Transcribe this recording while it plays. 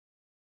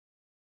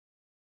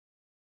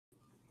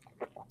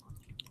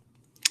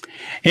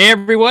Hey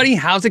everybody,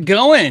 how's it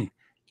going?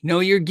 Know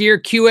Your Gear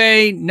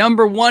QA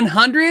number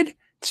 100.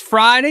 It's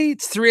Friday.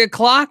 It's 3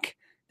 o'clock.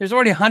 There's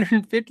already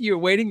 150 you're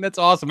waiting. That's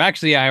awesome.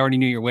 Actually, I already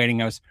knew you're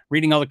waiting. I was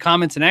reading all the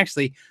comments and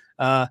actually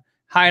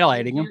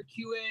highlighting them.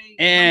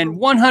 And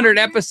 100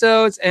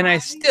 episodes, and I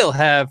still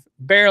have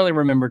barely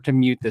remembered to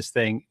mute this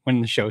thing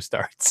when the show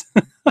starts.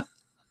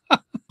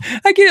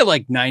 I get it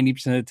like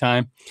 90% of the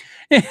time.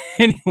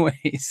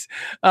 Anyways,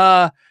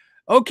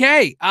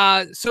 okay,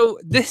 so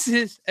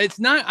it's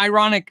not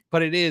ironic,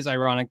 but it is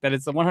ironic that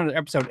it's the 100th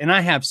episode, and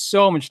I have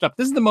so much stuff.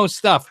 This is the most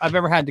stuff I've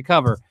ever had to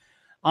cover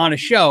on a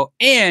show,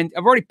 and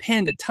I've already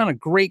pinned a ton of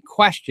great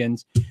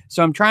questions,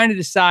 so I'm trying to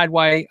decide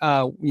why,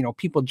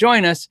 people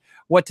join us,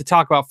 what to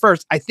talk about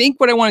first. I think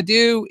what I want to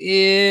do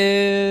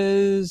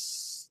is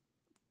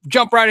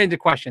jump right into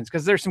questions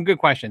because there's some good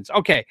questions.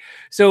 Okay,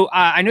 so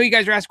I know you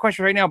guys are asking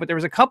questions right now, but there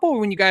was a couple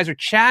when you guys were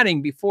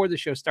chatting before the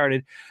show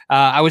started.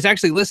 I was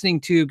actually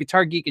listening to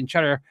Guitar Geek and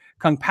Cheddar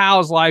Kung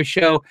Pao's live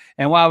show,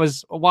 and while I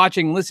was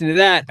listening to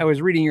that, I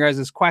was reading your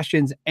guys'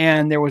 questions,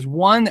 and there was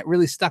one that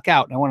really stuck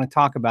out, and I want to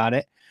talk about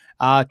it.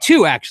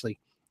 Two, actually.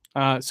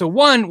 So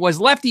one was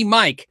Lefty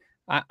Mike.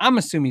 I'm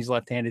assuming he's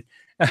left-handed.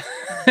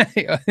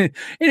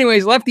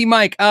 Anyways, Lefty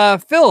Mike,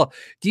 Phil,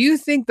 do you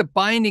think the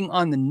binding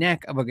on the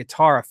neck of a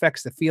guitar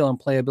affects the feel and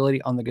playability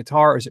on the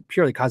guitar, or is it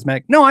purely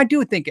cosmetic? No, I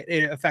do think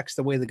it affects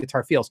the way the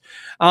guitar feels.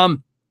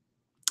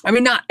 I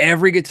mean, not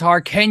every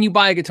guitar. Can you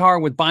buy a guitar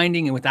with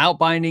binding and without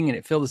binding and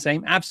it feel the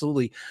same?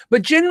 Absolutely.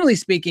 But generally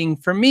speaking,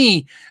 for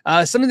me,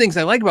 some of the things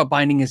I like about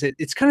binding is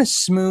it's kind of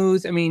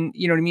smooth. I mean,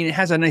 you know what I mean? It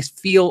has a nice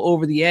feel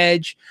over the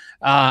edge.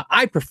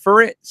 I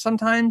prefer it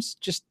sometimes,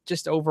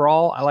 just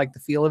overall. I like the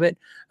feel of it.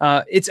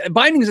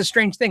 Binding is a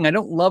strange thing. I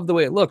don't love the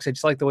way it looks. I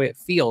just like the way it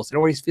feels. It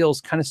always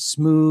feels kind of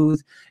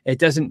smooth. It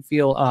doesn't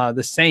feel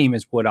the same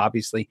as wood,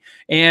 obviously.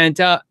 And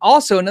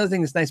also another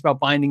thing that's nice about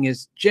binding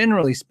is,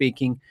 generally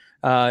speaking,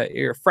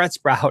 your fret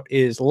sprout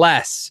is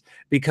less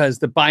because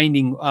the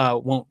binding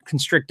won't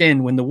constrict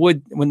in when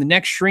the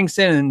neck shrinks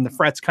in and the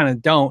frets kind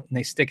of don't and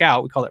they stick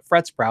out. We call it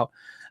fret sprout.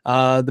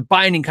 The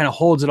binding kind of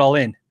holds it all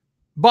in,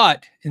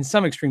 but in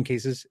some extreme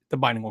cases, the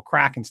binding will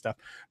crack and stuff.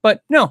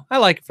 But no, I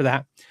like it for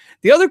that.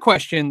 The other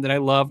question that I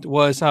loved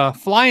was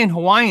Flying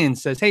Hawaiian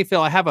says, "Hey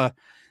Phil, I have a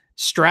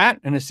Strat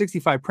and a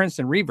 65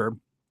 Princeton reverb.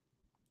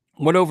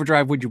 What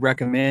overdrive would you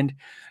recommend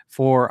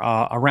for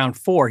a round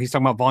 4?" He's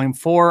talking about volume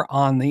 4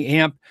 on the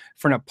amp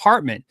for an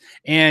apartment.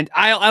 And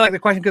I like the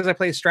question because I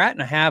play a Strat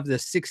and I have the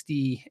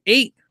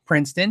 68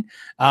 Princeton.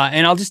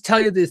 And I'll just tell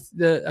you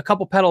a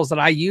couple pedals that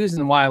I use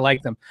and why I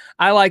like them.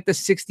 I like the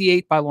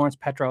 68 by Lawrence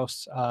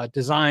Petros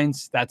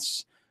Designs.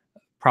 That's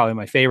probably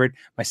my favorite.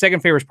 My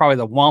second favorite is probably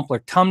the Wampler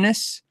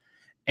Tumnus.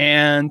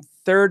 And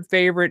third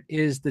favorite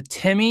is the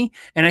Timmy.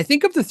 And I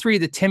think of the three,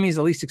 the Timmy is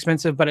the least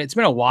expensive, but it's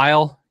been a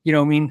while. You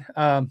know what I mean?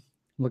 I'm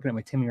looking at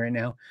my Timmy right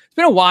now. It's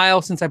been a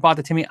while since I bought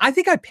the Timmy. I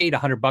think I paid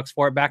 $100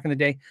 for it back in the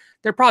day.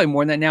 They're probably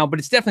more than that now, but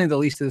it's definitely the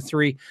least of the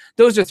three.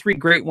 Those are three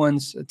great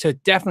ones to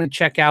definitely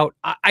check out.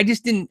 I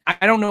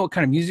don't know what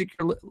kind of music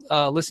you're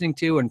listening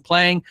to and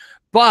playing,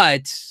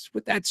 but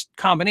with that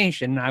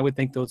combination, I would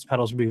think those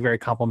pedals would be very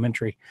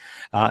complimentary,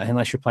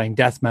 unless you're playing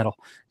death metal.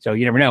 So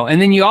you never know.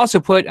 And then you also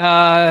put,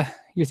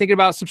 you're thinking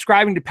about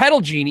subscribing to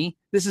Pedal Genie.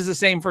 This is the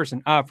same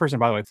person, by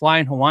the way,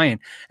 Flying Hawaiian.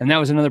 And that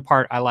was another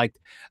part I liked.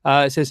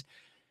 It says,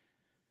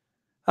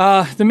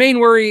 the main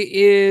worry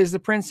is the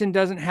Princeton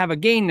doesn't have a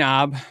gain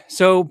knob.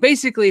 So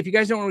basically, if you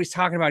guys don't know what he's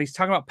talking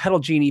about Pedal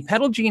Genie.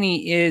 Pedal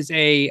Genie is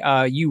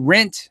you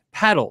rent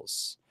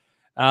pedals.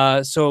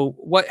 So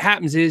what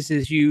happens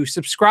is you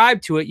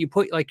subscribe to it. You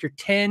put like your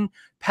 10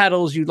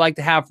 pedals you'd like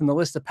to have from the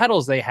list of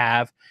pedals they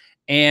have.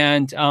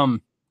 And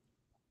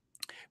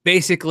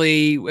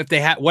basically, if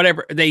they have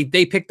whatever, they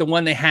pick the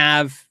one they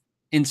have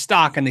in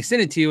stock and they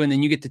send it to you, and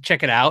then you get to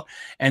check it out.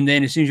 And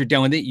then as soon as you're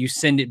done with it, you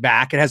send it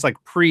back. It has like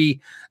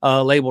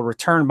labeled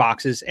return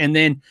boxes, and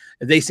then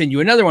they send you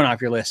another one off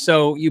your list.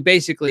 So you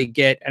basically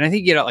get, and I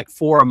think you get like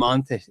 4 a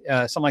month,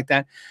 something like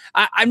that.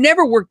 I've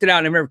never worked it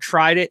out. I've never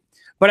tried it,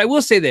 but I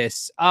will say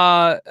this,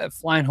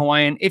 Flying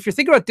Hawaiian, if you're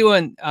thinking about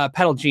doing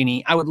Pedal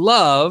Genie, I would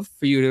love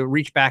for you to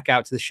reach back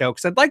out to the show,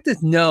 because I'd like to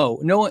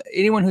know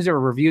anyone who's ever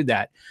reviewed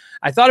that.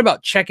 I thought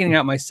about checking it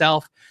out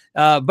myself,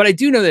 but I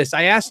do know this.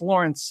 I asked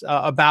Lawrence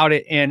about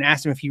it and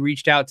asked him if he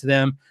reached out to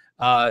them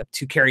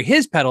to carry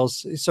his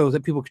pedals so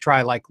that people could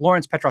try like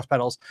Lawrence Petros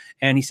pedals,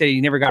 and he said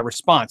he never got a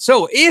response.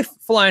 So if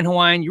Flying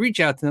Hawaiian, you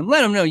reach out to them,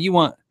 let them know you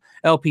want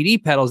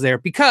LPD pedals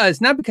there,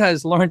 not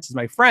because Lawrence is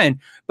my friend,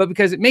 but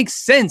because it makes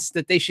sense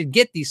that they should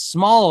get these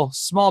small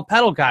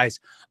pedal guys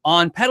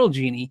on Pedal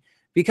Genie,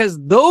 because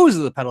those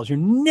are the pedals you're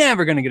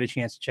never going to get a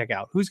chance to check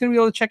out. Who's going to be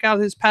able to check out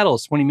his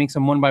pedals when he makes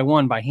them one by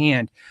one by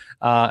hand?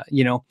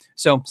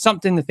 So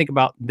something to think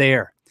about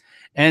there.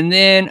 And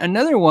then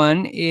another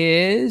one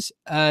is,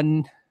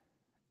 I'm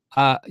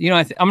going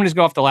to just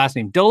go off the last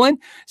name. Dolan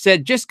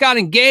said, just got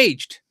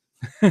engaged.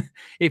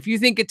 If you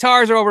think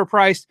guitars are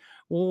overpriced,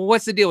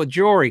 what's the deal with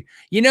jewelry?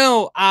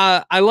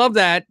 I love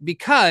that,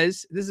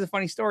 because this is a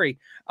funny story.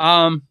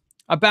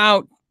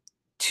 About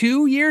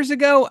 2 years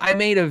ago, I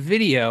made a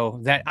video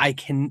that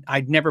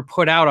I'd never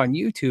put out on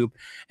YouTube.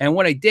 And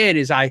what I did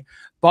is I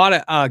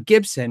bought a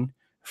Gibson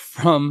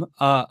from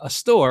a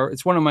store.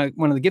 It's one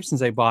of the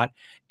Gibsons I bought.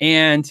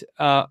 And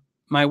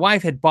my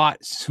wife had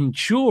bought some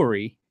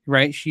jewelry,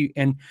 right?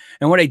 And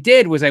what I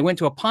did was I went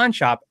to a pawn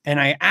shop and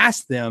I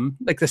asked them,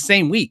 like, the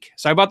same week.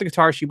 So I bought the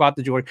guitar, she bought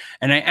the jewelry,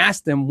 and I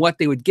asked them what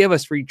they would give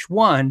us for each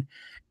one.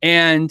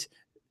 And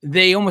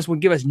they almost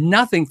would give us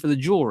nothing for the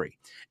jewelry.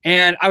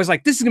 And I was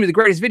like, this is gonna be the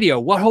greatest video.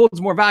 What holds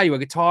more value, a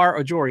guitar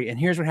or jewelry? And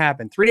here's what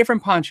happened. 3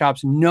 different pawn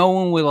shops. No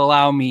one will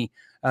allow me,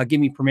 give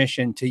me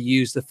permission to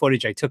use the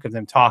footage I took of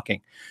them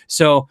talking.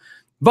 So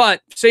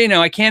you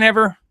know, I can't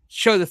ever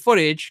show the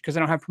footage because I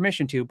don't have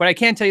permission to, but I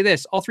can tell you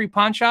this, all 3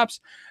 pawn shops,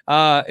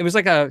 it was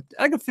like a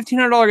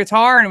 $1,500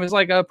 guitar, and it was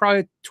like a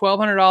probably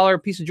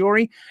 $1,200 piece of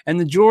jewelry. And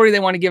the jewelry, they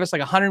want to give us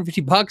like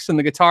 $150, and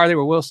the guitar, they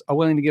were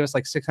willing to give us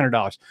like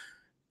 $600.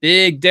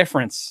 Big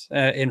difference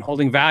in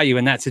holding value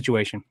in that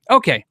situation.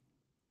 Okay.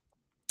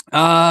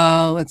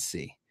 Let's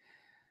see.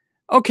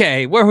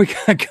 Okay, where are we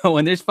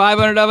going? There's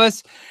 500 of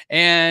us,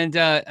 and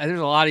there's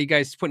a lot of you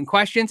guys putting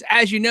questions.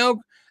 As you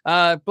know,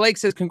 Blake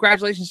says,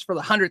 congratulations for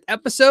the 100th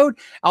episode.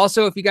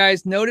 Also, if you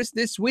guys noticed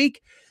this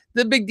week,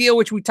 the big deal,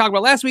 which we talked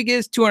about last week,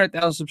 is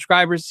 200,000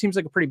 subscribers. Seems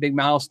like a pretty big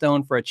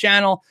milestone for a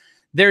channel.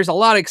 There's a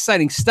lot of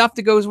exciting stuff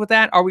that goes with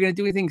that. Are we going to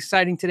do anything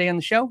exciting today on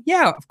the show?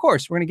 Yeah, of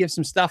course. We're going to give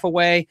some stuff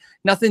away.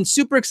 Nothing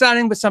super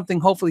exciting, but something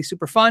hopefully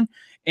super fun.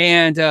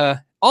 And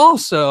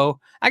also,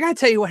 I got to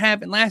tell you what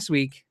happened last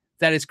week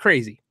that is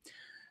crazy.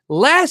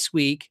 Last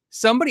week,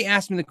 somebody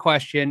asked me the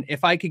question,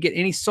 if I could get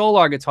any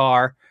Solar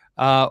guitar,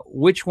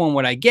 which one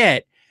would I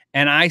get?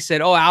 And I said,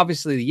 oh,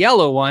 obviously the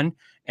yellow one.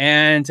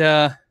 And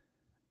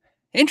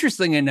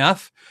interesting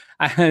enough,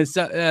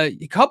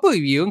 a couple of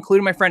you,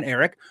 including my friend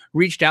Eric,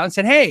 reached out and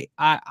said, hey,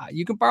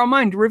 you can borrow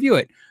mine to review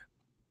it.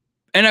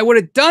 And I would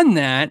have done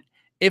that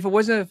if it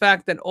wasn't the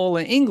fact that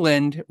Ola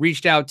England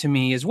reached out to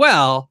me as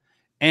well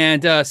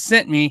and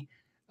sent me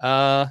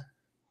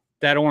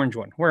that orange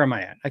one. Where am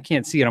I at? I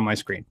can't see it on my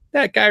screen.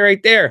 That guy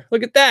right there.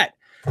 Look at that.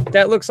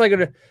 That looks like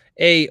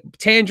a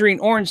tangerine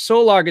orange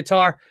Solar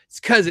guitar. It's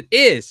because it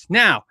is.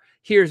 Now,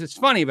 here's what's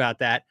funny about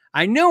that.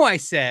 I know I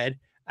said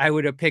I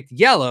would have picked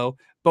yellow,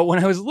 but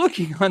when I was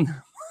looking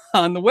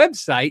on the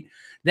website,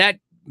 that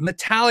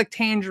metallic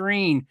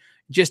tangerine,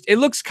 it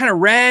looks kind of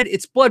red.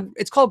 It's blood.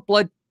 It's called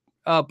blood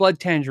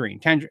tangerine,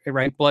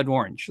 right? Blood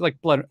orange, like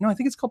blood. No, I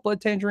think it's called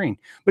blood tangerine,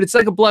 but it's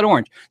like a blood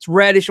orange. It's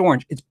reddish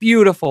orange. It's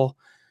beautiful.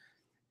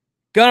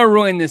 Gonna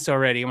ruin this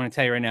already. I'm going to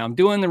tell you right now. I'm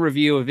doing the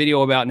review, a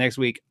video about next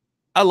week.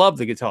 I love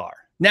the guitar.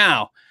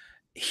 Now,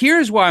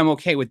 here's why I'm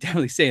okay with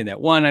definitely saying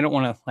that. One, I don't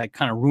want to like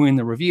kind of ruin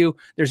the review.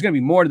 There's going to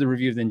be more to the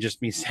review than just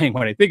me saying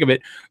what I think of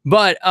it.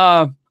 But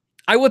I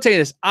will tell you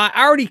this. I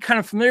already kind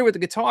of familiar with the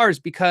guitars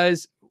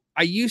because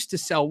I used to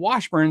sell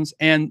Washburns,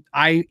 and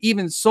I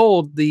even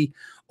sold the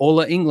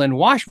Ola England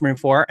Washburn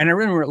for, and I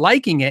remember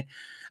liking it.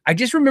 I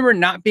just remember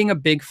not being a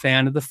big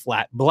fan of the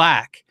flat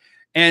black.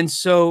 And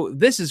so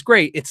this is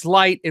great. It's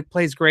light. It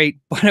plays great.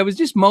 But it was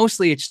just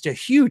mostly, it's just a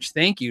huge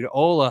thank you to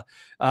Ola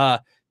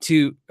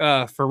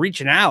for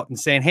reaching out and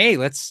saying, hey,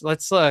 let's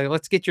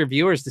get your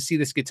viewers to see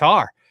this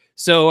guitar.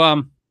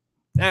 So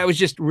that was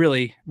just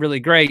really, really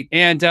great.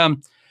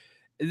 And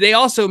they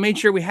also made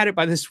sure we had it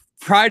by this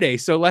Friday.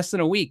 So less than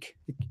a week.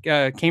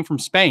 It came from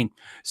Spain.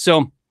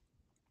 So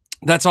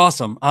that's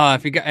awesome.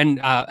 If you got,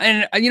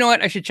 and you know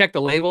what? I should check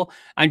the label.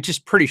 I'm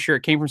just pretty sure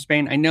it came from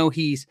Spain. I know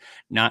he's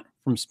not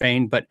from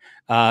Spain, but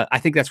I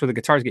think that's where the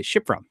guitars get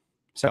shipped from.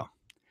 So,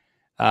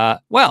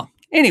 well,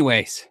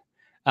 anyways,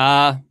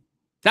 that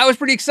was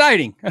pretty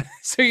exciting.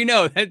 So, you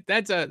know,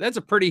 that's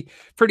a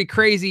pretty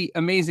crazy,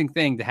 amazing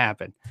thing to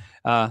happen.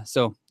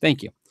 So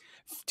thank you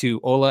to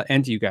Ola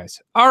and to you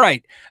guys. All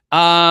right.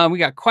 We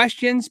got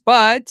questions,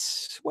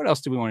 but what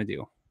else do we want to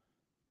do?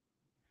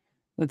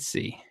 Let's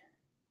see.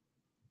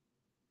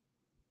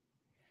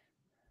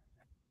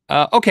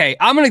 Okay,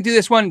 I'm going to do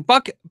this one.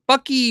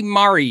 Bucky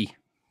Mari.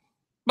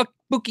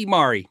 Bucky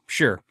Mari,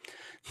 sure.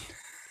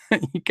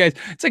 You guys,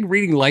 it's like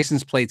reading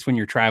license plates when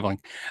you're traveling.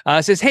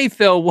 Says, hey,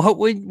 Phil, what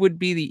would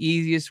be the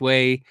easiest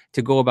way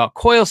to go about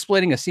coil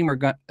splitting a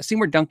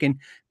Seymour Duncan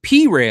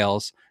P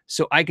rails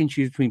so I can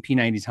choose between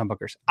P90s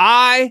humbuckers?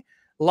 I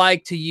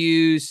like to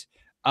use,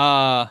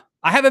 I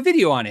have a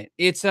video on it.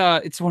 It's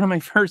one of my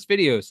first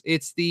videos.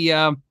 It's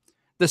the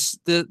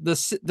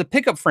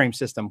pickup frame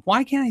system.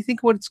 Why can't I think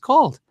of what it's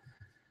called?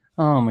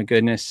 Oh my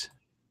goodness.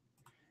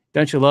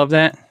 Don't you love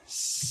that?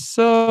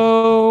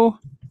 So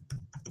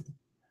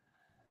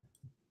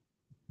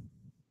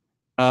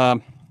right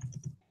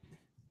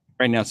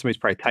now somebody's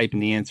probably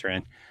typing the answer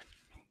in.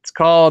 It's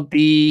called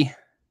the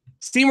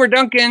Seymour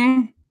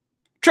Duncan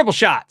triple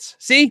shots.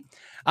 See?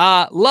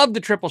 Love the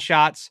triple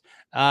shots.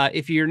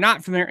 If you're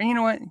not familiar, and you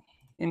know what?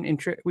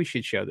 We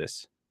should show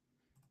this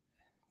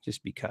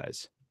just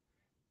because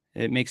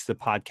it makes the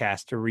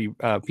podcast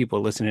to people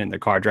listening in their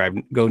car drive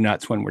go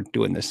nuts when we're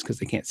doing this because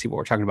they can't see what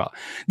we're talking about.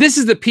 This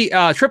is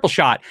the triple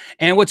shot.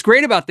 And what's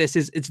great about this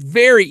is it's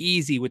very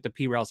easy with the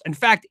P rails. In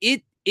fact,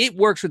 it it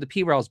works with the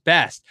P-Rails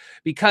best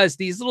because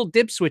these little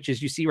dip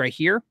switches you see right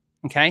here,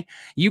 okay,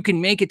 you can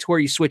make it to where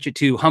you switch it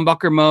to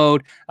humbucker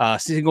mode,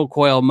 single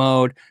coil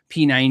mode,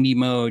 P90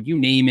 mode, you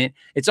name it.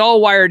 It's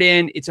all wired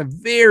in. It's a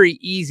very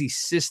easy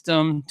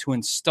system to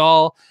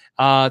install.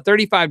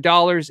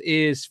 $35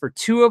 is for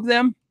 2 of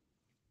them.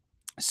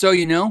 So,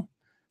 you know,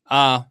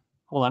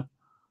 hold on.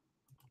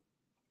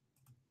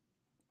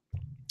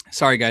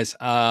 Sorry, guys.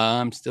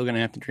 I'm still going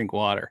to have to drink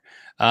water.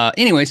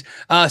 Anyways,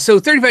 so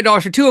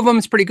 $35 for 2 of them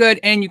is pretty good,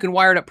 and you can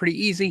wire it up pretty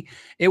easy.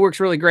 It works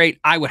really great.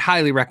 I would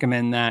highly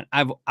recommend that.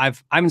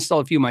 I've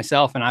installed a few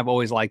myself, and I've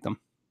always liked them.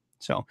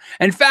 So,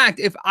 in fact,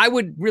 if I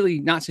would really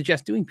not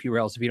suggest doing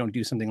P-Rails if you don't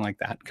do something like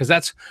that, because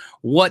that's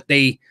what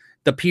the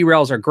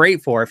P-Rails are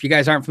great for. If you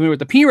guys aren't familiar with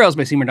the P-Rails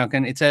by Seymour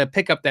Duncan, it's a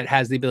pickup that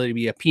has the ability to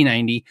be a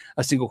P90,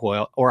 a single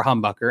coil, or a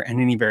humbucker,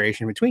 and any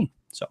variation in between.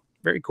 So,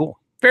 very cool.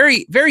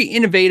 Very, very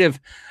innovative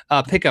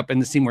pickup in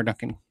the Seymour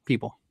Duncan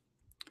people.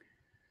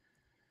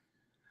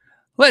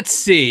 Let's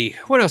see.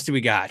 What else do we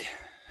got?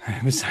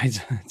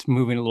 Besides, it's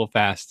moving a little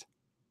fast.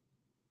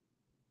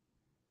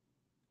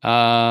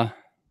 All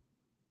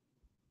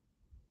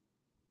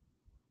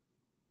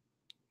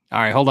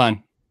right, hold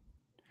on.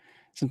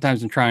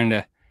 Sometimes I'm trying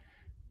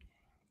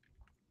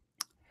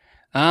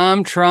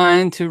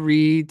to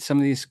read some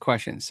of these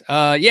questions.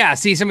 Yeah,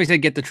 see, somebody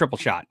said get the triple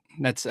shot.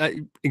 That's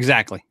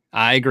exactly.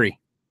 I agree.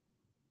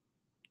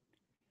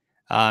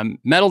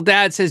 Metal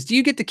Dad says, do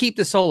you get to keep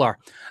the Solar?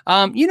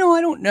 You know,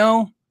 I don't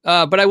know.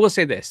 But I will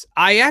say this.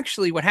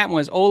 What happened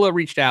was Ola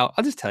reached out.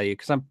 I'll just tell you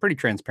because I'm pretty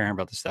transparent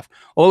about this stuff.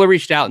 Ola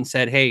reached out and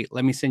said, hey,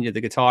 let me send you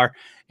the guitar.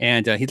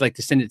 And he'd like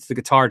to send it to the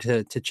guitar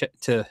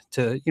to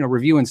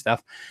review and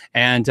stuff.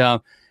 And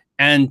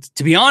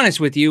to be honest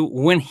with you,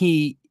 when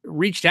he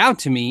reached out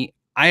to me,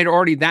 I had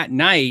already that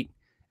night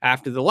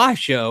after the live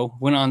show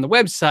went on the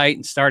website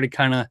and started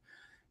kind of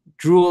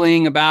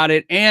drooling about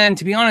it. And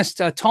to be honest,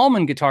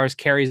 Tallman Guitars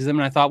carries them.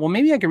 And I thought, well,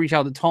 maybe I could reach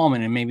out to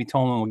Tallman and maybe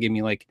Tallman will give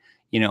me like,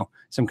 you know,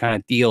 some kind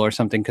of deal or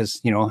something.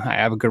 Cause you know, I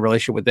have a good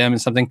relationship with them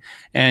and something,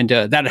 and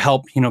that'd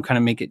help, you know, kind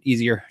of make it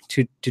easier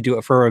to do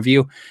it for a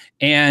review.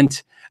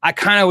 And I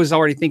kind of was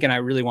already thinking I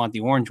really want the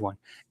orange one.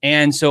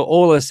 And so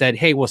Ola said,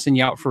 hey, we'll send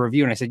you out for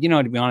review. And I said, you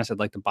know, to be honest, I'd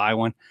like to buy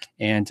one.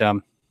 And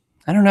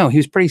I don't know. He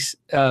was pretty,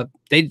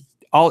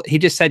 he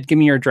just said, give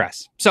me your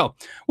address. So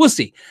we'll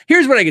see.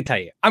 Here's what I can tell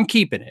you. I'm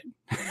keeping it.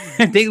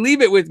 If they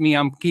leave it with me,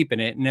 I'm keeping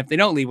it. And if they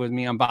don't leave with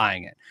me, I'm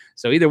buying it.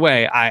 So either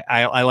way,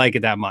 I like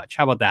it that much.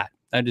 How about that?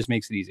 That just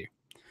makes it easier.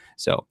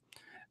 So,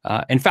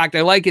 in fact,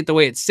 I like it the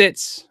way it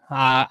sits.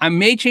 I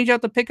may change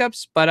out the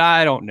pickups, but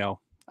I don't know.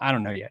 I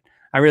don't know yet.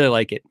 I really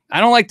like it. I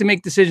don't like to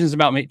make decisions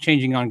about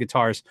changing on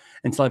guitars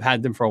until I've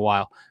had them for a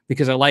while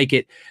because I like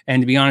it.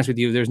 And to be honest with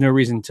you, there's no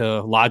reason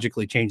to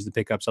logically change the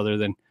pickups other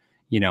than,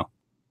 you know,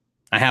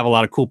 I have a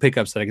lot of cool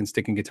pickups that I can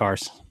stick in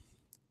guitars.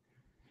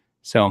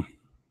 So,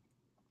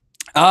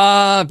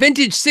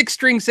 Vintage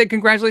 6-String said,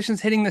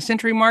 congratulations hitting the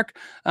century mark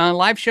on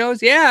live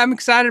shows. Yeah, I'm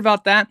excited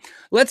about that.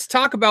 Let's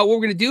talk about what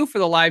we're going to do for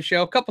the live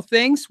show. A couple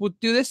things. We'll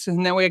do this,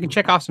 and that way I can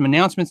check off some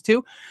announcements too.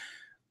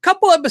 A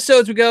couple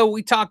episodes ago,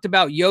 we talked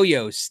about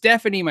yo-yos.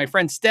 Stephanie, my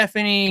friend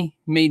Stephanie,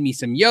 made me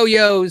some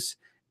yo-yos.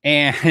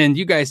 And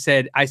you guys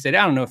said, I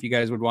don't know if you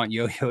guys would want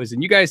yo-yos.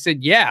 And you guys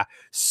said, yeah.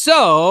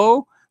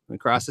 So let me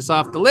cross this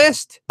off the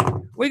list.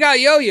 We got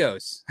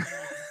yo-yos.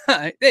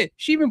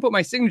 She even put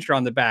my signature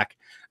on the back.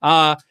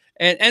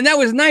 And that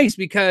was nice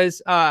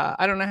because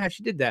I don't know how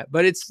she did that,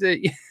 but it's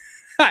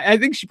I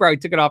think she probably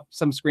took it off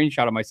some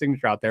screenshot of my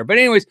signature out there. But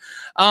anyways,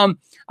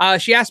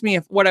 she asked me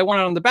what I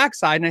wanted on the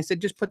backside, and I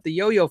said just put the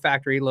Yo-Yo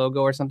Factory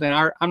logo or something.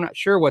 I'm not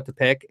sure what to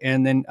pick,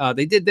 and then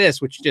they did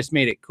this, which just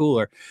made it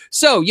cooler.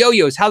 So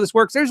yo-yos, how this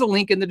works? There's a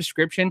link in the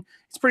description.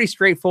 It's pretty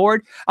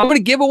straightforward. I'm going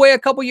to give away a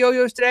couple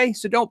yo-yos today,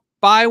 so don't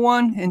buy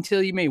one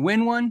until you may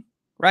win one.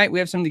 Right, we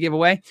have something to give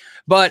away,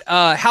 but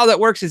how that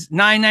works is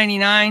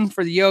 $9.99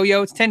 for the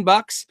yo-yo. It's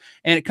 $10,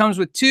 and it comes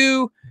with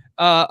 2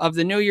 of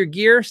the Know Your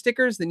Gear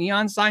stickers, the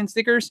neon sign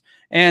stickers,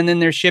 and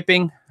then there's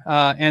shipping.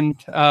 And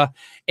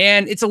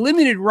it's a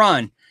limited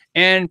run.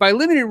 And by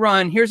limited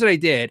run, here's what I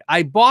did: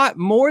 I bought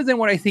more than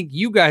what I think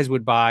you guys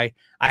would buy.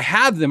 I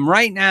have them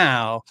right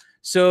now,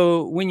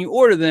 so when you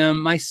order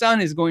them, my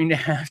son is going to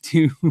have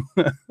to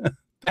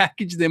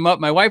package them up.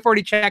 My wife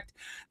already checked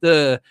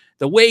the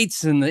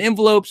weights and the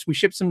envelopes. We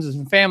shipped some to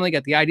some family,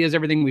 got the ideas,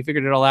 everything. We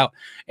figured it all out.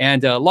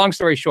 And long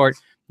story short,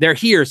 they're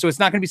here. So it's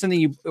not going to be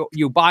something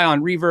you buy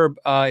on Reverb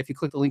if you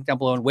click the link down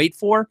below and wait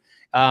for.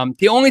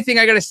 The only thing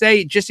I got to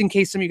say, just in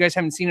case some of you guys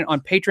haven't seen it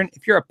on Patreon,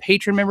 if you're a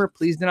patron member,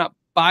 please do not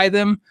buy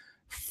them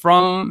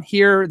from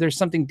here. There's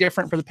something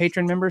different for the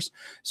patron members.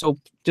 So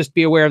just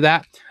be aware of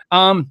that.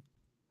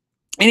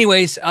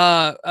 Anyways,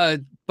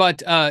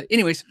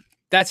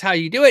 that's how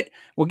you do it.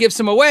 We'll give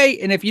some away.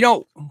 And if you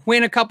don't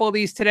win a couple of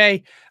these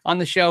today on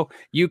the show,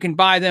 you can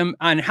buy them.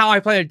 And how I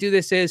plan to do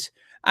this is,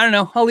 I don't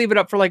know, I'll leave it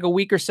up for like a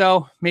week or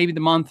so, maybe the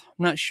month.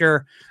 I'm not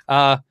sure.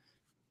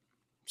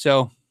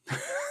 So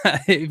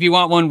if you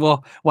want one,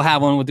 we'll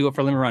have one. We'll do it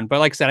for a limited run. But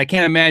like I said, I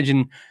can't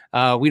imagine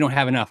we don't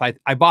have enough.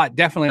 I bought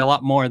definitely a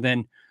lot more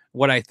than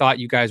what I thought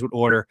you guys would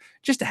order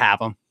just to have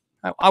them.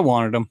 I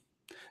wanted them.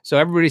 So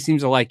everybody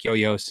seems to like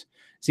yo-yos.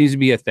 Seems to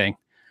be a thing.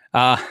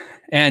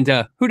 And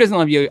who doesn't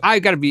love yo-yo? I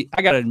gotta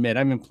admit,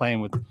 I've been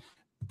playing with,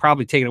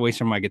 probably taking away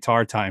some of my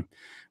guitar time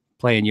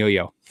playing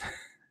yo-yo.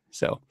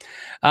 So,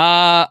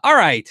 all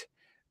right.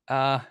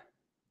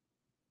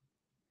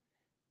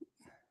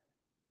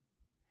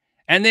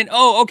 And then,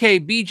 oh, okay.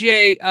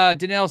 BJ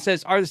Danelle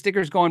says, are the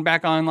stickers going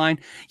back online?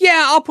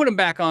 Yeah, I'll put them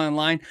back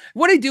online.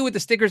 What I do with the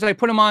stickers, I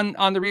put them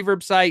on the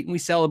Reverb site and we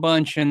sell a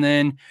bunch. And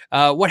then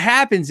what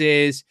happens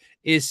is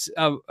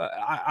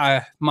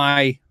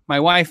my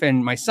wife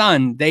and my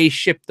son, they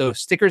ship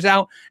those stickers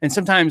out. And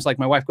sometimes like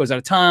my wife goes out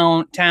of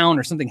town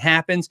or something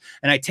happens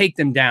and I take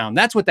them down.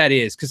 That's what that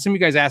is. Because some of you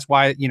guys ask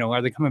why,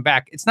 are they coming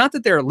back? It's not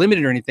that they're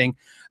limited or anything.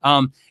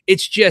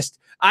 It's just,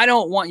 I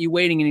don't want you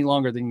waiting any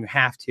longer than you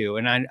have to.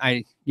 And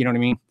I you know what I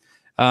mean?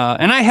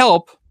 And I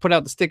help put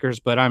out the stickers,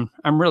 but I'm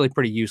really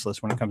pretty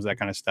useless when it comes to that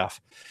kind of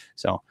stuff.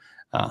 So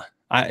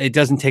it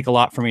doesn't take a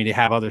lot for me to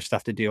have other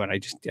stuff to do. And I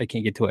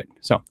can't get to it.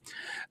 So,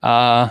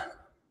 all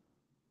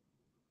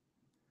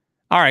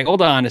right,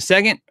 hold on a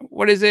second.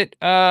 What is it?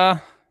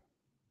 More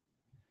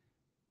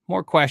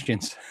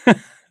questions.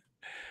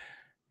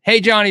 Hey,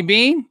 Johnny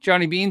Bean.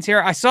 Johnny Bean's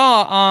here. I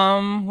saw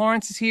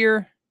Lawrence is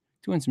here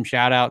doing some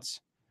shout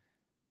outs.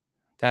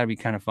 That'd be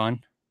kind of fun.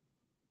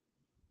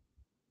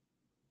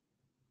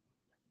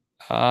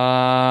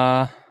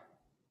 Oh,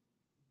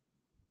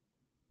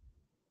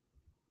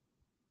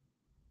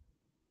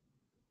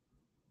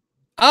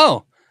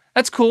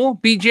 that's cool.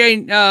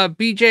 BJ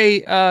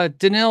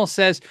Danil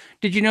says,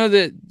 did you know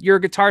that your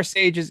Guitar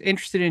Sage is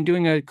interested in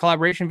doing a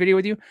collaboration video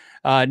with you?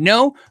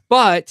 No,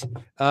 but,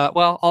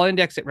 well, I'll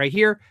index it right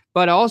here,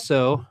 but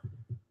also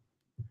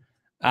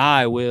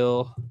I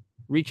will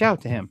reach out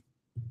to him.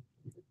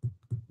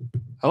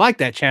 I like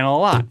that channel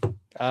a lot.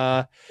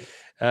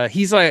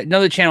 He's like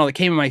another channel that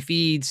came in my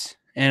feeds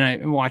and I've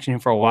been watching him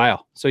for a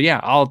while. So yeah,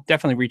 I'll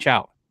definitely reach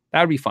out.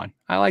 That would be fun.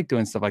 I like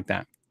doing stuff like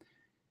that.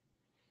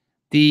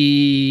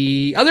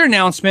 The other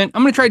announcement,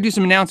 I'm going to try to do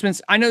some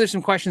announcements. I know there's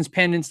some questions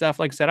penned and stuff.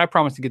 Like I said, I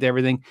promise to get to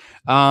everything.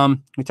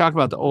 We talked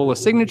about the Ola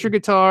signature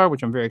guitar,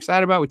 which I'm very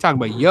excited about. We talked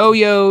about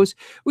yo-yos.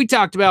 We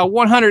talked about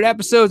 100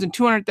 episodes and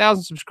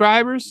 200,000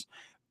 subscribers.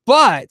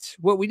 But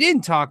what we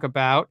didn't talk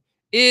about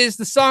is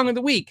the song of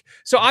the week.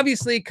 So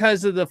obviously,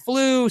 because of the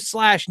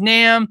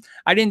flu/NAMM,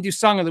 I didn't do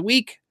song of the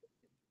week.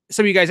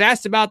 Some of you guys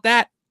asked about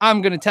that.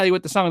 I'm going to tell you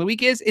what the song of the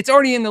week is. It's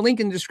already in the link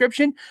in the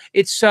description.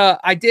 It's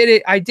I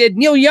did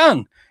Neil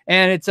Young.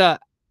 And it's out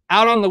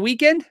on the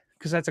weekend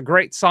because that's a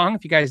great song.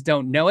 If you guys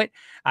don't know it,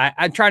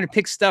 I'm trying to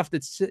pick stuff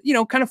that's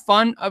kind of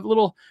fun. A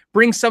little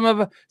bring some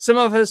of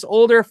us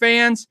older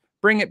fans,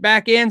 bring it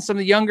back in. Some of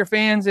the younger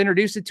fans,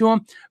 introduce it to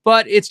them.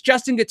 But it's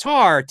Justin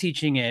Guitar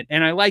teaching it,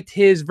 and I liked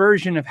his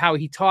version of how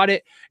he taught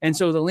it. And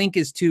so the link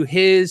is to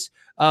his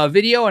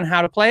video on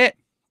how to play it.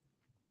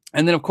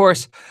 And then, of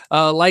course,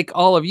 like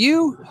all of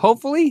you,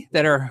 hopefully,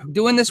 that are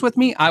doing this with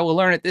me, I will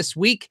learn it this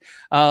week,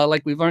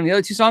 like we've learned the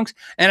other two songs.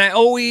 And I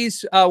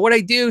always, what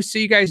I do, so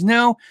you guys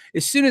know,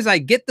 as soon as I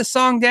get the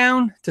song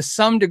down to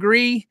some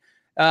degree,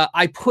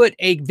 I put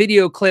a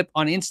video clip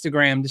on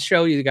Instagram to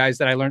show you guys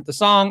that I learned the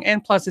song.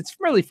 And plus, it's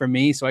really for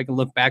me, so I can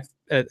look back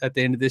at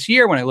the end of this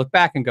year when I look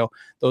back and go,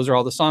 those are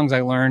all the songs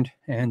I learned,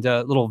 and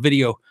a little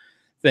video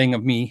thing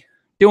of me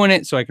doing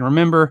it so I can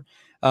remember.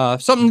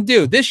 Something to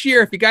do this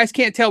year. If you guys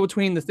can't tell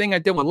between the thing I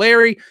did with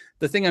Larry,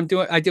 the thing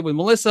I did with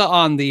Melissa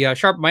on the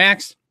Sharpen My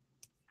Axe,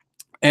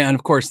 and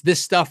of course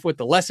this stuff with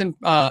the lesson,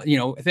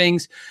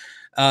 things,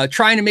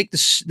 trying to make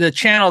the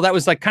channel, that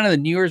was like kind of the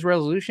New Year's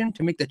resolution,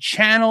 to make the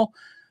channel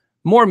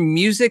more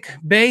music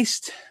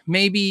based.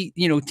 Maybe,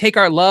 take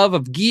our love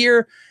of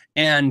gear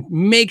and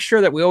make sure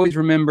that we always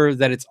remember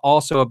that it's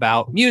also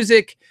about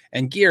music,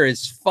 and gear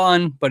is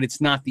fun, but it's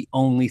not the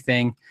only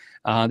thing.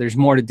 There's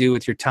more to do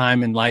with your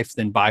time in life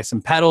than buy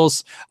some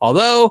pedals.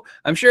 Although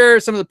I'm sure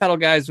some of the pedal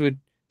guys would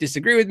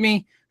disagree with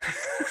me.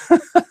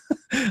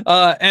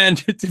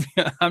 And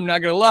I'm not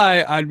gonna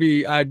lie, I'd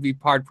be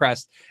hard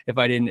pressed if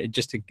I didn't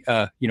just to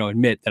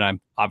admit that I'm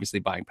obviously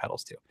buying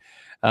pedals too.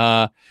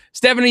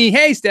 Stephanie,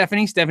 hey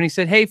Stephanie. Stephanie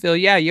said, hey Phil,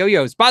 yeah,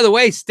 yo-yos. By the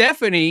way,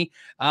 Stephanie,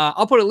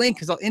 I'll put a link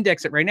because I'll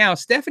index it right now.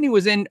 Stephanie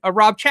was in a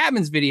Rob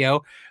Chapman's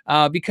video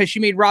because she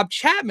made Rob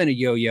Chapman a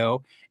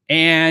yo-yo,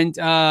 and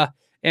I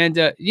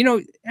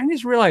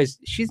just realized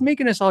she's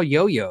making us all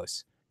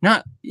yo-yos.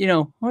 Not,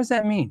 what does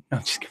that mean? No,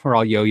 just we're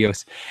all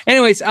yo-yos.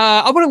 Anyways,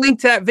 I'll put a link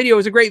to that video. It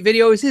was a great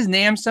video. It was his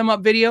NAMM sum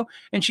up video,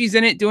 and she's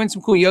in it doing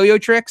some cool yo-yo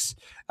tricks,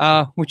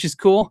 which is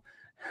cool.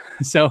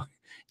 So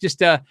just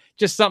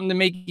something to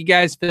make you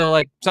guys feel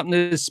like something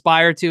to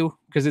aspire to,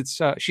 because it's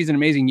she's an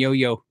amazing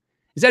yo-yo.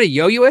 Is that a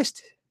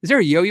yo-yoist? Is there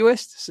a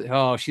yo-yoist?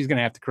 Oh, she's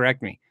gonna have to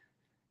correct me,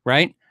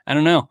 right? I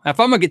don't know.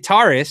 If I'm a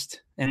guitarist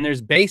and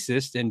there's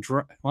bassists and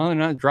they're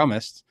not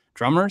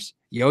drummers,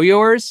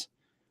 yo-yoers.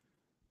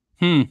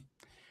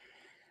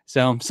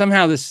 So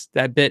somehow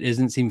that bit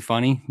doesn't seem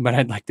funny, but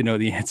I'd like to know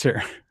the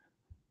answer.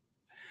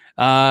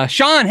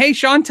 Sean, hey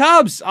Sean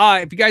Tubbs.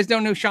 If you guys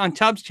don't know Sean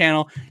Tubbs'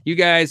 channel, you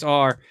guys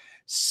are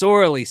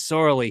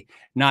sorely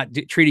not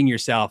treating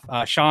yourself.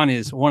 Sean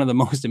is one of the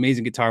most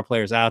amazing guitar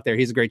players out there.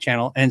 He's a great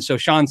channel. And so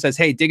Sean says,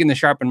 hey, digging the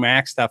Sharpen My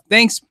Axe stuff.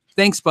 Thanks,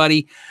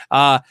 buddy.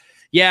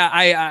 Yeah,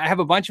 I have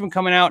a bunch of them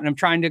coming out, and I'm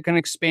trying to kind of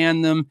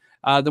expand them.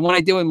 The one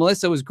I did with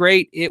Melissa was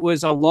great. It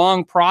was a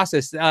long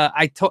process.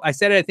 I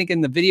said it, I think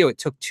in the video, it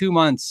took 2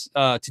 months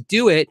to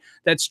do it.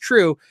 That's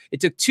true.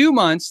 It took 2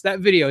 months. That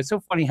video, it's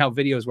so funny how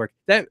videos work.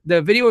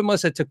 The video with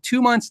Melissa took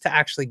 2 months to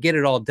actually get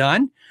it all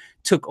done.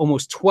 Took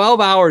almost 12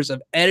 hours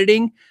of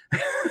editing,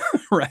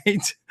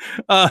 right?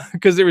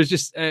 Because it was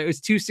just, it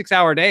was 2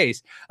 6-hour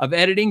days of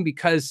editing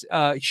because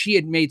she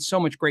had made so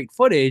much great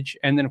footage.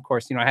 And then, of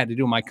course, you know, I had to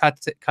do my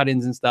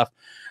cut-ins and stuff.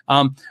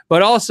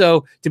 But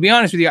also, to be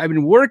honest with you, I've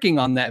been working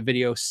on that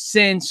video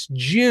since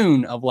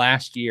June of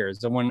last year,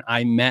 is when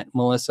I met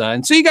Melissa.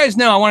 And so you guys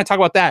know, I want to talk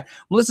about that.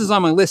 Melissa's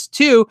on my list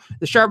too,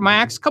 the Sharpen My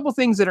Axe. A couple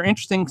things that are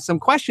interesting, some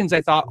questions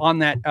I thought on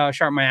that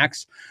Sharpen My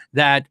Axe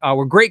that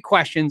were great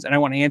questions, and I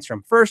want to answer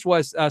them. First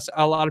was,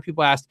 a lot of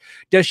people asked,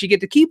 does she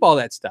get to keep all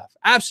that stuff?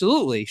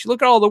 Absolutely.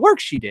 Look at all the work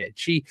she did.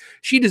 She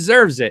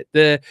deserves it.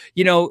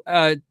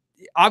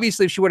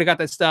 Obviously, if she would have got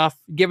that stuff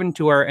given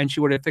to her and she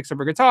would have fixed up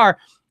her guitar,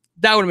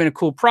 that would have been a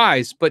cool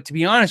prize. But to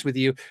be honest with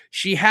you,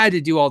 she had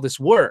to do all this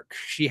work.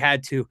 She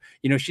had to,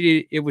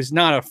 it was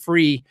not a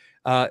free,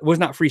 it was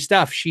not free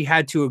stuff. She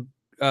had to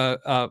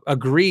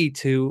agree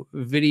to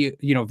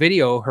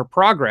video her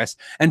progress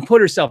and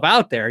put herself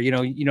out there.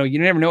 You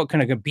never know what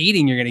kind of a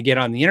beating you're going to get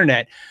on the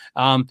internet.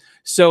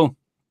 So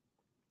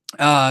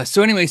those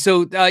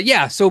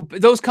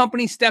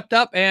companies stepped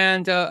up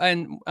and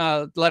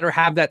let her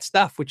have that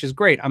stuff, which is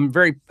great. I'm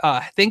very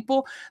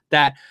thankful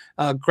that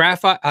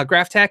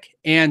Graphtech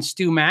and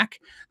Stu Mack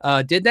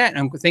did that. And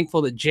I'm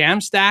thankful that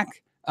Jamstack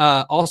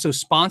also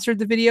sponsored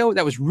the video.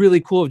 That was really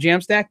cool of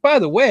Jamstack. By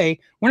the way,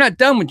 we're not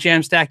done with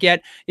Jamstack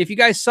yet. If you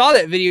guys saw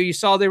that video, you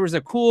saw there was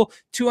a cool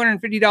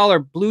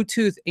 $250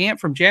 Bluetooth amp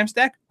from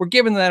Jamstack. We're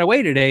giving that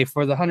away today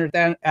for the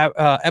 100th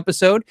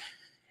episode.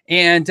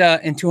 And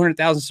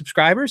 200,000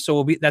 subscribers.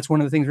 So that's one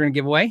of the things we're going to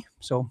give away.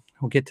 So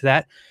we'll get to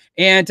that.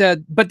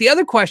 And but the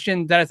other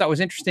question that I thought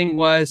was interesting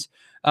was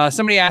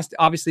somebody asked,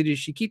 obviously, did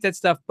she keep that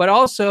stuff? But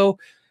also,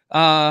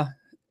 what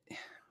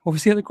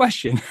was the other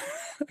question?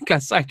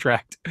 Got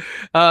sidetracked.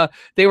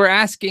 They were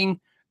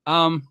asking,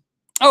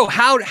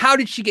 how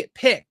did she get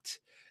picked?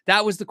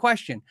 That was the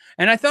question.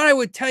 And I thought I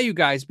would tell you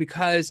guys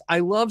because I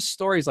love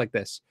stories like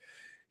this.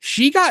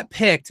 She got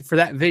picked for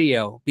that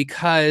video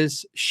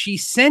because she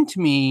sent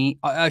me,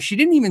 she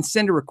didn't even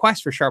send a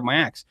request for Sharpen My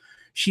Axe.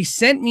 She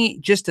sent me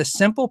just a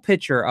simple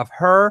picture of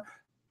her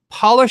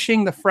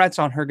polishing the frets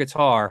on her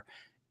guitar.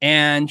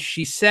 And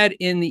she said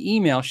in the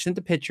email, she sent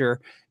the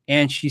picture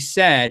and she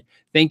said,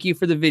 thank you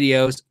for the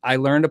videos. I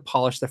learned to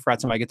polish the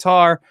frets on my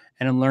guitar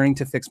and I'm learning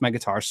to fix my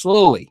guitar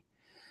slowly.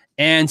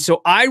 And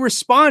so I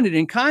responded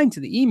in kind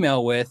to the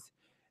email with,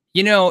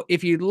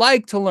 if you'd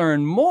like to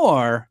learn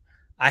more,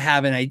 I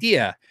have an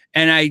idea.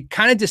 And I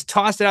kind of just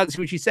tossed it out to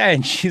see what she said.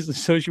 And she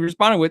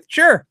responded with,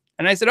 sure.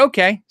 And I said,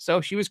 okay.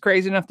 So she was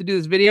crazy enough to do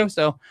this video.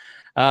 So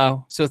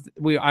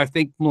I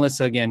thank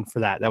Melissa again for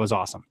that. That was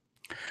awesome.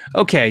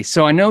 Okay.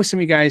 So I know some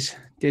of you guys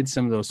did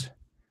some of those.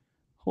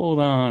 Hold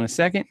on a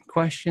second.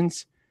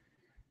 Questions.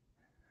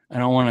 I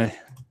don't want to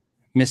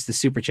miss the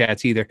super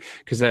chats either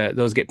because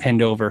those get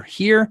pinned over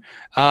here.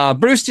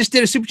 Bruce just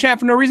did a super chat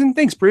for no reason.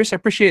 Thanks, Bruce. I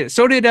appreciate it.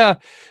 So did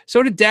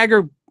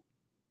Dagger.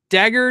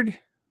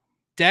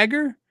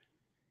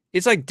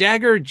 It's like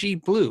Dagger G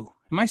Blue.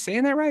 Am I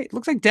saying that right? It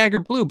looks like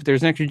Dagger Blue, but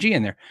there's an extra G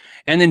in there.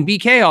 And then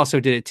BK also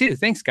did it too.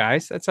 Thanks,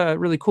 guys. That's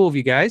really cool of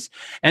you guys.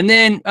 And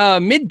then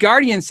Mid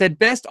Guardian said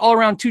best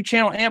all-around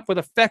 2-channel amp with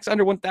effects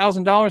under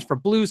 $1,000 for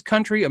blues,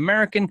 country,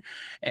 Americana,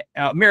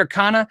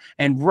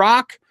 and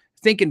rock.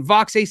 Thinking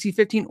Vox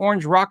AC15,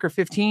 Orange Rocker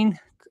 15,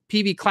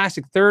 PV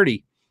Classic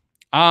 30.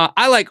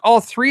 I like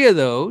all three of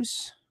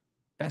those.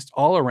 Best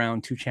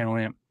all-around 2-channel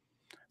amp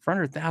for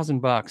under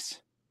 $1,000.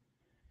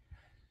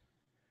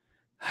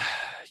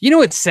 You know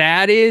what's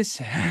sad is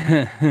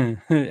I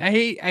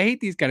hate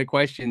these kind of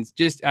questions.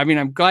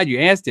 I'm glad you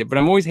asked it, but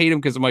I'm always hate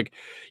them because I'm like,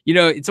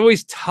 it's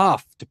always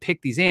tough to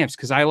pick these amps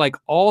because I like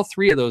all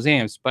three of those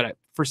amps, but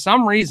for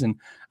some reason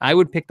I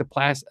would pick the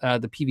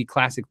PV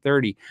Classic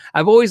 30.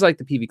 I've always liked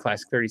the PV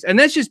Classic 30s, and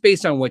that's just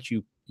based on what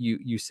you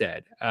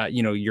said,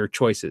 your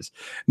choices.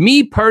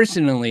 Me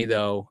personally,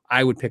 though,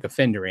 I would pick a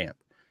Fender amp.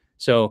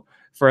 So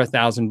for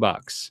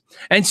 $1,000.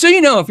 And so,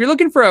 if you're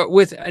looking for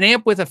with an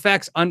amp with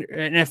effects I think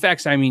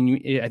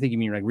you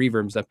mean like reverb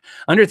and stuff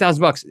under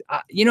 $1,000.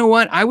 You know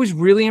what? I was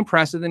really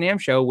impressed with the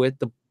NAMM show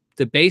with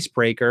the Bass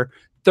Breaker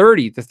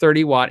 30, the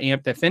 30-watt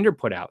amp that Fender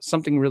put out.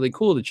 Something really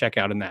cool to check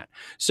out in that.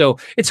 So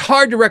it's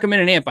hard to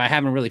recommend an amp I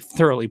haven't really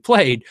thoroughly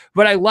played,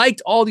 but I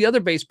liked all the other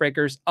Bass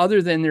Breakers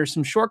other than there's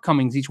some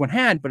shortcomings each one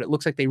had, but it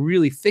looks like they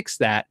really fixed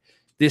that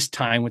this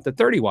time with the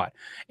 30-watt.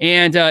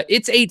 And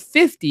it's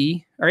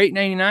 $850 or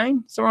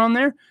 $899, somewhere on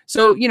there.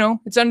 So,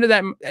 it's under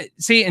that.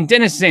 See, and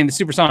Dennis is saying the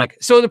Supersonic.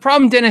 So the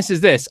problem, Dennis, is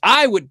this.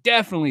 I would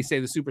definitely say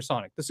the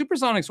Supersonic. The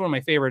Supersonic's one of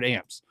my favorite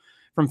amps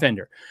from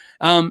Fender.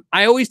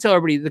 I always tell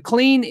everybody the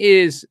clean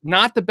is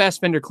not the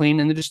best Fender clean,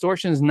 and the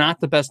distortion is not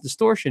the best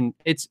distortion.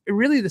 It's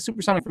really, the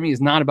Supersonic for me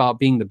is not about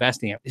being the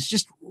best amp. It's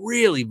just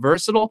really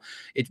versatile.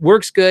 It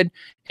works good,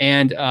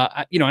 and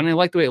you know, and I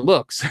like the way it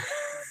looks.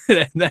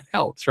 that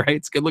helps, right?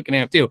 It's a good looking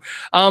amp too.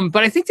 But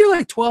I think they're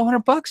like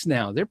 $1,200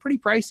 now. They're pretty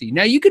pricey.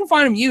 Now you can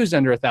find them used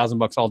under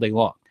 $1,000 all day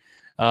long.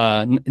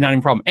 Not even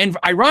a problem. And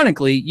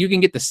ironically, you can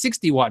get the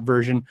 60-watt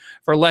version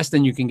for less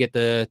than you can get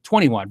the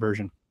 20-watt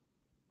version.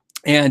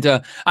 And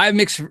I have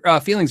mixed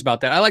feelings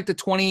about that. I like the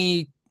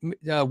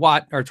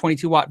 20-watt or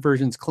 22-watt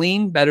versions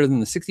clean better than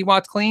the 60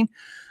 watts clean.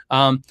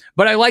 But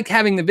I like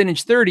having the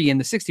vintage 30 and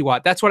the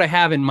 60-watt. That's what I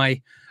have in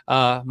my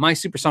my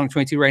Supersonic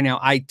 22 right now.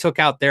 I took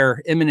out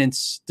their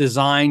Eminence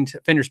designed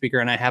Fender speaker,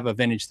 and I have a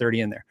vintage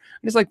 30 in there.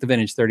 I just like the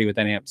vintage 30 with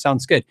that amp.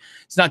 Sounds good.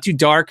 It's not too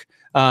dark,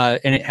 and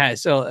it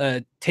has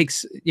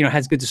takes, you know,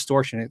 has good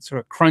distortion. It's sort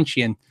of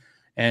crunchy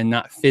and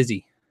not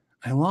fizzy.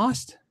 I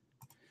lost.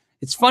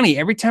 It's funny,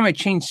 every time I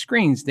change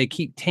screens, they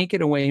keep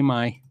taking away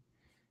my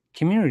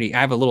community. I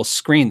have a little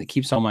screen that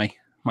keeps all my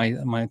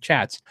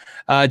chats.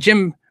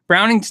 Jim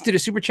Browning did a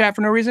super chat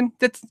for no reason.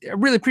 I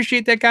really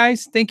appreciate that,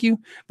 guys. Thank you.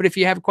 But if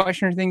you have a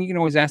question or anything, you can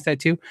always ask that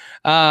too.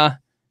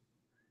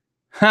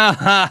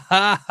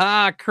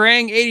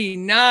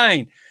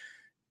 Krang89.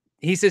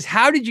 He says,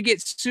 how did you get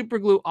super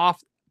glue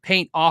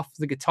paint off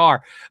the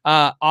guitar,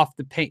 off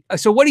the paint?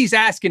 So what he's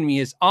asking me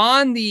is,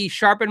 on the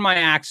Sharpen My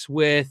Axe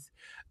with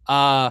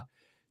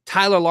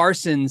Tyler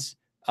Larson's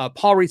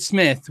Paul Reed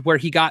Smith, where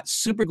he got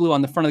super glue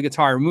on the front of the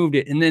guitar, removed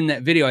it, and then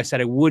that video I said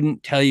I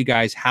wouldn't tell you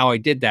guys how I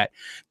did that.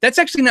 That's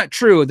actually not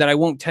true, that I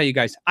won't tell you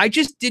guys. I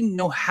just didn't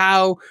know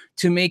how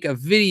to make a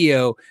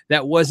video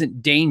that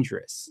wasn't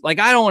dangerous. Like,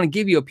 I don't want to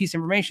give you a piece of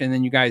information and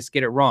then you guys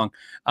get it wrong.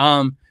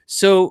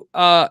 So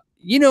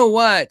you know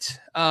what?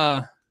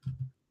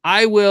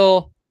 I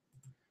will.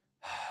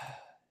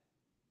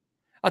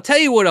 I'll tell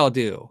you what I'll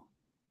do.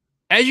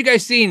 As you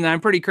guys seen, I'm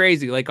pretty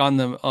crazy. Like on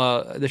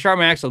the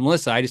Sharpen Axe with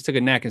Melissa, I just took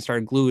a neck and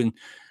started gluing,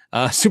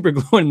 super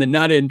gluing the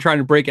nut in, trying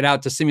to break it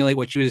out to simulate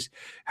what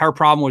her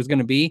problem was going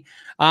to be.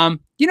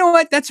 You know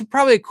what? That's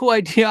probably a cool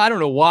idea. I don't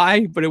know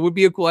why, but it would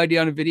be a cool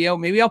idea on a video.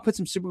 Maybe I'll put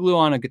some super glue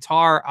on a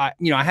guitar.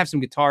 You know, I have some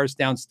guitars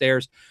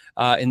downstairs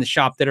in the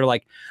shop that are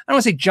like, I don't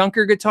want to say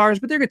junker guitars,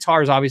 but they're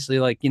guitars,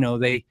 obviously, like, you know,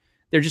 they're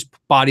just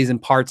bodies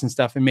and parts and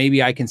stuff. And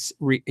maybe I can,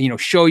 you know,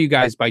 show you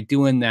guys by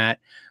doing that.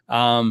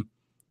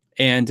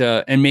 And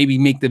maybe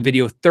make the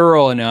video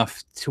thorough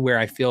enough to where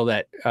I feel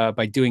that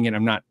by doing it,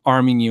 I'm not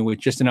arming you with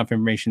just enough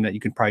information that you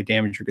can probably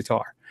damage your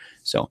guitar.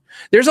 So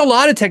there's a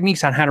lot of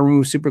techniques on how to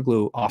remove super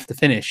glue off the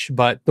finish,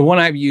 but the one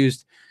I've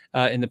used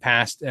in the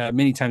past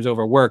many times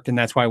over worked. And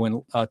that's why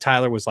when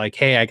Tyler was like,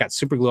 hey, I got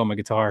super glue on my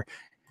guitar,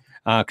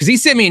 because he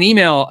sent me an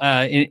email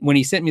when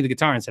he sent me the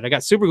guitar and said, I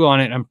got super glue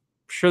on it. I'm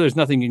sure there's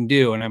nothing you can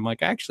do. And I'm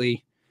like,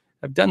 actually,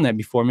 I've done that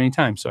before many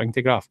times, so I can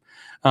take it off.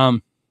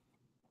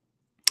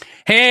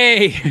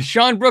 Hey,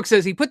 Sean Brooks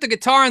says he put the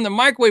guitar in the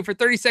microwave for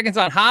 30 seconds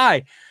on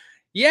high.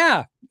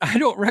 Yeah, I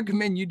don't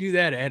recommend you do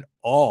that at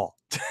all.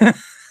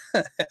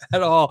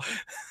 At all.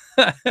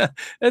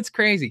 That's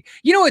crazy.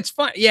 You know, it's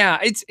fun. Yeah,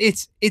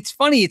 it's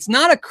funny. It's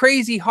not a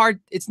crazy hard.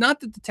 It's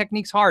not that the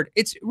technique's hard.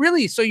 It's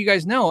really, so you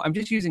guys know, I'm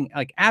just using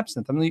like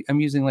absinthe.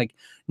 I'm using like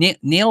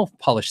nail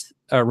polish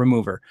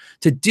remover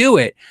to do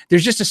it.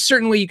 There's just a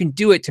certain way you can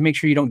do it to make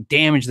sure you don't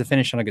damage the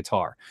finish on a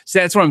guitar. So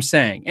that's what I'm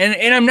saying.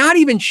 And I'm not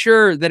even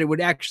sure that it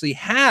would actually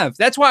have.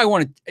 That's why I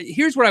want to.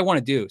 Here's what I want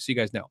to do, so you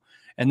guys know,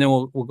 and then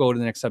we'll go to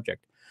the next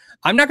subject.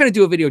 I'm not going to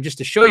do a video just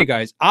to show you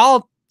guys.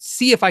 I'll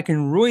see if I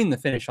can ruin the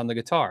finish on the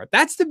guitar.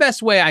 That's the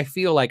best way. I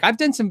feel like I've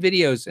done some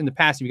videos in the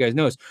past, if you guys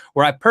notice,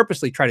 where I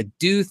purposely try to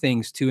do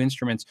things to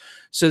instruments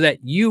so that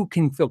you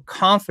can feel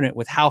confident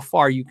with how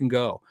far you can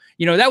go.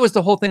 You know, that was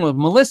the whole thing with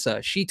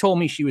Melissa. She told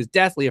me she was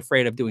deathly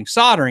afraid of doing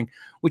soldering,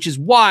 which is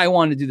why I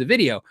wanted to do the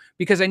video,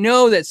 because I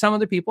know that some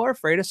other people are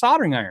afraid of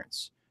soldering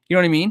irons. You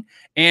know what I mean?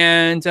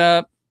 And,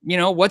 you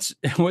know, what's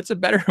a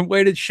better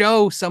way to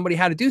show somebody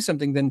how to do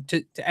something than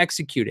to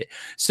execute it?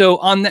 So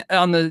on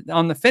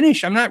the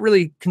finish, I'm not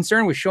really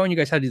concerned with showing you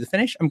guys how to do the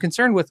finish. I'm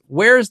concerned with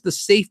where's the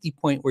safety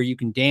point where you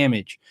can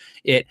damage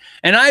it.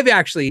 And I've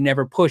actually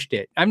never pushed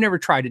it. I've never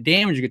tried to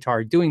damage a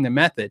guitar doing the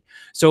method.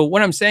 So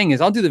what I'm saying is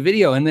I'll do the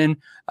video and then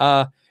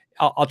I'll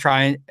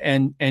try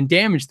and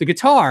damage the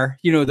guitar,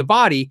 you know, the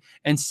body,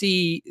 and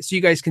see, so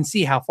you guys can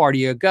see how far do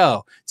you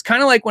go. It's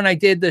kind of like when I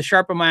did the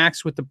Sharpen My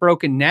Axe with the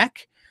broken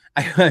neck.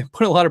 I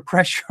put a lot of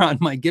pressure on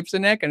my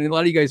Gibson neck, and a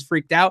lot of you guys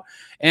freaked out.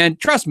 And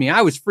trust me,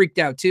 I was freaked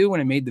out too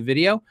when I made the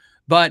video.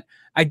 But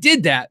I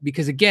did that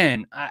because,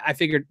 again, I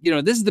figured, you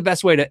know, this is the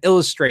best way to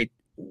illustrate,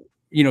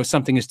 you know,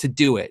 something is to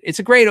do it.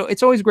 It's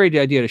always a great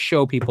idea to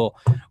show people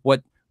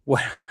what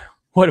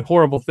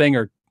horrible thing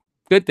or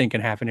good thing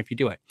can happen if you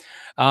do it.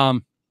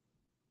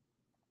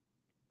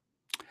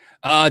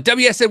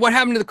 WS said, what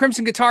happened to the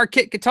Crimson Guitar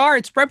Kit guitar?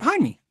 It's right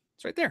behind me.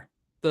 It's right there.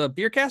 The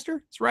beer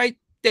caster, it's right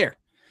there.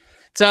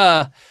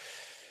 It's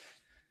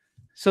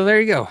so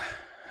there you go.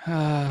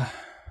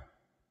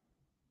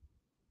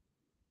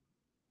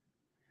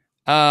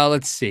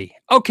 Let's see.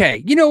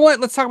 Okay, you know what?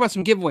 Let's talk about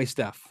some giveaway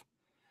stuff.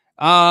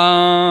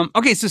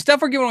 Okay, so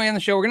stuff we're giving away on the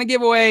show. We're gonna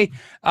give away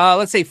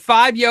let's say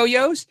 5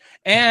 yo-yos,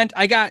 and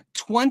I got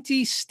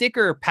 20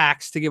 sticker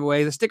packs to give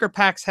away. The sticker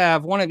packs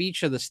have one of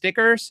each of the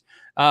stickers.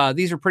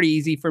 These are pretty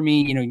easy for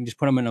me. You know, you can just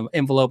put them in an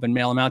envelope and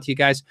mail them out to you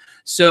guys.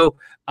 So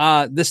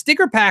the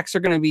sticker packs are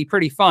going to be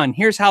pretty fun.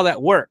 Here's how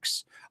that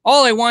works.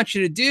 All I want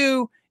you to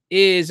do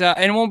is, and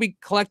it won't be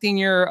collecting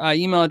your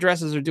email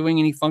addresses or doing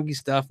any funky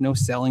stuff, no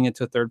selling it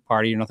to a third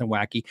party or nothing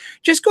wacky.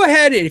 Just go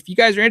ahead, and if you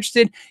guys are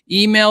interested,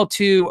 email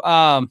to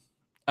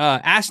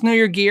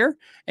askknowyourgear,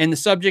 and the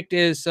subject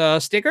is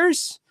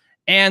stickers.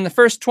 And the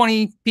first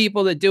 20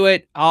 people that do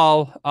it,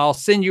 I'll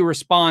send you a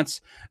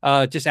response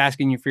just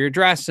asking you for your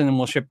address, and then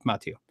we'll ship them out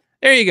to you.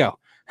 There you go.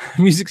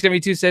 Music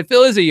 72 said,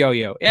 Phil is a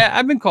yo-yo. Yeah,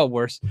 I've been called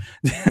worse.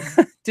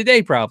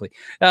 Today, probably.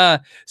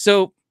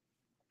 So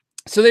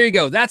there you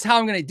go. That's how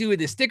I'm going to do it.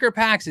 The sticker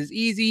packs is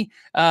easy.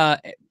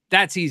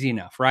 That's easy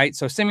enough, right?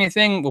 So send me a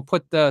thing. We'll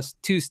put the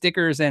 2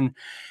 stickers in.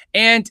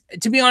 And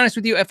to be honest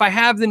with you, if I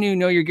have the new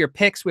Know Your Gear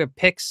picks, we have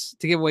picks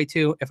to give away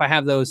too. If I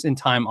have those in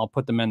time, I'll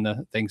put them in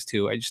the things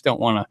too. I just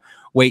don't want to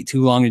wait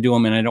too long to do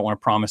them, and I don't want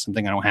to promise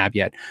something I don't have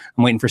yet.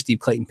 I'm waiting for Steve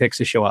Clayton picks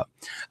to show up.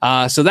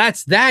 So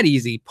that's that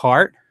easy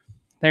part.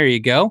 There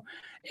you go.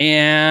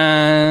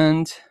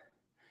 And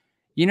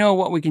you know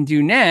what we can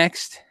do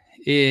next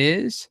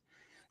is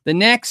the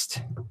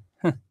next...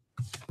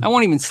 I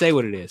won't even say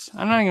what it is.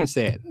 I'm not going to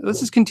say it. Let's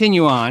just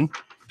continue on.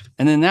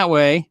 And then that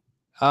way,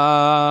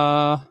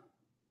 oh,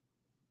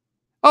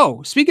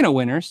 speaking of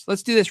winners,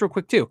 let's do this real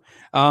quick too.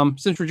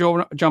 Since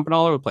we're jumping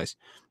all over the place.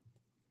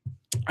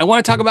 I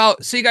want to talk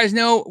about, so you guys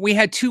know, we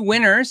had 2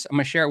 winners. I'm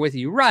going to share it with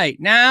you right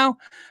now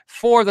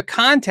for the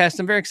contest.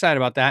 I'm very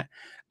excited about that.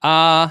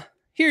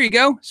 Here you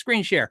go.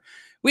 Screen share.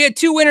 We had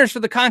 2 winners for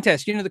the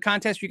contest. You know, the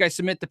contest, you guys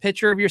submit the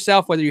picture of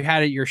yourself, whether you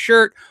had your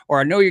shirt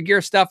or a Know Your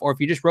Gear stuff, or if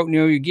you just wrote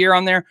Know Your Gear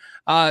on there.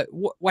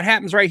 What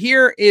happens right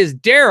here is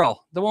Daryl,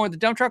 the one with the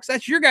dump trucks.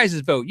 That's your guys'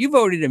 vote. You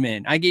voted him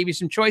in. I gave you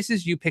some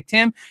choices. You picked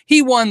him.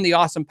 He won the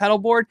awesome pedal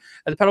board.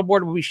 The pedal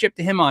board will be shipped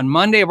to him on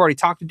Monday. I've already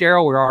talked to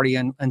Daryl. We're already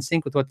in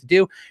sync with what to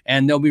do.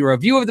 And there'll be a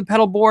review of the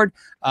pedal board.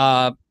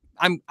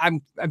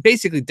 I'm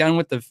basically done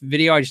with the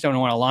video. I just don't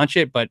want to launch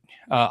it, but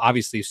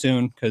obviously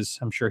soon, because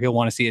I'm sure he'll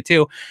want to see it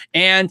too.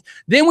 And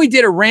then we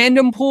did a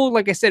random pool.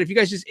 Like I said, if you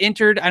guys just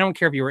entered, I don't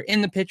care if you were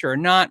in the picture or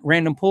not,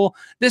 random pool.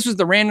 This was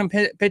the random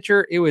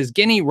picture. It was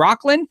Guinea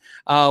Rockland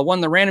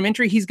won the random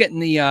entry. He's getting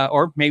the,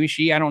 or maybe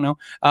she, I don't know.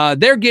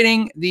 They're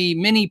getting the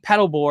mini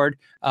pedal board,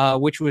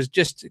 which was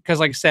just because,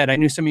 like I said, I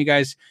knew some of you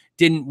guys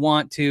didn't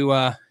want to,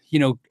 I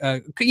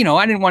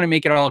didn't want to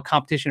make it all a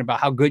competition about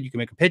how good you can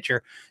make a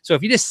picture. So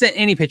if you just sent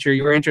any picture,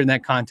 you were entered in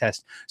that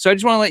contest. So I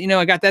just want to let you know,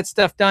 I got that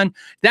stuff done.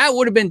 That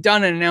would have been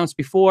done and announced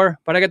before,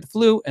 but I got the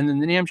flu and then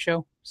the NAMM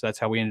show. So that's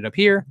how we ended up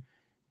here.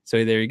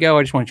 So there you go.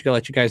 I just wanted to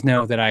let you guys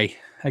know that I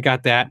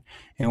got that,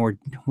 and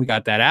we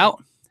got that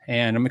out,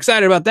 and I'm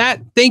excited about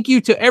that. Thank you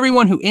to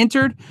everyone who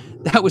entered.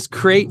 That was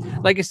great.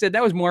 Like I said,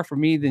 that was more for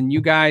me than you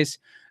guys,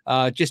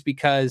 just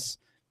because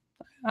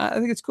I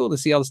think it's cool to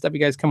see all the stuff you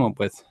guys come up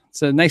with.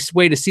 It's a nice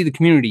way to see the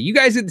community. You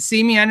guys get to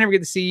see me. I never get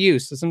to see you.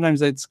 So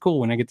sometimes it's cool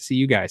when I get to see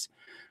you guys.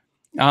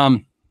 All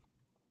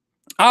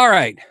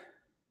right.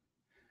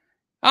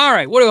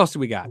 What else do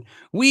we got?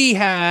 We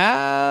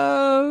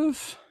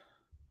have,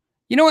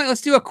 you know what? Let's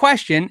do a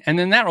question, and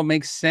then that'll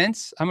make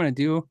sense. I'm going to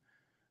do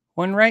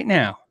one right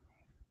now.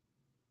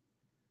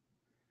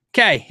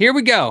 Okay, here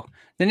we go.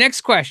 The next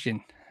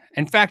question.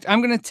 In fact,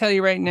 I'm going to tell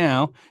you right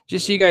now,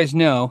 just so you guys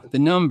know, the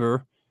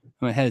number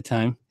ahead of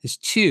time is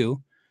 2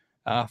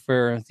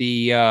 for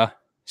the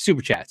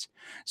super chats,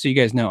 so you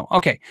guys know.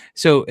 Okay,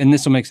 so, and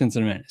this will make sense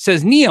in a minute. It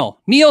says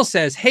Neil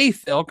says, hey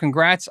Phil,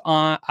 congrats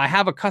on, I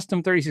have a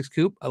custom 36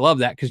 coupe. I love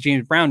that, because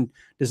James Brown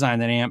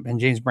designed that amp, and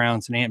James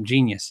Brown's an amp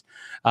genius,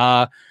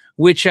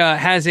 which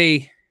has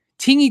a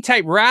tingy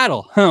type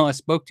rattle. Oh, I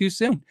spoke too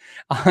soon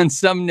on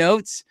some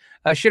notes.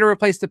 Should have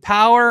replaced the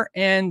power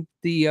and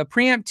the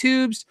preamp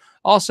tubes.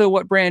 Also,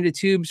 what branded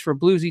tubes for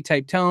bluesy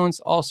type tones?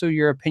 Also,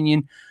 your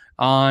opinion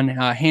on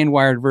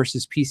hand-wired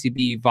versus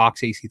PCB Vox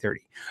AC30.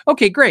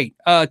 Okay, great.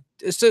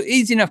 So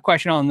easy enough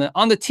question on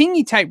the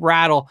tingy type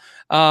rattle.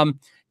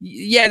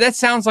 Yeah, that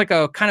sounds like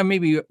a kind of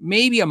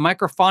maybe a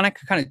microphonic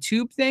kind of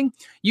tube thing.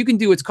 You can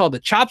do what's called the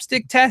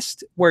chopstick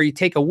test, where you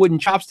take a wooden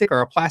chopstick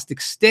or a plastic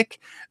stick,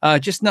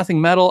 just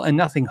nothing metal and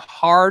nothing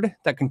hard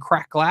that can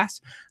crack glass.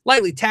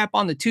 Lightly tap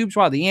on the tubes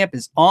while the amp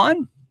is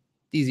on.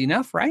 Easy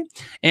enough, right?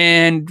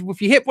 And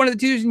if you hit one of the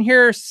tubes and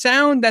hear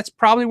sound, that's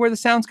probably where the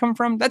sound's come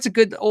from. That's a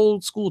good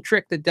old school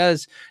trick that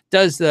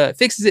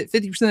fixes it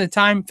 50% of the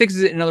time.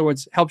 Fixes it, in other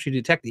words, helps you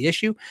detect the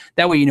issue.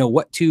 That way you know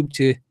what tube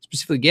to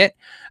specifically get.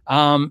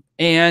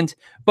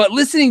 But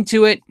listening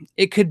to it,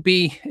 it could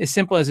be as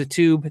simple as a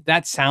tube.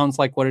 That sounds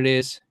like what it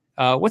is.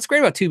 What's great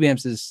about tube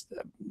amps is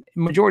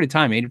majority of the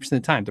time, 80% of the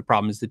time, the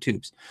problem is the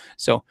tubes.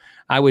 So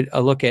I would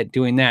look at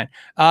doing that.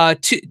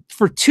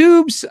 For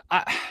tubes,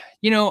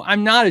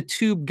 I'm not a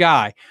tube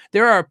guy.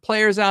 There are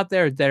players out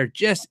there that are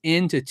just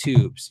into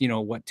tubes,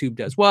 what tube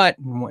does what.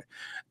 And what.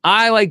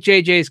 I like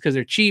JJs because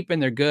they're cheap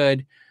and they're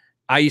good.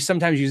 I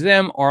sometimes use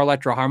them or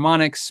Electro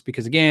Harmonics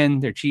because, again,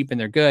 they're cheap and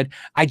they're good.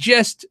 I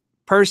just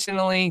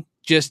personally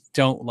just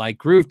don't like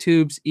groove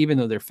tubes, even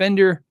though they're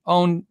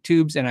Fender-owned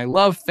tubes, and I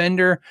love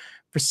Fender.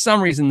 For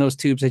some reason, those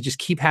tubes, I just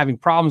keep having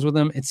problems with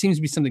them. It seems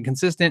to be something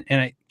consistent,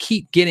 and I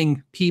keep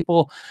getting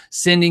people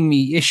sending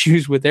me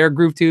issues with their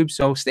groove tubes.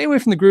 So stay away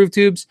from the groove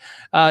tubes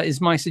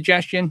is my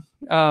suggestion.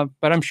 But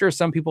I'm sure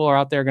some people are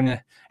out there going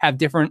to have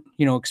different,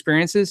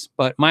 experiences.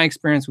 But my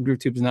experience with groove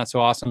tubes is not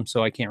so awesome,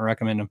 so I can't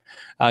recommend them.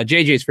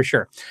 JJ's for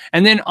sure.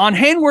 And then on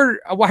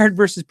wired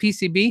versus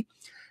PCB,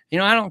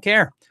 I don't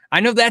care. I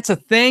know that's a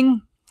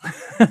thing.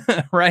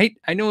 Right?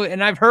 I know,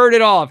 and I've heard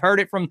it all. I've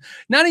heard it from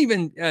not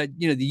even the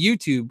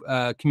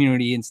YouTube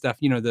community and stuff,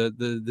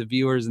 the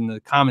viewers and the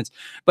comments,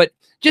 but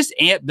just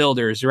amp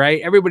builders, right?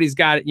 Everybody's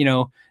got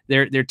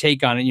their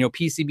take on it.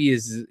 PCB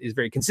is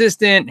very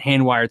consistent,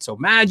 hand wired so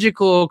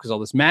magical because all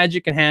this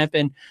magic can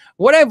happen.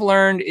 What I've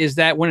learned is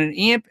that when an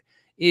amp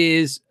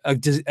is a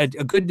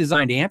good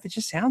designed amp, it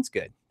just sounds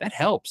good. That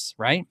helps,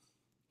 right?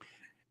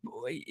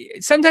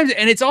 Sometimes,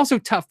 and it's also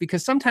tough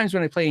because sometimes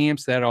when I play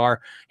amps that are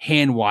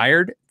hand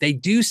wired, they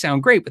do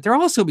sound great, but they're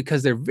also,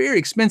 because they're very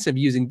expensive,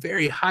 using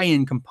very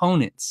high-end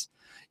components.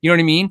 You know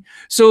what I mean?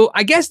 So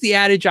I guess the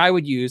adage I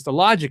would use, the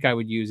logic I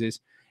would use is,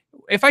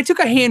 if I took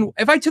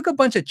a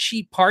bunch of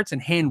cheap parts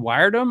and hand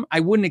wired them, I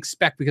wouldn't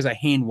expect, because I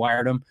hand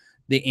wired them,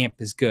 the amp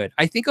is good.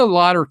 I think a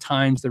lot of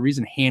times the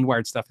reason hand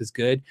wired stuff is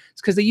good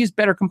is because they use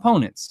better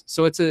components.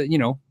 So it's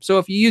so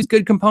if you use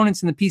good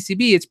components in the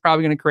PCB, it's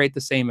probably going to create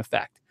the same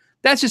effect.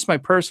 That's just my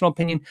personal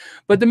opinion.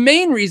 But the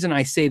main reason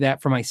I say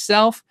that for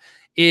myself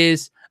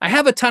is I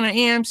have a ton of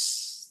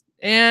amps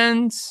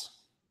and some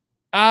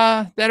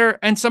are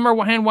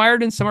hand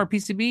wired and some are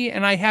PCB,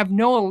 and I have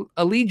no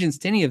allegiance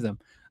to any of them.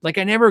 Like,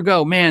 I never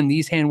go, man,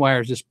 these hand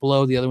wires just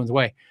blow the other ones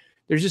away.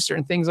 There's just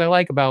certain things I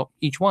like about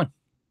each one.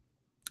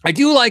 I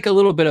do like a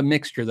little bit of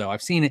mixture, though.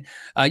 I've seen it.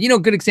 A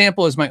good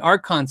example is my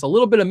Archon's a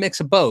little bit of mix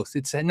of both.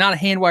 It's not a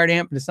hand-wired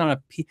amp, but it's not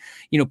a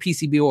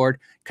PCB board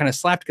kind of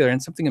slapped together,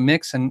 and something a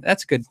mix, and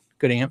that's a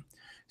good amp.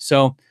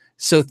 So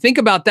think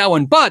about that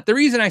one. But the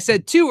reason I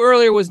said 2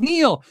 earlier was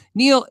Neil.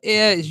 Neil,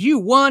 you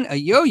won a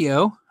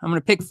yo-yo. I'm going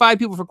to pick 5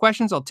 people for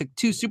questions. I'll take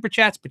 2 super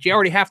chats, but you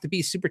already have to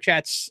be super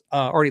chats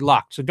already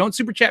locked. So don't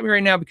super chat me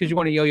right now because you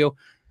want a yo-yo.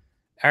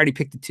 I already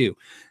picked the 2.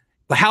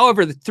 But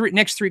however, the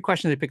next 3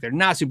 questions I picked, they're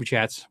not super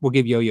chats. We'll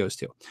give yo-yos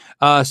too.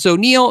 So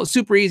Neil,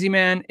 super easy,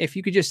 man. If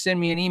you could just send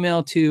me an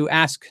email to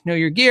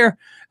askknowyourgear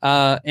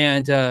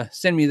and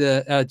send me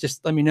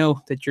just let me know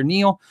that you're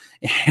Neil,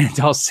 and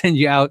I'll send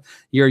you out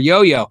your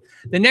yo-yo.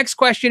 The next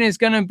question is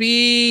going to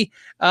be,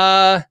 you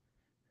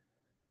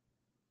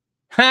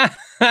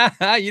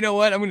know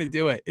what? I'm going to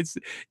do it. It's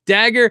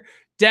Dagger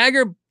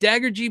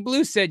G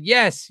Blue said,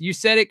 yes, you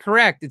said it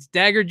correct. It's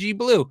Dagger G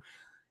Blue.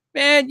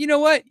 Man, you know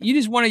what? You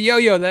just want a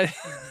yo-yo. That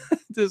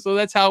so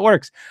that's how it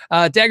works.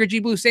 Dagger G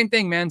Blue, same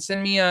thing, man.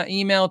 Send me an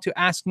email to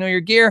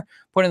askknowyourgear.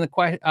 Put in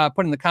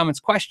the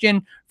comments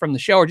question from the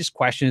show, or just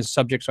question as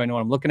subject so I know what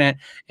I'm looking at,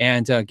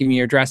 and give me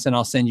your address and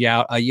I'll send you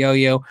out a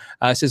yo-yo.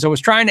 Says, I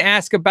was trying to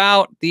ask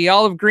about the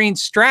olive green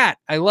Strat.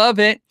 I love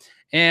it.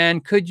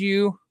 And could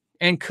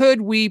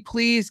we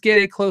please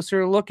get a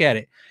closer look at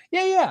it?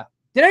 Yeah.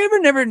 Did I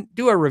never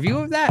do a review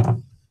of that?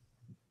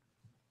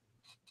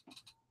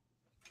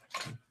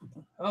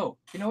 Oh,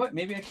 you know what?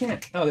 Maybe I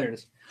can't. Oh, there it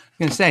is.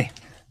 I was going to say,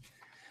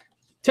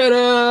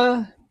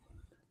 ta-da!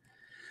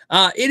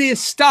 It is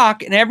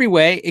stock in every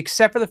way,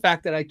 except for the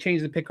fact that I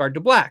changed the pickguard to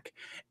black.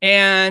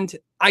 And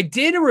I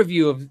did a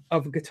review of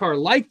a guitar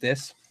like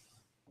this.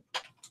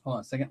 Hold on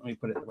a second. Let me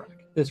put it in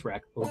this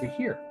rack over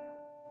here.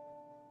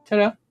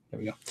 Ta-da! There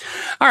we go.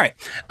 All right.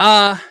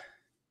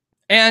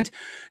 And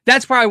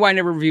that's probably why I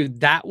never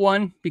reviewed that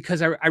one,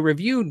 because I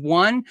reviewed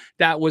one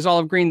that was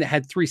olive green that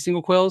had 3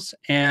 single coils,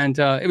 and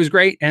it was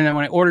great. And then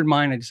when I ordered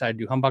mine, I decided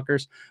to do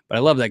humbuckers, but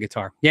I love that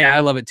guitar. Yeah, I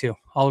love it too.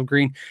 Olive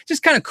green,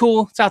 just kind of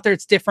cool. It's out there.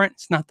 It's different.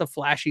 It's not the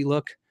flashy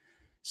look,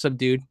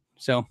 subdued.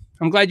 So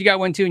I'm glad you got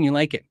one too and you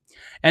like it.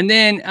 And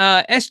then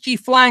SG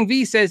Flying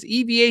V says,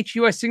 EVH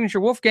US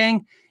Signature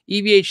Wolfgang,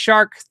 EVH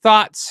Shark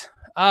thoughts.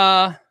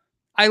 I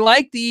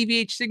like the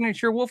EVH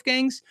Signature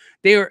Wolfgangs.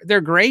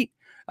 They're great.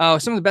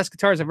 Some of the best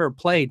guitars I've ever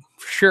played,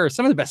 for sure.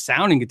 Some of the best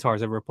sounding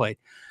guitars I've ever played.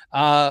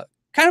 Kind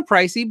of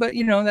pricey, but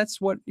that's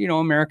what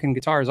American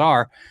guitars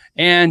are.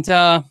 And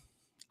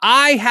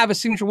I have a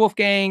Signature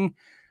Wolfgang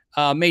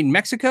made in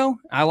Mexico.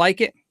 I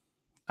like it.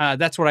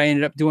 That's what I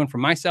ended up doing for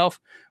myself,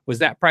 was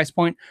that price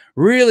point.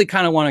 Really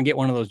kind of want to get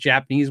one of those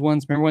Japanese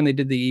ones. Remember when they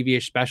did the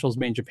EVH specials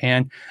made in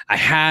Japan? I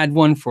had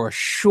one for a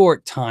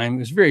short time. It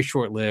was very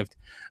short-lived.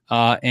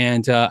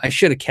 And I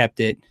should have kept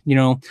it,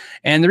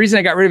 and the reason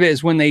I got rid of it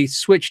is when they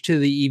switched to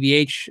the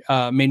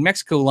EVH made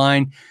Mexico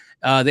line,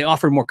 they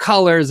offered more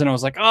colors, and I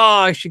was like, oh,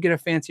 I should get a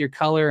fancier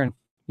color. And,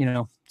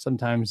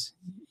 sometimes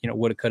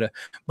woulda, coulda.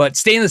 But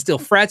stainless steel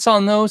frets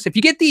on those. If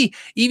you get the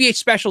EVH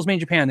specials made in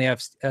Japan, they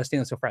have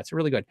stainless steel frets. They're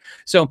really good.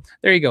 So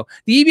there you go.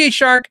 The EVH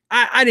Shark,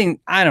 I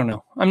don't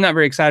know. I'm not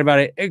very excited about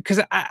it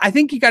because I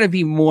think you got to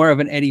be more of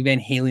an Eddie Van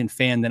Halen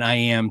fan than I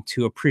am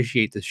to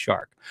appreciate this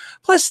Shark.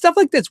 Plus, stuff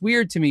like that's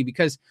weird to me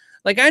because,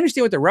 like, I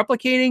understand what they're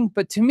replicating,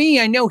 but to me,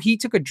 I know he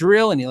took a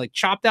drill and he like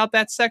chopped out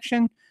that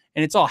section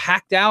and it's all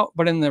hacked out.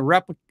 But in the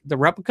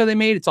replica they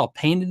made, it's all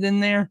painted in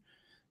there.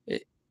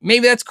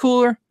 Maybe that's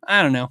cooler.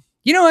 I don't know.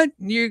 You know what?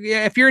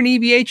 If you're an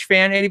EVH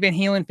fan, Eddie Van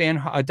Halen fan,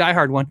 a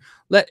diehard one,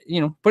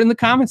 put in the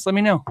comments. Let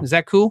me know. Is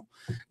that cool?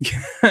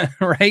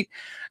 Right?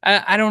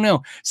 I don't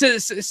know.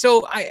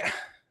 So I,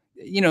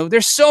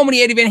 there's so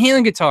many Eddie Van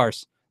Halen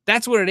guitars.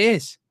 That's what it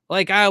is.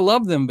 Like, I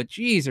love them, but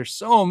geez, there's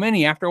so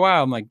many. After a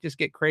while, I'm like, just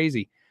get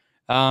crazy.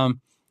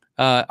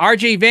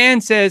 RJ Van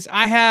says,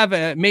 I have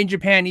a made in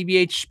Japan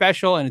EVH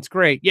special and it's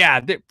great. Yeah,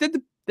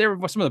 they're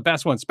some of the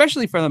best ones,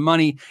 especially for the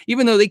money,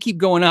 even though they keep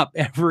going up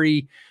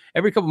every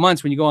couple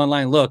months. When you go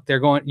online, look,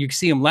 you can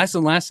see them less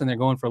and less, and they're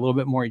going for a little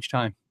bit more each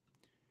time.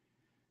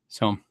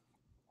 So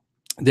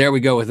there we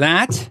go with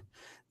that.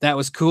 That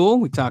was cool.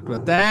 We talked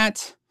about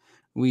that.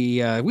 We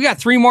got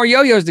 3 more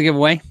yo-yos to give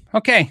away.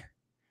 Okay.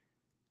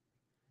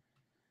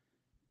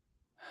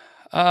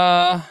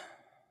 All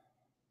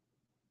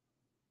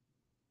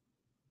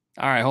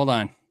right, hold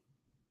on.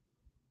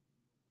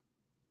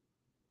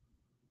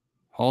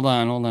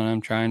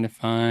 I'm trying to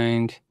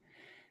find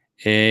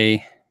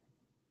a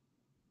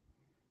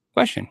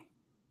question.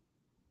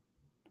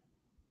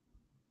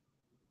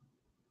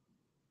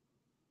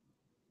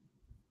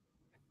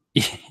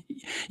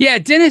 Yeah,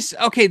 Dennis.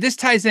 Okay, this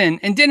ties in.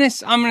 And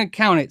Dennis, I'm going to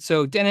count it.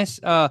 So Dennis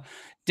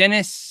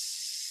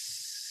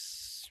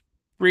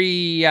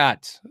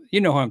Briat. You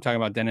know who I'm talking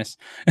about, Dennis.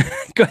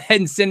 Go ahead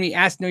and send me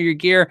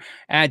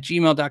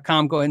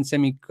askknowyourgear@gmail.com. Go ahead and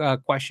send me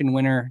question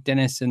winner,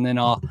 Dennis, and then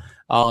I'll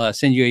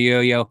send you a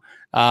yo-yo.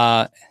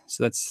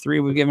 So that's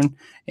 3 we've given.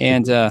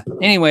 And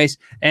anyways,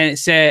 and it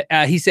said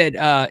he said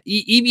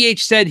EVH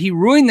said he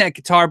ruined that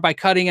guitar by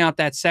cutting out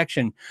that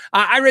section.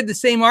 I read the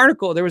same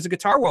article. There was a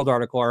Guitar World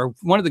article, or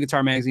one of the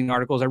Guitar Magazine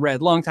articles I read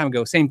a long time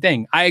ago. Same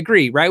thing. I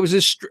agree, right? It was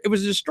a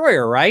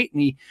destroyer, right?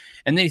 And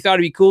then he thought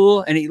it'd be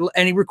cool, and he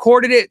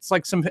recorded it. It's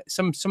like some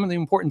of the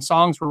important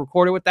songs were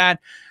recorded with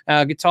that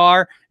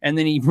guitar, and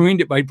then he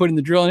ruined it by putting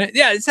the drill in it.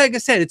 Yeah, it's like I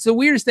said, it's the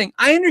weirdest thing.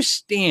 I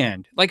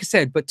understand, like I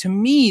said, but to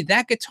me,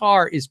 that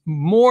guitar is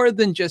more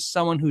than just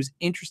someone who's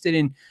interested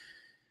in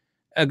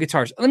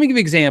guitars. Let me give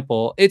you an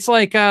example. It's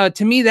like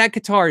to me, that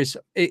guitar is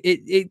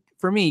it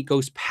for me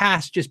goes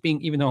past just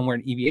being, even though I'm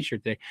wearing an EVH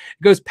shirt today,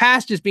 it goes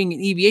past just being an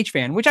EVH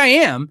fan, which I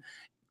am,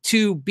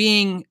 to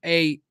being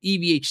a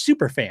EVH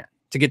super fan.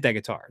 To get that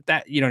guitar,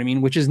 that, you know what I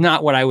mean? Which is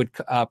not what I would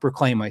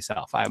proclaim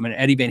myself. I'm an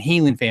Eddie Van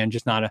Halen fan,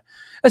 just not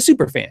a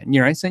super fan. You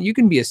know, right? So you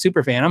can be a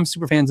super fan. I'm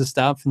super fans of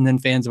stuff and then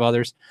fans of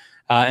others.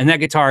 And that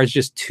guitar is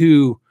just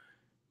too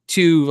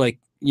like,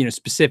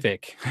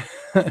 specific.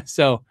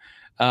 So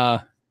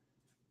there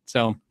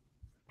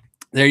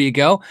you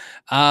go.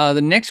 The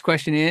next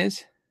question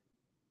is,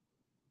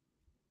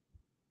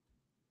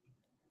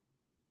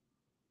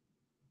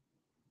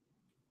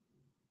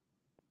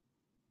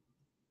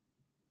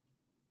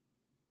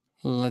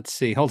 let's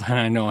see. Hold on.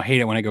 I know I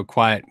hate it when I go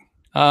quiet.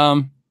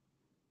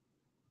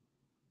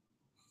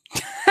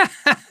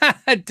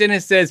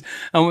 Dennis says,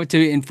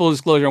 in full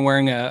disclosure, I'm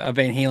wearing a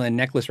Van Halen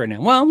necklace right now.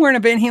 Well, I'm wearing a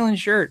Van Halen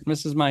shirt.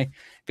 This is my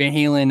Van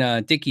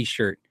Halen Dickies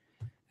shirt.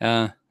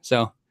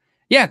 So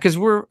yeah, because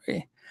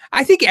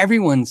I think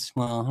everyone's,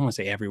 well, I don't want to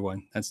say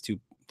everyone. That's too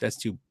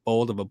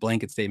bold of a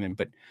blanket statement.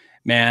 But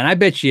man, I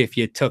bet you if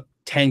you took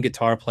 10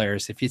 guitar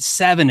players, if you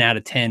 7 out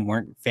of 10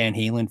 weren't Van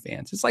Halen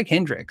fans, it's like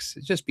Hendrix.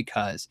 It's just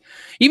because,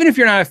 even if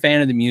you're not a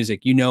fan of the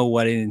music, you know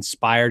what it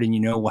inspired and you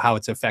know how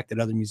it's affected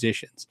other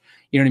musicians.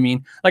 You know what I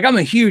mean? Like, I'm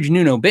a huge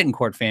Nuno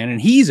Bittencourt fan and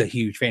he's a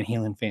huge Van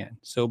Halen fan.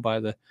 So by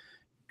the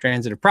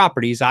transitive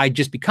properties, I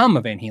just become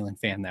a Van Halen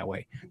fan that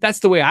way. That's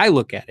the way I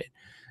look at it.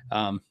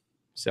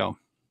 So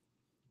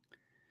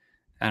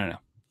I don't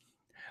know.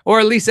 Or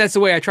at least that's the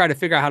way I try to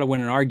figure out how to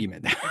win an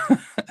argument.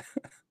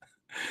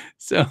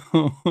 So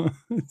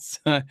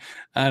I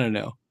don't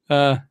know.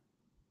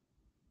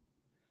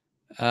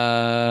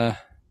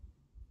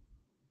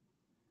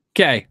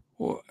 Okay.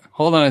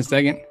 Hold on a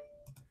second.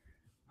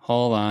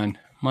 Hold on.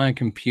 My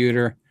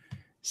computer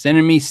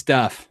sending me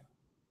stuff.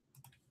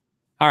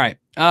 All right.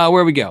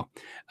 Where we go?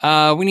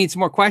 We need some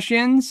more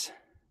questions.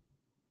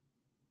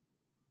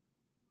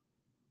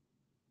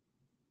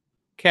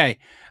 Okay.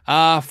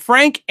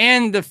 Frank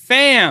and the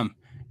fam.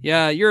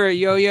 Yeah, you're a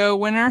yo-yo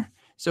winner.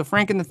 So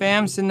Frank and the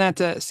fam,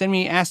 send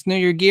me Ask Know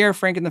Your Gear,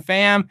 Frank and the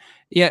fam.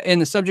 Yeah, in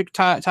the subject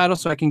title,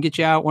 so I can get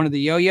you out one of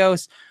the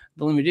yo-yos,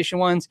 the limited edition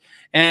ones.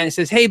 And it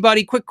says, hey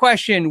buddy, quick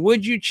question.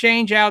 Would you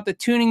change out the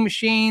tuning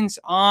machines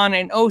on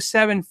an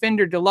 07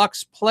 Fender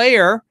Deluxe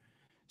player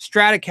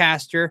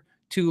Stratocaster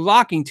to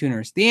locking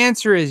tuners? The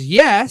answer is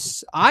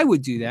yes, I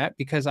would do that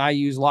because I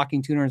use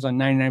locking tuners on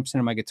 99%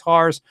 of my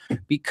guitars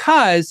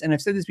because, and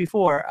I've said this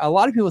before, a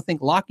lot of people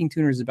think locking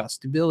tuners is about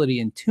stability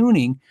and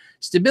tuning.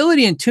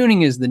 Stability and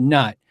tuning is the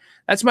nut.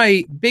 That's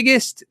my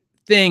biggest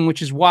thing,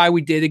 which is why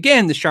we did,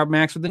 again, the Sharp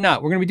Max with the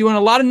nut. We're going to be doing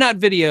a lot of nut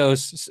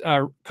videos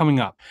coming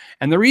up.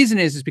 And the reason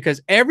is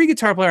because every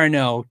guitar player I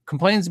know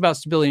complains about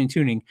stability and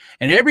tuning,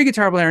 and every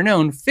guitar player I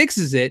know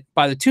fixes it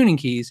by the tuning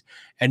keys.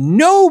 And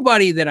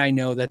nobody that I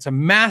know that's a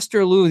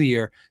master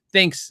luthier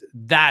thinks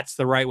that's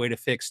the right way to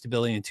fix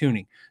stability and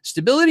tuning.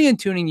 Stability and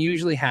tuning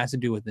usually has to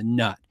do with the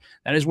nut.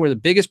 That is where the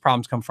biggest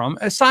problems come from,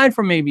 aside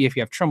from maybe if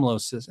you have tremolo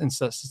and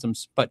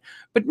systems, but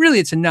really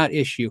it's a nut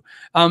issue.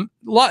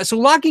 So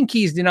locking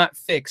keys do not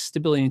fix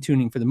stability and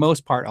tuning for the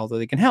most part, although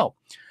they can help.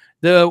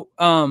 The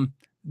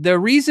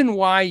reason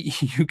why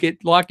you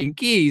get locking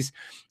keys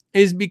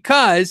is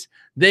because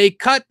they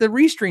cut the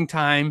restring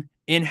time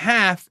in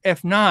half.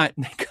 If not,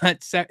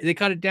 they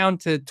cut it down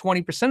to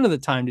 20% of the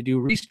time to do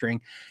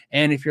restring.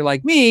 And if you're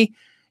like me,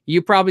 you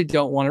probably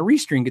don't want to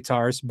restring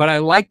guitars, but I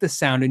like the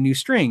sound of new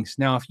strings.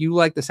 Now, if you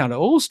like the sound of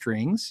old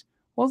strings,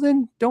 well,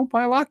 then don't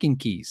buy locking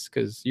keys,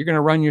 because you're going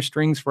to run your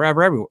strings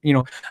forever everywhere. You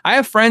know, I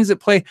have friends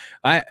that play.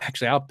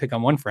 I'll pick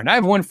on one friend. I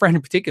have one friend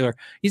in particular.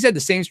 He's had the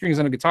same strings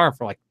on a guitar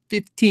for like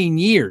 15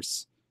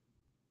 years.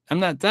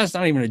 That's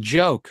not even a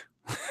joke,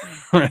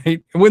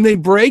 right? When they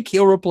break,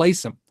 he'll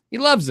replace them. He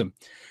loves them.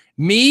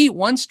 Me,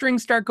 once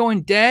strings start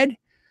going dead,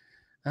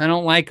 I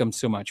don't like them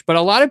so much. But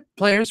a lot of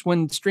players,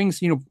 when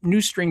strings, new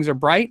strings are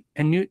bright,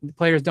 and new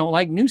players don't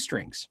like new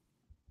strings.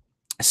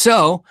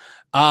 So,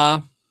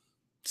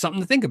 something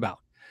to think about.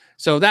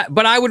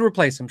 But I would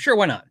replace them. Sure,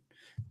 why not?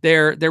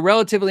 They're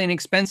relatively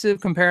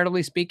inexpensive,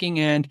 comparatively speaking,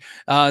 and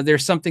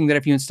there's something that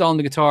if you install in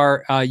the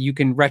guitar, you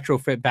can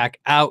retrofit back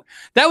out.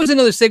 That was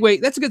another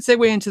segue. That's a good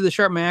segue into the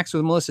Sharp Max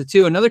with Melissa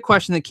too. Another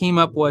question that came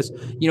up was,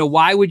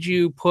 why would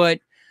you put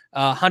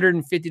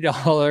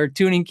 $150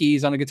 tuning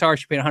keys on a guitar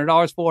she paid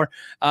 $100 for?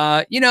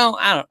 I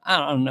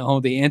don't know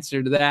the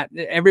answer to that.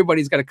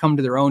 Everybody's got to come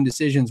to their own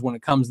decisions when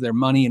it comes to their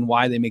money and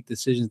why they make the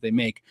decisions they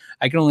make.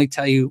 I can only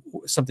tell you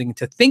something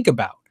to think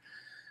about.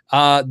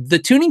 The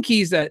tuning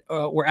keys that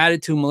were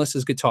added to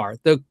Melissa's guitar,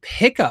 the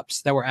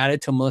pickups that were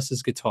added to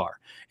Melissa's guitar,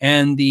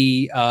 and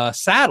the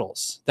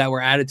saddles that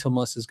were added to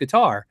Melissa's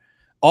guitar,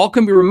 all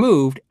can be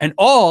removed. And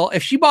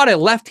if she bought a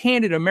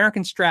left-handed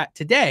American Strat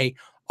today,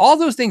 all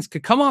those things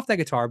could come off that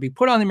guitar, be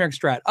put on the American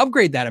Strat,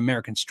 upgrade that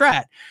American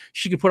Strat.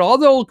 She could put all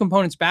the old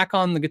components back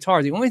on the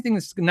guitar. The only thing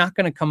that's not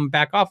going to come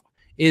back off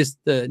is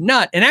the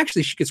nut. And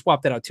actually, she could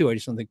swap that out too. I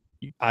just don't think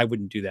I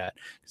wouldn't do that,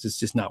 because it's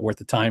just not worth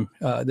the time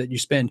that you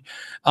spend.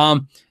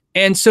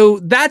 And so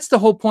that's the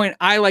whole point.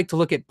 I like to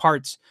look at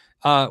parts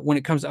when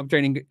it comes to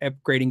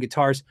upgrading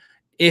guitars.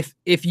 If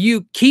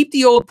you keep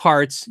the old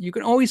parts, you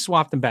can always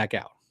swap them back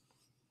out.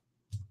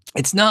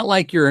 It's not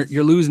like you're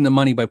losing the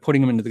money by putting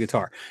them into the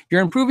guitar.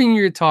 You're improving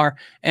your guitar,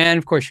 and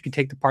of course you can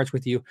take the parts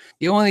with you.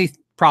 The only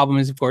problem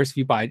is, of course,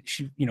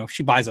 if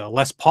she buys a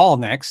Les Paul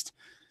next,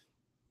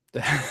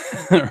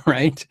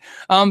 right?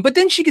 But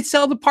then she could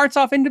sell the parts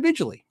off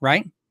individually,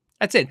 right?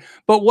 That's it.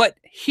 But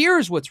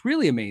here's what's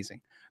really amazing.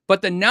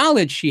 But the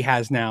knowledge she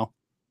has now,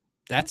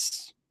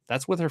 that's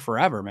with her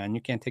forever, man.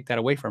 You can't take that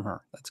away from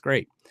her. That's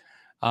great.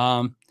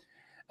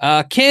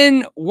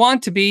 Ken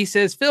Want to Be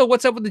says, Phil,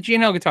 what's up with the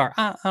G&L guitar?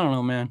 I don't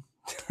know, man.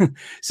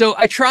 So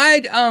I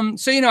tried,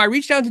 I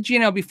reached out to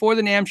G&L before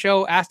the NAMM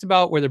show, asked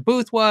about where their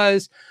booth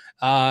was.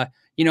 I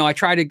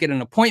tried to get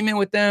an appointment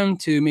with them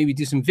to maybe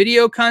do some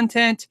video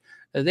content.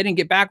 They didn't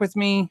get back with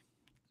me.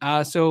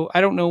 So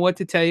I don't know what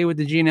to tell you with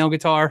the G&L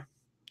guitar.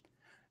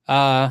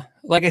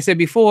 Like I said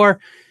before,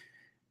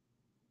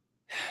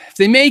 if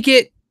they make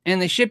it and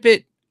they ship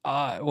it,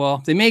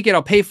 if they make it,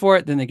 I'll pay for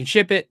it. Then they can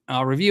ship it.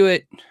 I'll review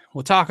it.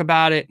 We'll talk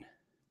about it.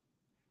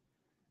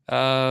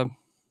 They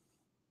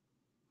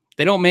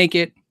don't make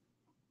it,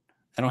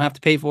 I don't have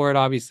to pay for it,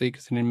 obviously,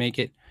 because I didn't make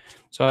it.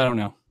 So I don't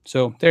know.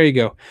 So there you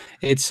go.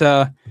 It's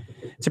a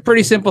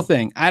pretty simple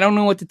thing. I don't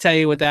know what to tell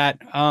you with that.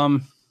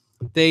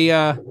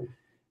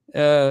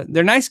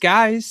 They're nice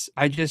guys.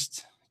 I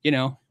just,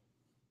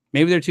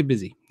 maybe they're too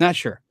busy. Not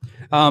sure.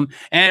 And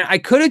I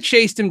could have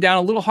chased him down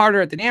a little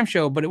harder at the NAMM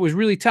show, but it was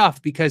really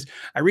tough because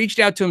I reached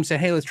out to him, said,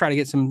 hey, let's try to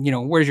get some,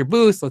 where's your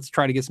booth? Let's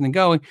try to get something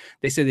going.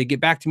 They said they'd get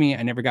back to me.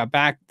 I never got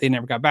back. They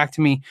never got back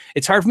to me.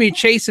 It's hard for me to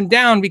chase them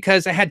down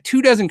because I had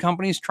 24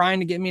 companies trying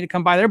to get me to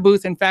come by their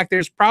booth. In fact,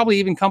 there's probably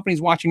even companies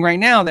watching right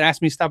now that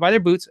asked me to stop by their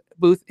booth,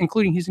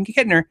 including Hughes and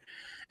Kittner.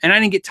 And I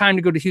didn't get time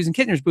to go to Hughes and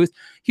Kittner's booth.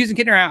 Hughes and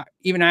Kittner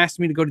even asked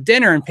me to go to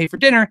dinner and pay for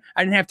dinner.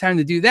 I didn't have time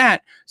to do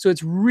that. So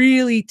it's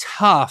really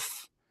tough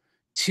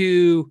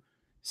to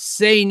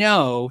say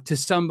no to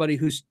somebody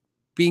who's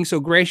being so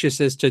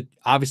gracious as to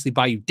obviously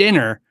buy you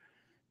dinner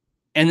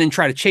and then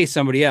try to chase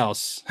somebody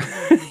else.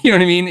 You know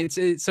what I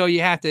mean? So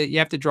you have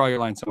to draw your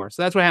line somewhere.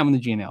 So that's what happened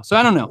to G&L. So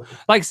I don't know.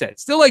 Like I said,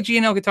 still like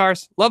G&L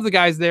guitars. Love the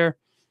guys there.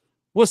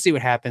 We'll see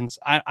what happens.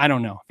 I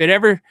don't know.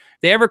 If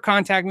they ever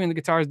contact me and the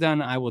guitar's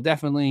done, I will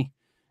definitely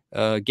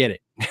get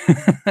it.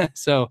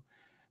 So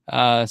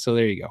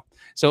there you go.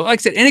 So like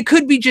I said, and it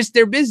could be just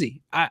they're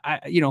busy.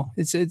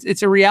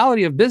 It's a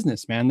reality of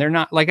business, man. They're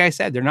not, like I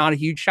said, they're not a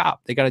huge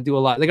shop. They got to do a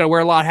lot. They got to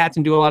wear a lot of hats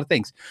and do a lot of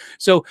things.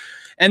 So,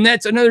 and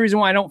that's another reason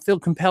why I don't feel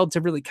compelled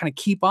to really kind of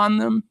keep on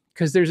them,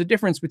 because there's a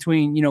difference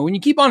between, you know, when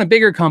you keep on a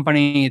bigger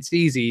company, it's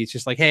easy. It's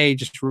just like, hey,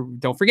 just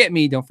don't forget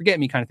me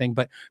kind of thing.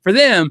 But for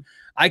them,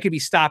 I could be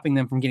stopping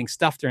them from getting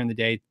stuff during the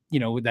day, you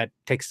know, that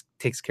takes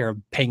care of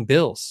paying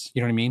bills.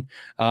 You know what I mean?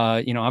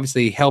 You know,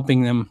 obviously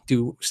helping them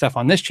do stuff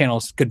on this channel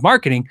is good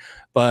marketing,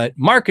 but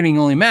marketing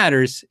only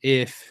matters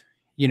if,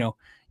 you know,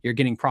 you're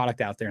getting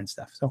product out there and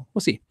stuff. So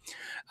we'll see.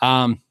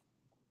 So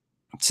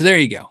there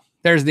you go.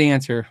 There's the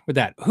answer with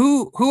that.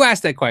 Who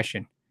asked that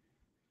question?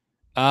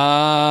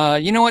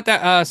 You know what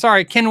that,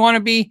 sorry, Ken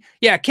Wannabe.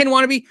 Yeah, Ken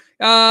Wannabe.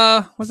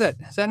 What's that?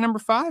 Is that number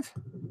 5?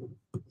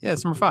 Yeah,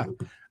 it's number 5.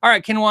 All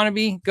right, Ken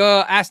Wannabe,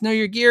 go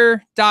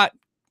askknowyourgear.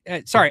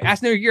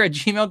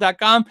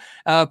 askknowyourgear@gmail.com.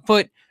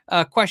 Put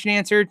question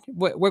answered,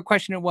 what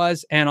question it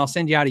was, and I'll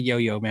send you out a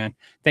yo-yo, man.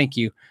 Thank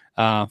you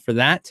for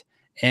that.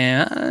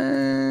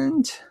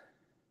 And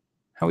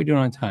how are we doing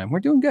on time? We're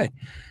doing good.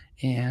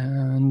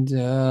 And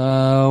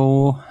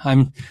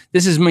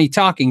this is me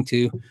talking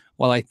to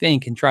while I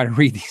think and try to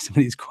read some of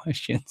these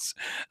questions.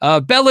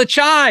 Bella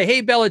Chai.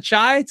 Hey, Bella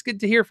Chai. It's good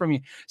to hear from you.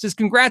 It says,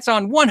 congrats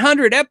on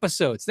 100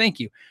 episodes. Thank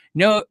you.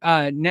 No,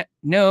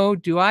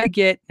 do I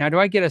get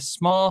a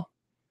small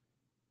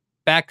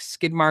back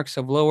skid marks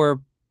of lower?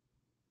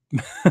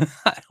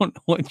 I don't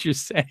know what you're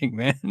saying,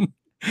 man.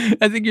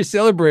 I think you're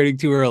celebrating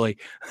too early.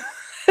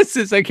 This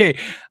is okay.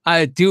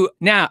 Do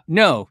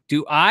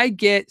I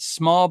get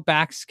small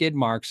back skid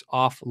marks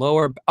off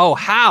lower? Oh,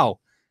 how?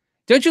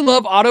 Don't you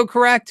love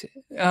autocorrect?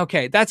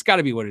 Okay, that's got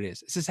to be what it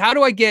is. It says, how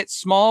do I get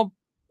small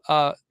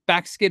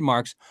back skid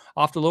marks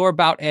off the lower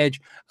bout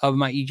edge of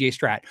my EJ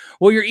Strat?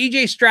 Well, your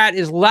EJ Strat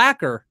is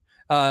lacquer,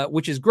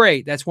 which is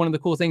great. That's one of the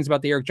cool things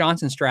about the Eric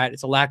Johnson Strat.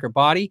 It's a lacquer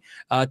body.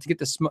 To get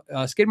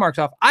the skid marks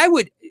off, I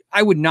would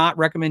not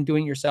recommend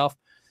doing it yourself.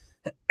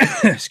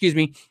 Excuse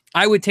me.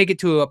 I would take it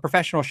to a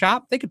professional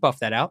shop. They could buff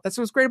that out. That's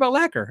what's great about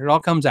lacquer. It all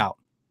comes out.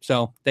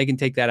 So they can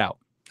take that out.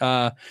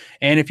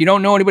 And if you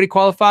don't know anybody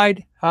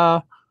qualified,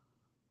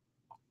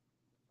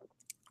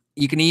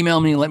 you can email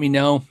me and let me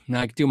know. And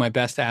I can do my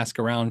best to ask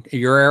around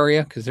your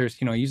area, because there's,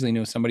 you know, I usually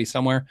know somebody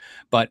somewhere.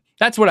 But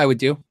that's what I would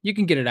do. You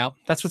can get it out.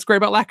 That's what's great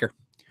about lacquer.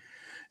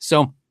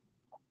 So,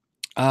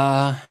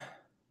 okay,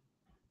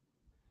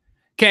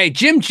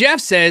 Jim Jeff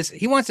says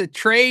he wants to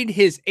trade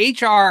his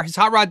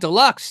Hot Rod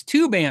Deluxe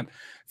tube amp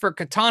for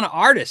Katana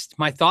Artist.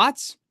 My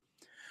thoughts?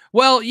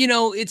 Well, you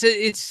know,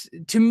 it's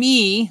to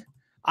me,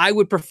 I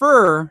would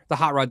prefer the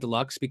Hot Rod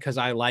Deluxe because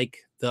I like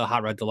the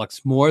Hot Rod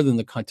Deluxe more than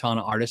the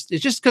Katana Artist.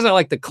 It's just because I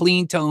like the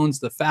clean tones,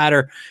 the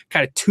fatter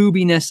kind of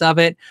tubiness of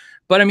it.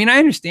 But I mean, I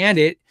understand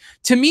it.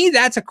 To me,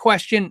 that's a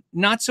question,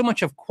 not so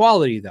much of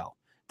quality though.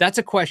 That's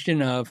a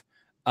question of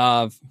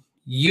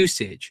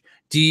usage.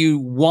 Do you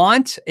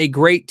want a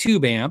great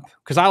tube amp?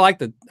 Because I like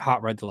the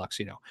Hot Rod Deluxe,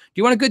 you know. Do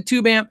you want a good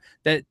tube amp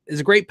that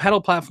is a great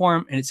pedal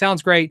platform and it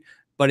sounds great,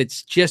 but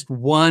it's just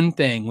one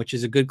thing, which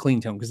is a good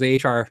clean tone? Because the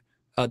HR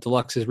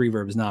Deluxe's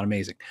reverb is not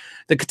amazing.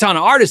 The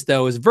Katana Artist,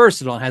 though, is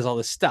versatile and has all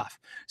this stuff.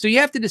 So you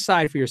have to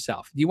decide for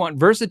yourself. Do you want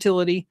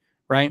versatility,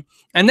 right?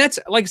 And that's,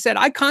 like I said,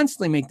 I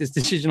constantly make this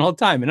decision all the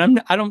time.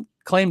 And I don't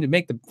claim to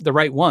make the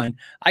right one.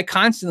 I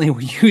constantly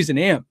will use an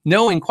amp,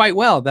 knowing quite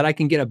well that I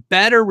can get a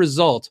better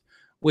result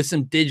with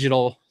some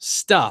digital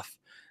stuff.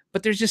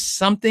 But there's just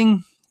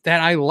something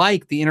that I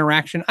like, the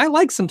interaction. I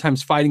like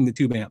sometimes fighting the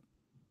tube amp.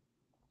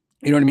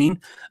 You know what I mean?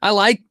 I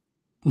like...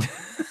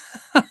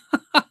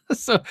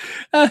 So,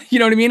 you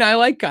know what I mean? I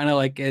like kind of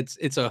like it's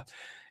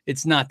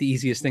not the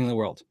easiest thing in the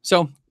world.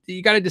 So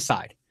you got to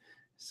decide.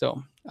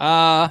 So,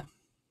 but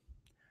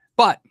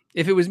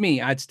if it was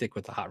me, I'd stick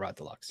with the Hot Rod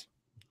Deluxe.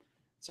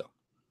 So,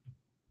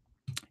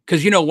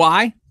 because you know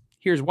why?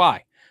 Here's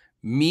why.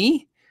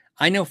 Me,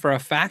 I know for a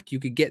fact you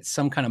could get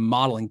some kind of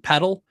modeling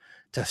pedal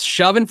to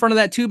shove in front of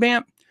that tube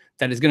amp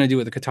that is going to do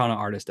what the Katana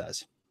Artist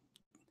does.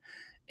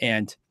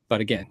 But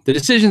again, the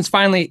decision's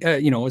finally,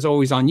 is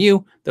always on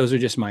you. Those are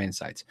just my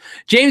insights.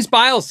 James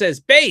Biles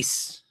says,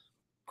 bass,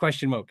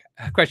 question mark,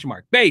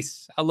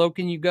 bass. How low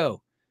can you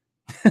go?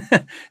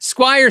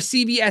 Squier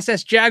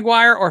CVSS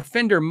Jaguar or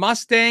Fender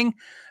Mustang.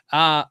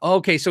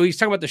 Okay, so he's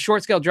talking about the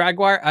short scale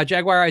Jaguar. I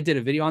did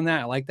a video on that.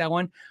 I like that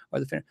one. Or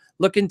the Fender.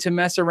 Looking to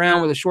mess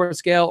around with a short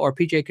scale or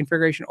PJ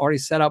configuration already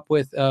set up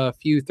with a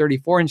few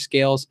 34-inch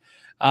scales.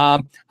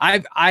 I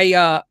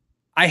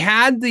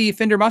had the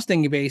Fender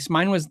Mustang bass.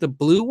 Mine was the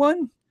blue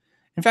one.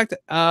 In fact,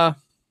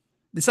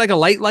 it's like a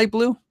light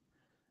blue.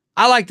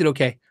 I liked it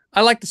okay.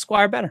 I like the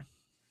Squier better.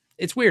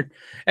 It's weird.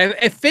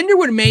 If Fender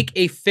would make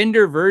a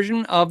Fender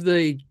version of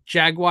the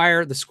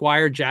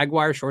Squier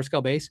Jaguar short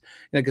scale bass,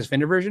 like this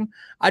Fender version,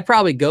 I'd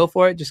probably go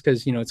for it just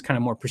because, you know, it's kind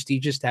of more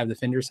prestigious to have the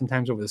Fender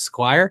sometimes over the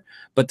Squier.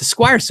 But the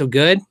Squier is so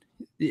good.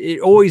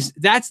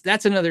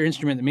 That's another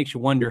instrument that makes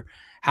you wonder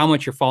how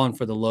much you're falling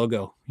for the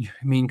logo. I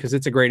mean, because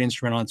it's a great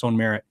instrument on its own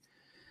merit.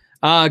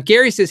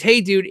 Gary says, hey,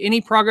 dude,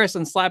 any progress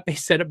on slap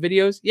bass setup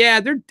videos?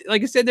 Yeah, they're,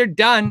 like I said, they're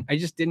done. I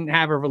just didn't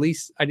have a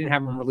release. I didn't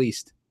have them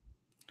released.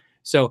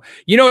 So,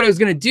 you know what I was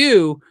going to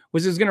do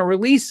was I was going to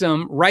release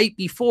them right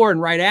before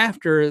and right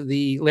after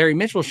the Larry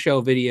Mitchell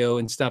show video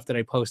and stuff that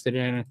I posted,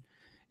 and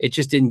it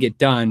just didn't get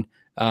done.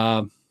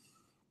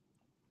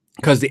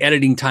 because the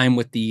editing time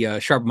with the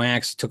Sharp My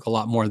Axe took a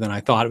lot more than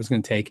I thought it was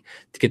going to take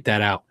to get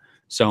that out.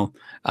 So,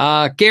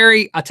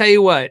 Gary, I'll tell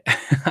you what,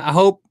 I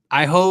hope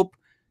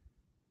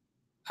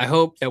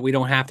that we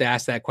don't have to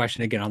ask that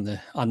question again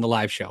on the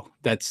live show.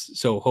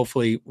 So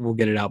hopefully we'll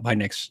get it out by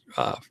next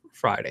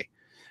Friday.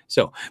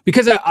 So,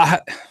 because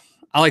I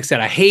like I said,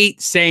 I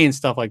hate saying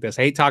stuff like this.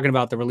 I hate talking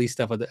about the release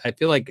stuff. I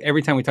feel like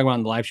every time we talk about it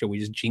on the live show, we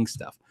just jinx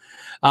stuff.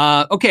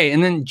 Okay.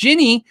 And then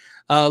Ginny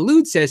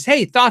Lude says,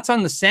 hey, thoughts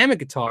on the Samick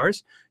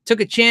guitars? Took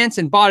a chance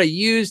and bought a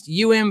used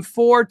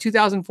UM4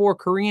 2004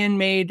 Korean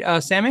made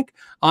Samick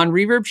on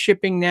Reverb,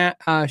 shipping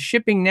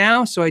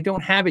now. So I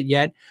don't have it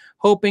yet.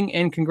 Hoping,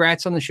 and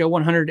congrats on the show.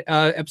 100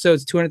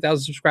 episodes,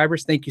 200,000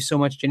 subscribers. Thank you so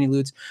much, Jenny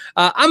Ludes.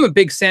 I'm a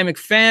big Samick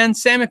fan.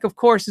 Samick, of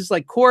course, is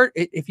like Cort.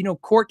 If you know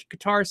Cort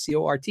guitars,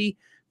 C-O-R-T.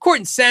 Cort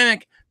and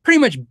Samick pretty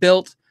much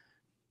built,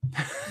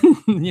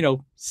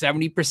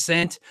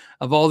 70%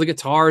 of all the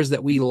guitars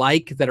that we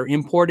like that are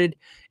imported.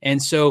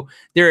 And so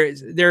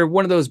they're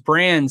one of those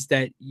brands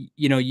that,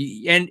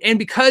 and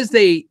because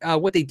they,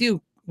 what they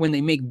do when they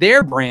make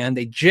their brand,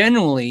 they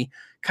generally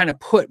kind of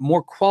put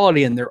more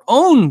quality in their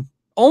own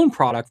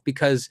product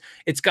because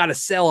it's got to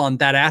sell on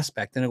that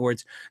aspect. In other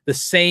words, the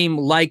same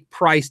like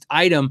priced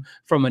item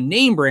from a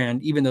name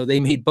brand, even though they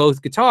made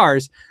both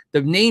guitars, the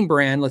name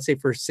brand, let's say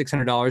for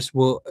 $600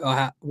 will,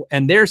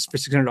 and theirs for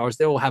 $600,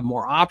 they will have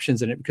more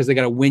options in it because they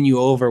got to win you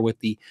over with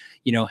the,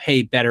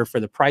 hey, better for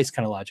the price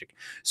kind of logic.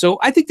 So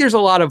I think there's a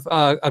lot of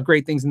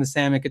great things in the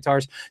Samick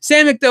guitars.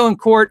 Samick though, in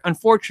Cort,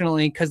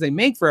 unfortunately, because they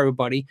make for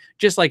everybody,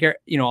 just like,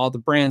 all the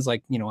brands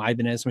like,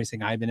 Ibanez, somebody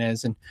saying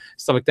Ibanez and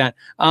stuff like that.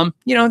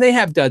 They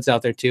have duds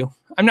out there too.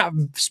 I'm not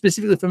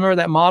specifically familiar with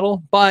that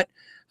model, but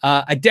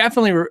I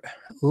definitely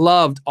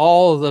loved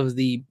all of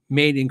the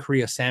made in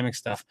Korea Samick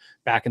stuff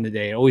back in the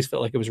day. I always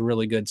felt like it was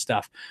really good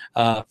stuff.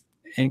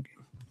 And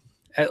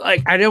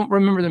I don't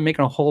remember them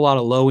making a whole lot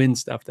of low end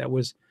stuff that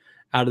was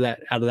out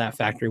of that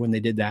factory when they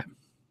did that.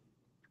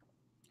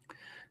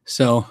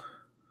 So,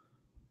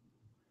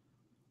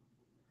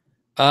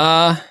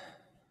 Hero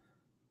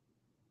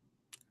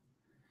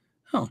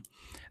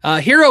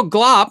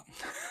Glop.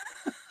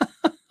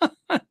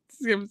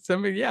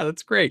 Somebody, yeah,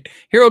 that's great.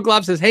 Hero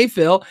Glop says, "Hey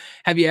Phil,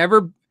 have you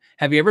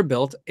ever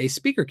built a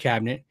speaker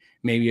cabinet?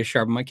 Maybe a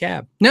Sharp My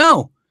Cab?"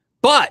 No,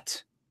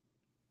 but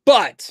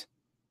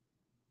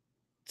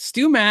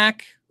Stu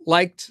Mac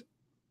liked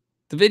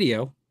the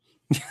video.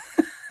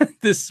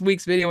 This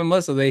week's video with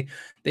Melissa. They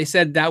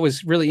said that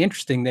was really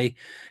interesting. They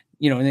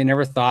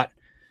never thought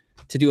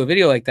to do a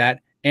video like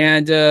that,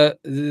 and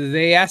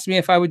they asked me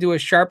if I would do a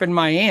Sharpen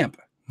My Amp,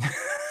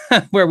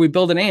 where we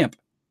build an amp.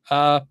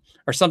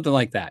 Or something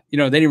like that. They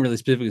didn't really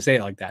specifically say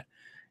it like that.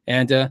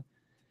 And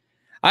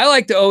I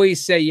like to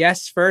always say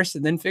yes first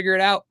and then figure it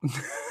out.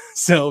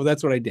 So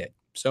that's what I did.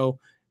 So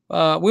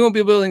we won't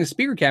be building a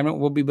speaker cabinet.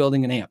 We'll be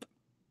building an amp.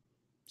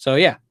 So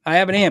yeah, I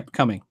have an amp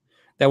coming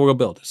that we'll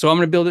build. So I'm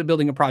going to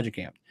building a project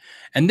amp.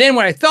 And then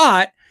what I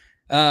thought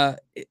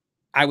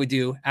I would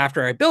do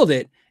after I build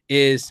it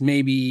is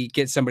maybe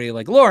get somebody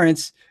like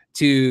Lawrence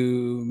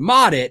to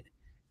mod it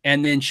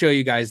and then show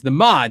you guys the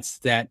mods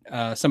that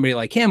somebody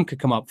like him could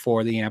come up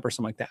for the amp or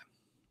something like that.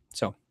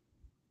 So,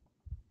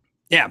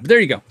 yeah, there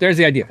you go. There's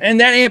the idea. And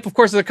that amp, of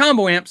course, is a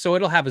combo amp, so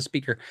it'll have a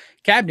speaker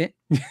cabinet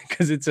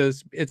because it's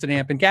an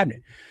amp and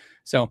cabinet.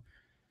 So,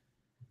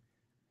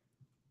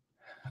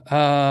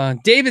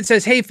 David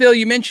says, "Hey Phil,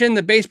 you mentioned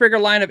the bass breaker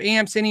line of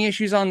amps. Any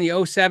issues on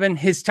the 07?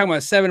 He's talking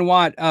about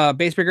 7-watt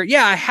bass breaker.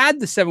 Yeah, I had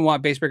the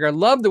 7-watt bass breaker. I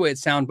loved the way it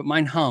sounded, but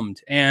mine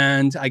hummed,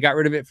 and I got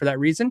rid of it for that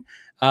reason.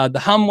 The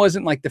hum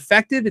wasn't like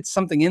defective; it's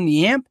something in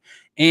the amp.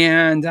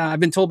 And I've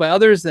been told by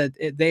others that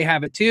they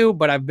have it too,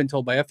 but I've been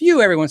told by a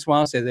few every once in a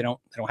while say they don't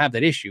have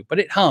that issue. But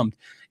it hummed.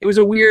 It was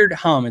a weird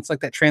hum. It's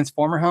like that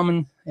transformer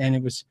humming, and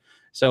it was."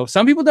 So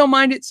some people don't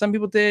mind it. Some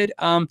people did.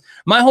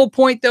 My whole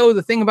point, though,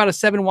 the thing about a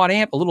 7-watt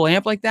amp, a little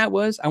amp like that,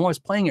 was I was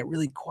playing it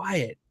really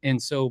quiet. And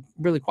so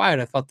really quiet,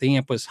 I thought the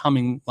amp was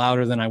humming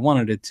louder than I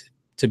wanted it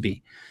to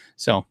be.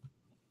 So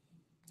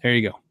there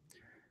you go.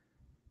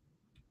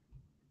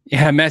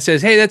 Yeah, Matt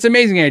says, "Hey, that's an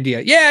amazing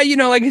idea." Yeah,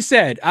 like I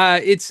said, I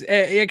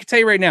can tell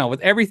you right now,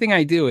 with everything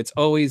I do, it's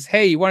always,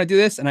 "Hey, you want to do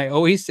this?" And I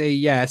always say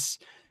yes.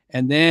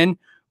 And then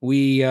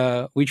we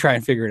try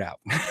and figure it out.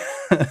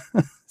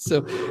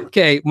 So,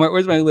 okay,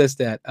 where's my list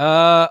at?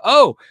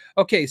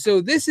 Okay. So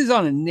this is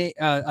on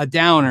a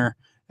downer.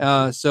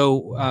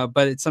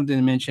 But it's something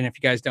to mention if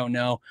you guys don't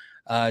know.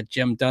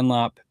 Jim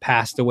Dunlop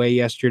passed away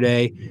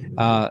yesterday.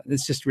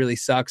 This just really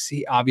sucks.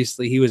 He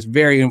was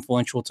very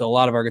influential to a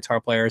lot of our guitar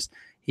players.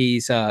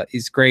 He's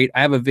great.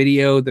 I have a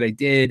video that I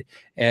did,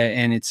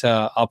 and it's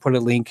I'll put a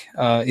link.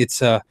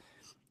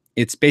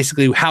 It's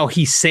basically how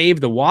he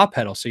saved the wah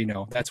pedal.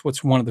 So, that's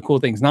what's one of the cool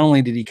things. Not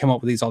only did he come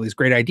up with all these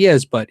great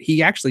ideas, but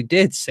he actually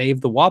did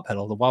save the wah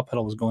pedal. The wah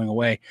pedal was going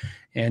away,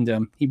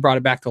 and he brought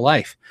it back to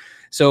life.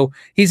 So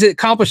he's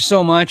accomplished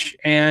so much,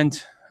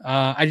 and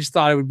I just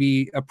thought it would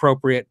be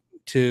appropriate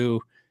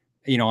to,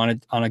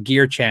 on a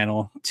gear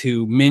channel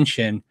to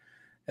mention,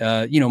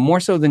 more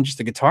so than just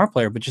a guitar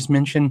player, but just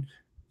mention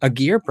a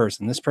gear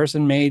person. This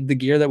person made the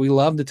gear that we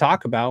love to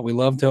talk about, we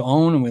love to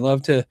own, and we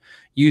love to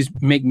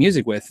make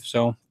music with.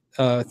 So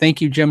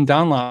thank you, Jim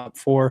Dunlop,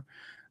 for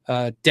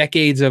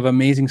decades of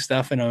amazing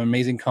stuff and an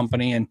amazing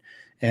company, and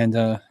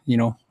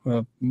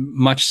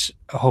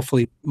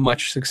hopefully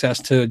much success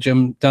to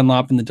Jim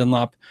Dunlop and the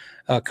Dunlop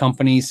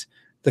companies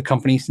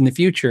in the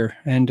future.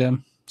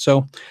 And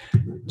so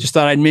just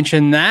thought I'd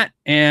mention that.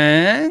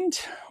 And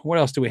what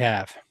else do we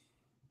have?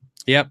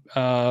 Yep.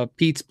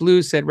 Pete's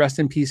Blues said, rest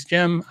in peace,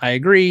 Jim. I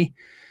agree.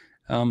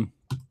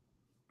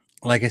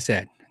 Like I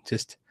said,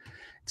 just,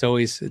 it's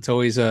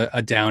always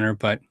a downer,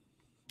 but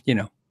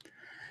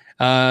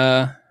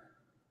okay.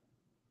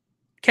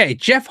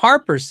 Jeff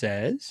Harper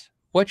says,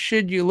 what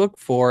should you look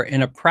for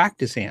in a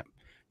practice amp?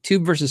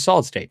 Tube versus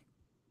solid state.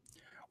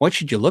 What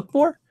should you look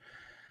for?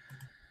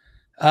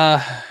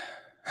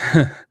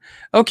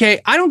 Okay.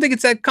 I don't think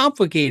it's that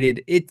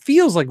complicated. It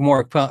feels like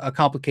more a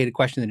complicated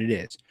question than it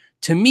is.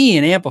 To me,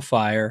 an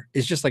amplifier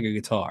is just like a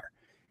guitar.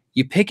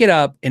 You pick it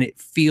up and it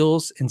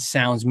feels and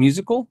sounds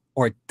musical,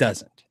 or it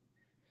doesn't.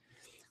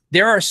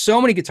 There are so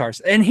many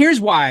guitars, and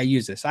here's why I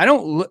use this. I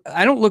don't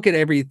look at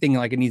everything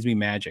like it needs to be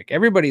magic.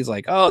 Everybody's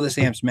like, oh, this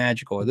amp's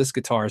magical, or this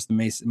guitar is the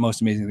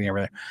most amazing thing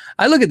ever.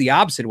 I look at the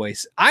opposite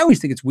ways. I always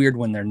think it's weird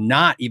when they're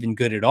not even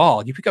good at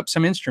all. You pick up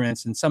some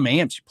instruments and some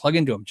amps, you plug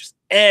into them, just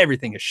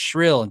everything is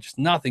shrill and just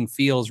nothing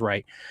feels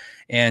right.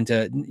 And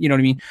you know what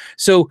I mean?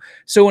 So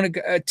when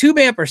a tube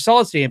amp or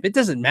solid state amp, it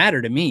doesn't matter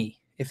to me.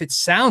 If it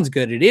sounds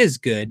good, it is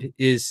good,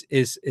 is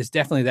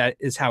definitely, that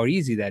is how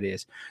easy that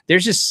is.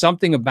 There's just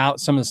something about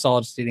some of the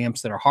solid state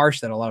amps that are harsh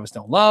that a lot of us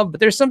don't love,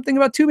 but there's something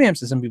about tube amps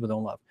that some people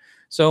don't love.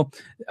 So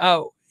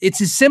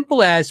it's as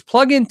simple as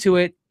plug into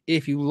it.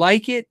 If you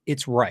like it,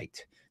 it's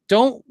right.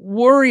 Don't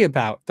worry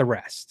about the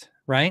rest,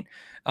 right?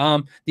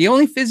 The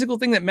only physical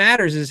thing that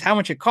matters is how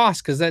much it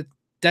costs, because that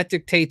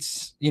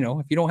dictates,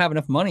 if you don't have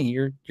enough money,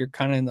 you're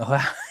kind of in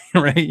the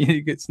right.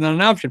 It's not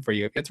an option for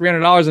you. If you get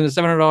 $300 and a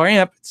 $700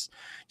 amp, it's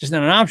just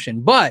not an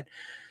option. But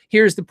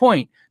here's the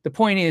point. The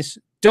point is,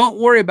 don't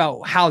worry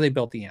about how they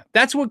built the amp.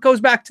 That's what goes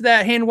back to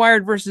that hand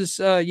wired versus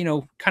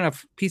kind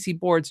of PC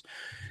boards.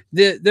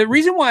 The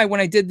reason why,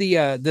 when I did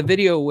the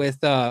video with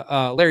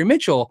Larry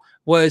Mitchell,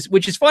 was,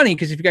 which is funny,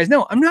 because if you guys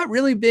know, I'm not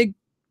really a big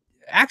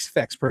Axe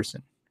Effects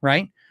person,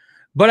 right?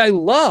 But I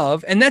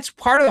love, and that's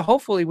part of the,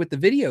 hopefully with the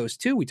videos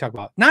too, we talk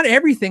about, not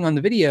everything on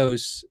the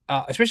videos,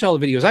 especially all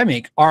the videos I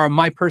make, are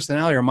my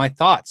personality or my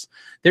thoughts.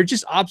 They're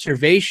just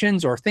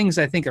observations or things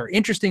I think are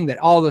interesting that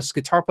all this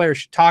guitar players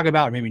should talk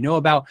about or maybe know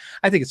about.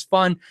 I think it's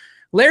fun.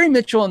 Larry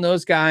Mitchell and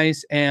those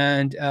guys,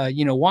 and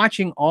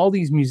watching all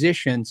these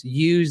musicians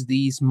use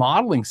these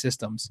modeling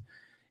systems,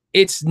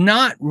 it's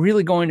not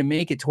really going to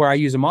make it to where I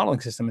use a modeling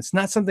system. It's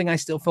not something I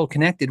still feel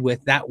connected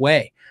with that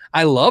way.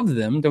 I love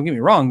them. Don't get me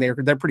wrong. They're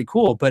pretty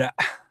cool, but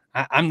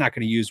I'm not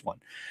going to use one.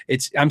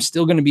 I'm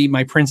still going to be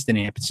my Princeton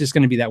amp. It's just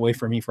going to be that way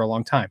for me for a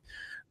long time.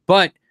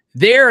 But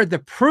they're the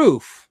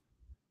proof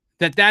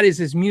that that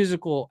is as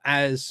musical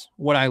as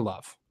what I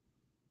love.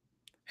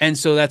 And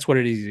so that's what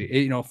it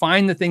is.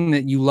 Find the thing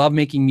that you love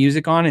making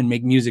music on and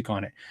make music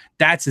on it.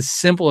 That's as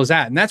simple as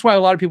that. And that's why a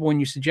lot of people,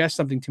 when you suggest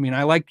something to me, and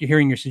I like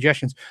hearing your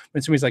suggestions,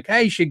 when somebody's like,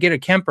 hey, you should get a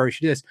Kemper, you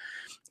should do this.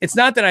 It's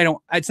not that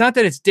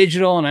it's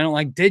digital and I don't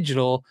like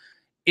digital.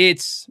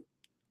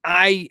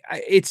 I'm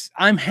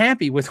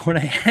happy with what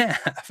I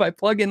have. I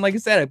plug in, like I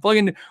said,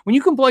 when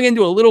you can plug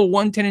into a little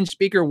 110-inch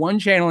speaker, one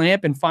channel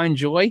amp, and find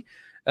joy.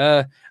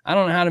 I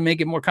don't know how to make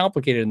it more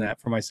complicated than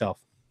that for myself.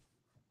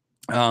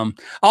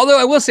 Although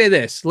I will say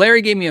this,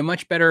 Larry gave me a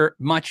much better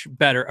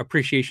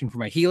appreciation for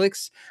my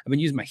Helix. I've been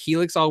using my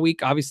Helix all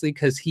week, obviously,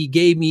 because he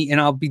gave me,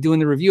 and I'll be doing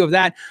the review of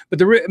that. But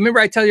remember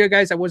I tell you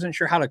guys, I wasn't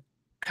sure how to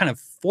kind of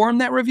form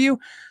that review.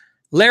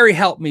 Larry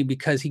helped me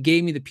because he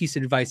gave me the piece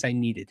of advice I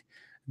needed.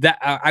 That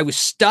I was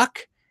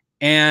stuck,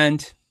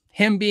 and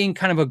him being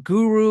kind of a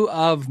guru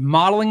of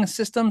modeling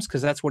systems,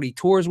 because that's what he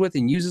tours with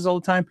and uses all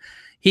the time,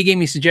 he gave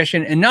me a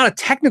suggestion, and not a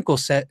technical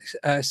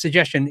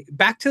suggestion,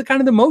 back to kind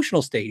of the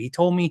emotional state. He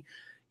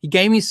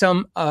gave me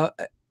some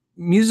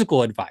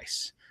musical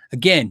advice.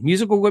 Again,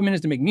 musical equipment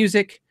is to make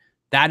music.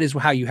 That is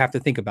how you have to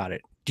think about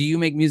it. Do you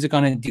make music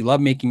on it? Do you love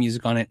making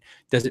music on it?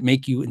 Does it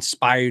make you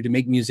inspired to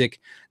make music?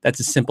 That's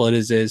as simple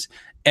as it is.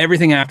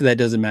 Everything after that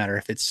doesn't matter.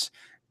 If it's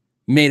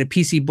made of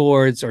PC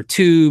boards or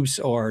tubes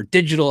or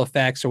digital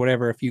effects or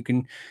whatever, if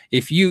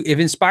it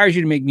inspires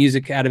you to make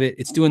music out of it,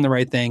 it's doing the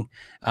right thing.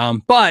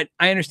 But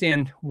I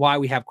understand why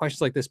we have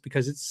questions like this,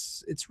 because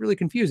it's really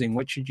confusing.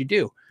 What should you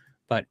do?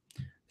 But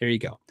there you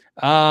go.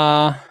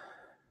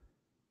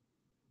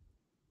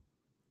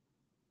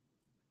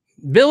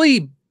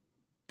 Billy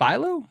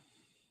Bilo?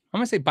 I'm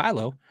gonna say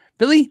Bilo.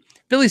 Billy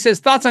says,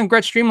 thoughts on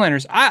Gretsch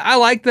Streamliners. I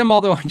like them,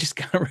 although I just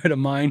got rid of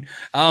mine.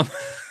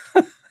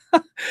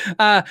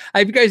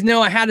 If you guys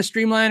know, I had a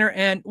Streamliner,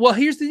 and well,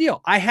 here's the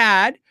deal. I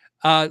had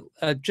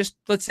just,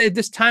 let's say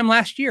this time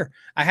last year,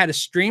 I had a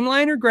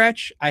Streamliner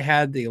Gretsch, I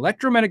had the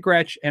Electromatic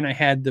Gretsch, and I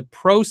had the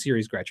Pro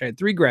Series Gretsch. I had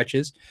 3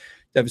 Gretches.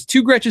 That was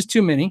 2 Gretches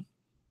too many.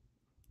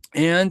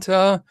 And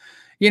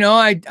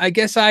I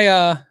guess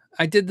I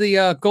I did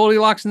the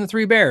Goldilocks and the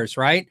Three Bears,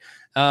 right?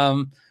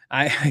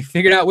 I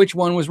figured out which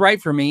one was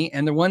right for me,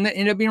 and the one that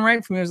ended up being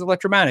right for me was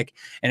Electromatic,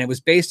 and it was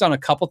based on a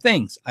couple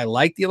things. I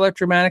liked the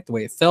Electromatic, the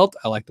way it felt.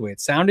 I liked the way it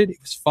sounded. It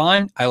was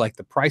fine. I liked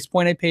the price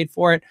point I paid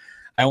for it.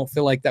 I don't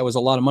feel like that was a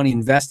lot of money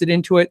invested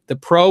into it. The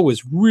Pro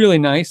was really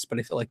nice, but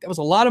I feel like that was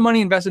a lot of money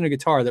invested in a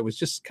guitar that was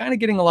just kind of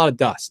getting a lot of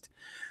dust.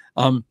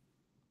 And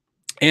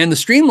the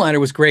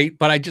Streamliner was great,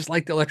 but I just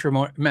liked the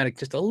Electromatic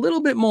just a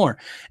little bit more.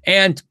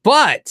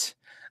 But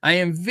I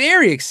am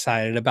very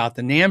excited about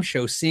the NAMM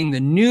show, seeing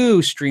the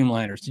new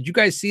Streamliners. Did you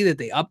guys see that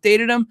they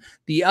updated them?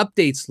 The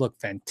updates look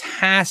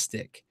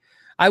fantastic.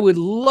 I would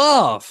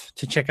love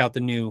to check out the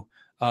new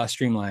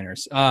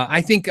Streamliners. I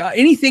think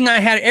anything I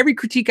had, every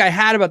critique I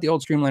had about the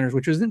old Streamliners,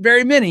 which wasn't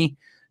very many,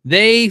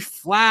 they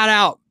flat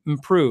out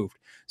improved.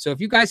 So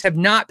if you guys have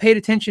not paid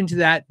attention to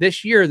that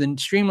this year, then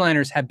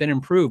Streamliners have been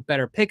improved.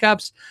 Better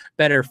pickups,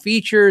 better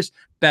features,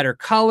 better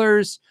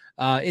colors.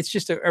 It's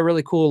just a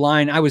really cool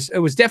line. It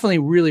was definitely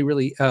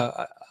really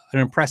an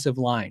impressive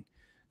line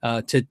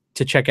to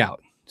check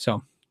out.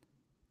 So,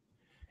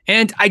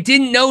 and I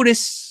didn't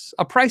notice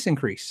a price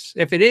increase.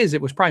 If it is,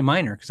 it was probably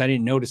minor because I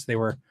didn't notice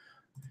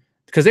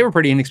because they were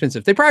pretty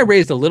inexpensive. They probably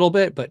raised a little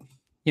bit, but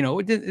you know,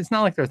 it's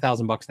not like they're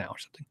 $1,000 now or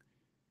something.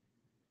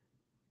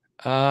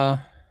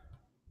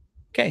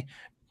 Okay.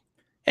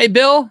 Hey,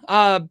 Bill,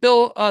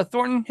 Bill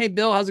Thornton. Hey,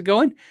 Bill, how's it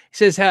going? He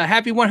says,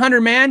 happy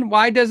 100, man.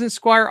 Why doesn't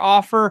Squier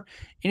offer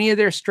any of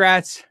their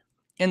Strats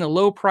in the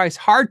low price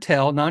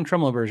hardtail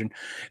non-tremolo version?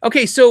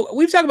 Okay, so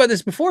we've talked about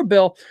this before,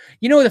 Bill.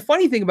 You know, the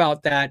funny thing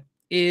about that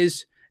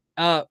is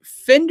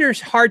Fender's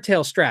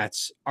hardtail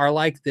Strats are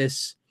like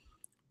this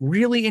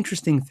really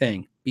interesting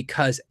thing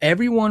because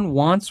everyone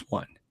wants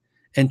one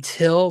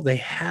until they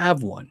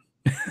have one.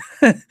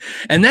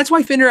 And that's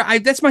why Fender,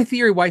 that's my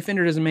theory why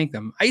Fender doesn't make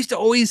them. I used to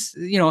always,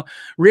 you know,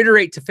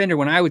 reiterate to Fender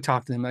when I would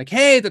talk to them like,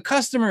 hey, the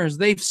customers,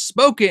 they've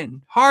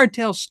spoken,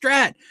 hardtail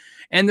Strat.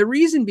 And the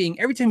reason being,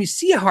 every time you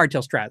see a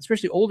hardtail Strat,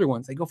 especially older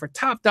ones, they go for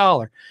top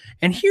dollar.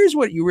 And here's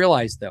what you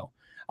realize though.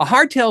 A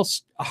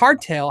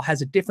hardtail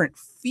has a different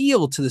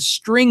feel to the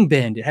string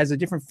bend. It has a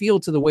different feel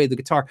to the way the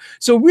guitar.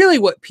 So really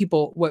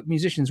what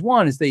musicians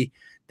want is they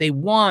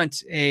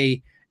want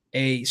a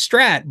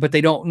Strat, but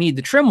they don't need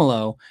the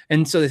tremolo.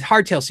 And so the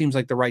hardtail seems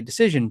like the right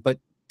decision. But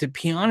to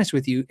be honest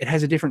with you, it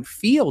has a different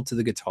feel to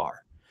the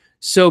guitar.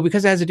 So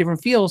because it has a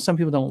different feel, some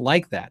people don't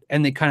like that.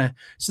 And they kind of,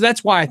 so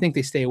that's why I think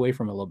they stay away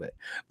from it a little bit.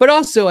 But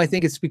also I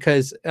think it's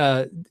because,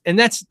 and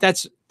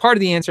that's part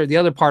of the answer. The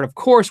other part, of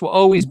course, will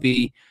always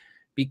be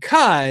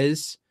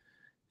because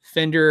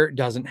Fender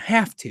doesn't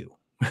have to.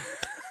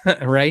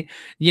 Right?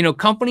 You know,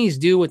 companies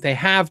do what they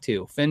have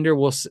to. Fender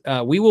will,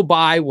 we will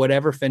buy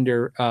whatever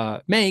Fender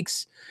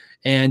makes.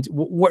 And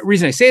what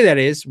reason I say that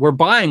is we're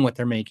buying what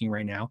they're making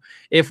right now.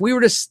 If we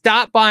were to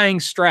stop buying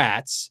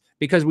Strats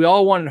because we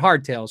all wanted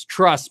hardtails,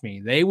 trust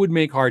me, they would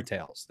make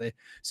hardtails.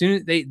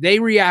 They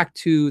react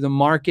to the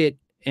market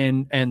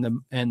and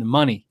the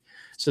money.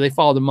 So they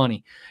follow the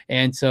money.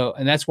 And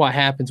that's what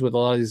happens with a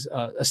lot of these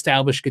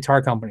established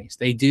guitar companies.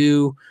 They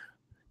do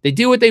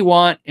what they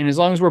want, and as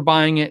long as we're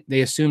buying it,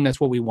 they assume that's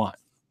what we want.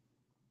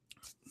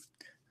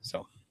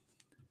 So,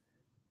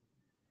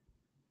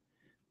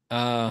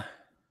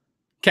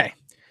 okay.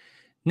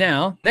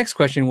 Now, next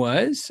question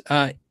was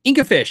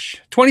Inkafish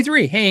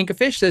 23. Hey,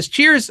 Inkafish says,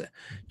 cheers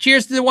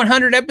to the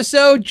 100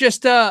 episode.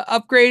 Just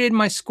upgraded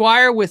my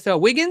Squier with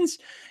Wiggins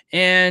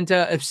and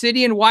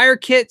Obsidian wire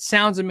kit.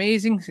 Sounds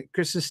amazing.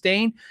 Chris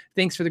Sustain.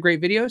 Thanks for the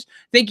great videos.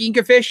 Thank you,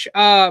 Inkafish.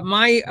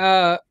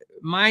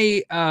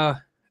 My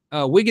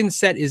Wiggins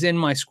set is in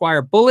my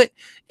Squier Bullet,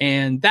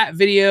 and that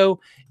video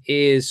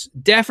is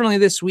definitely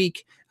this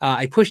week.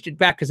 I pushed it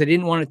back because I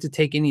didn't want it to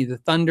take any of the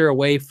thunder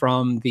away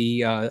from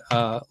the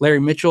Larry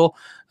Mitchell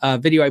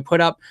video I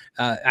put up.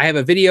 I have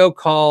a video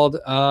called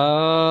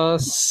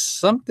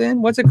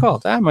something. What's it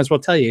called? I might as well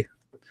tell you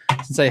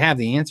since I have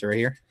the answer right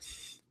here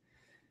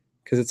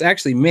because it's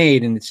actually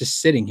made and it's just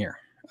sitting here.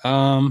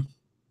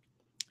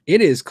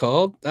 It is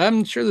called,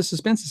 I'm sure the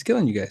suspense is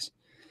killing you guys.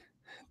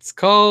 It's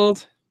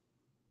called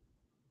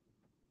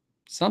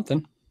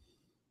something.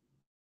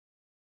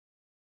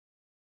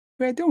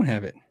 But I don't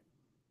have it.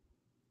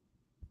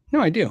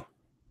 No, I do.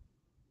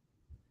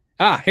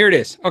 Ah, here it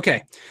is.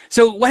 Okay.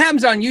 So what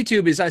happens on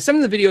YouTube is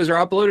some of the videos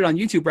are uploaded on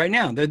YouTube right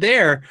now. They're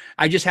there.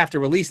 I just have to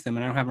release them,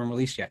 and I don't have them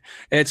released yet.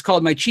 And it's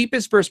called My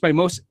Cheapest versus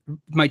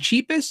My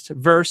Cheapest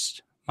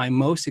versus My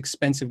Most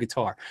Expensive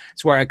Guitar.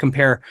 It's where I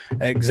compare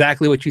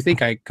exactly what you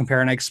think I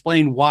compare, and I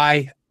explain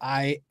why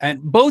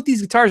and both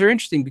these guitars are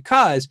interesting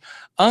because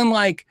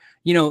unlike,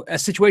 you know, a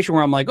situation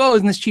where I'm like, oh,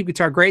 isn't this cheap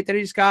guitar great that I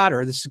just got?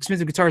 Or this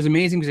expensive guitar is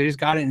amazing because I just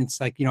got it and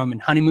it's like, you know, I'm in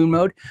honeymoon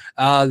mode.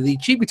 The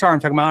cheap guitar I'm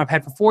talking about I've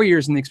had for 4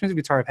 years and the expensive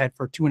guitar I've had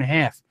for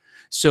 2.5.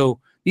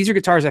 So these are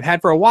guitars I've had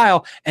for a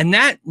while. And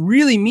that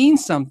really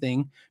means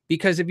something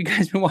because if you guys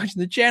have been watching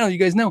the channel, you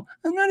guys know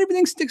not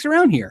everything sticks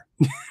around here.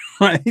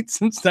 Right?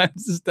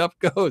 Sometimes the stuff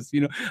goes,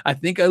 you know, I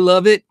think I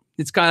love it.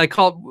 It's kind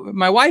of,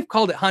 my wife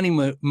called it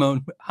honeymoon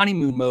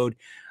mode.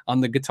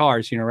 the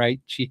guitars, you know, right?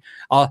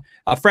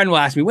 A friend will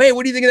ask me, wait,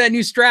 what do you think of that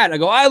new Strat? I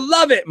go, I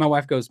love it. My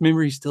wife goes,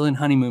 remember, he's still in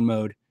honeymoon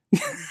mode.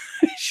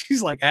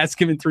 She's like,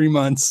 ask him in 3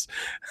 months.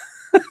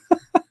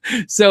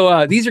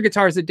 So these are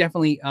guitars that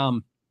definitely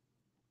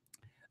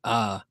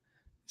there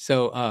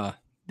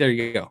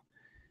you go.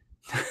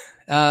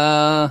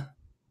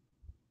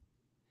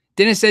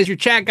 Dennis says your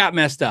chat got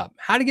messed up.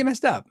 How did it get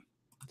messed up?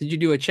 Did you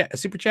do a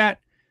super chat?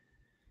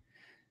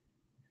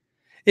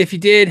 If you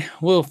did,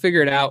 we'll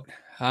figure it out.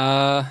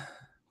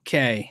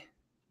 Okay.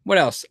 What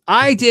else?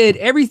 I did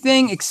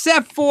everything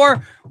except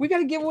for we got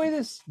to give away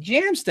this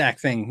jam stack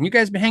thing. You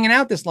guys have been hanging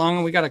out this long,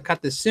 and we got to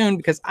cut this soon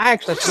because I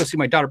actually have to go see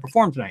my daughter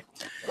perform tonight.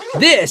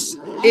 This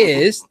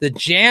is the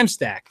jam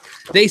stack.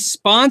 They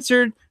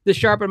sponsored the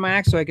Sharpen My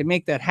Axe so I could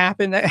make that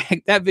happen.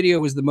 That video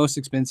was the most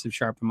expensive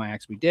Sharpen My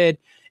Axe we did.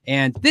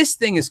 And this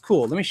thing is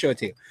cool. Let me show it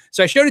to you.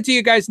 So I showed it to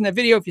you guys in that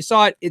video. If you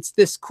saw it, it's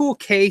this cool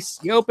case.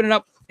 You open it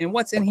up, and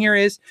what's in here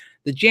is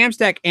the jam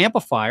stack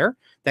amplifier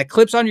that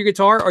clips on your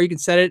guitar, or you can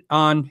set it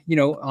on, you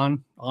know,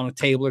 on a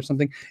table or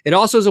something. It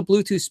also is a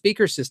Bluetooth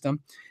speaker system.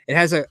 It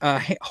has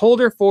a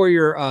holder for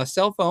your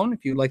cell phone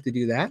if you'd like to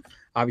do that.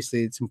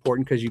 Obviously, it's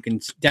important because you can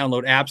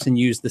download apps and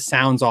use the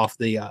sounds off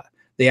the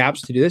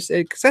apps to do this.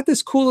 It's got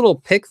this cool little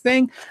pick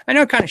thing. I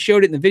know I kind of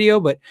showed it in the video,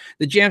 but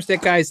the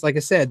Jamstack guys, like I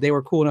said, they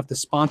were cool enough to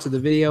sponsor the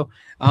video.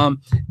 So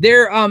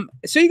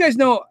you guys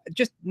know,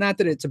 just not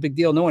that it's a big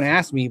deal, no one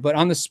asked me, but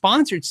on the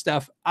sponsored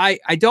stuff, I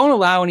don't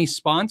allow any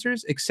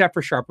sponsors except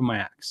for Sharpen My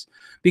Axe,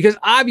 because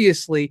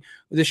obviously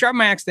the Sharpen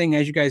My Axe thing,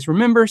 as you guys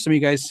remember, some of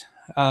you guys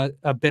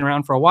have been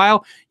around for a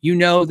while, you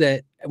know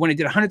that when I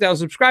did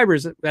 100,000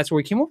 subscribers, that's where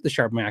we came up with the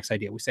Sharpen My Axe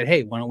idea. We said,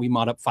 hey, why don't we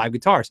mod up 5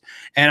 guitars?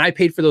 And I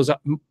paid for those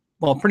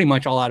well, pretty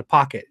much all out of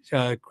pocket.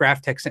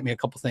 GraphTech sent me a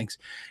couple things,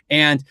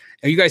 and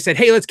you guys said,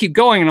 hey, let's keep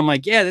going. And I'm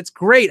like, yeah, that's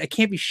great. I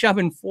can't be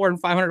shoving $400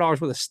 and $500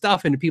 worth of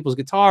stuff into people's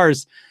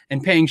guitars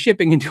and paying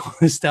shipping and doing all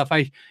this stuff.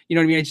 You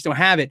know what I mean? I just don't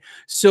have it.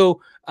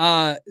 So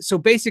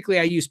basically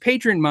I use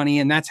Patreon money,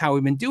 and that's how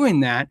we've been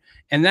doing that.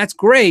 And that's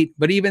great.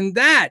 But even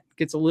that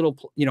gets a little,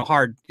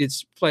 hard. It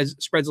spreads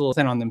a little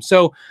thin on them.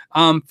 So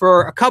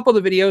for a couple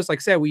of the videos, like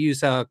I said, we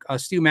use a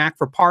Stu Mac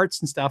for parts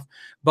and stuff.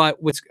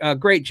 But what's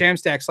great,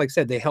 Jamstacks, like I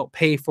said, they help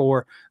pay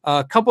for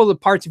a couple of the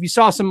parts. If you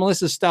saw some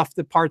Melissa's stuff,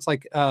 the parts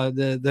like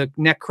the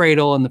neck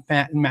cradle and the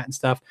mat and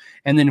stuff,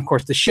 and then of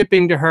course the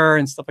shipping to her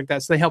and stuff like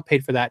that. So they help pay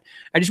for that.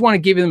 I just want to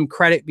give them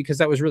credit because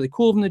that was really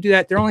cool of them to do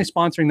that. They're only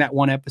sponsoring that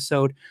one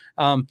episode.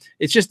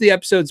 It's just the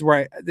episodes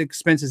where the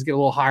expenses get a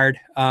little hard.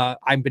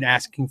 I've been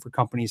asking for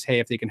companies, hey,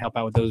 if they can help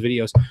out with those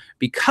videos,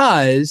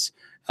 because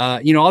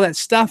all that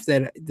stuff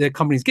that the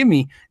companies give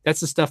me, that's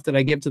the stuff that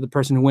I give to the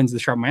person who wins the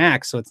Sharpen My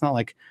Axe. So it's not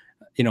like,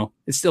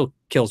 it still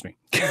kills me.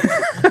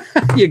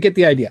 You get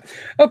the idea.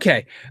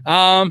 Okay.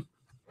 So,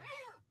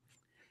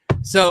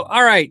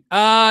 all right.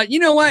 You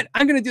know what?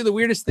 I'm going to do the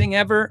weirdest thing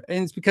ever,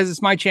 and it's because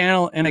it's my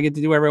channel and I get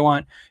to do whatever I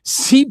want.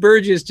 C.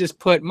 Burgess just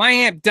put, my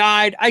amp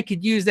died. I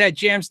could use that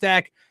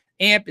Jamstack.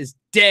 Amp is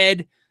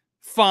dead.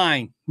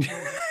 Fine.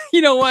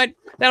 You know what?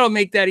 That'll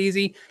make that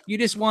easy. You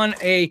just won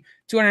a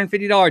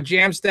 $250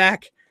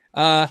 Jamstack.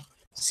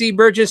 C.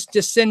 Burgess,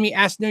 just send me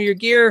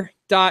askknowyourgear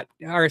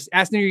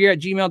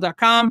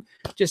askknowyourgear@gmail.com.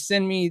 Just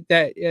send me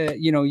that,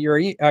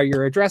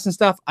 your address and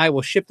stuff. I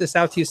will ship this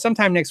out to you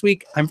sometime next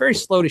week. I'm very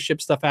slow to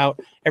ship stuff out.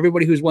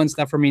 Everybody who's won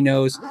stuff from me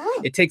knows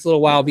it takes a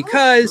little while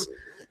because,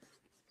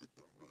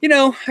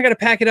 I got to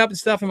pack it up and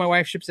stuff, and my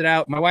wife ships it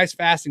out. My wife's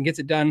fast and gets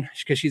it done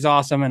because she's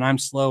awesome, and I'm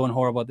slow and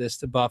horrible at this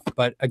to buff.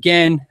 But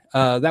again,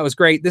 that was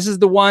great. This is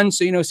the one,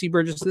 so C.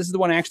 Burgess, this is the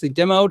one I actually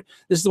demoed.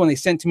 This is the one they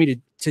sent to me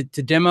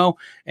to demo,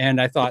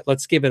 and I thought,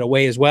 let's give it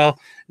away as well.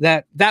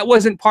 That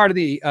wasn't part of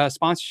the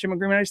sponsorship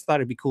agreement. I just thought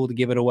it'd be cool to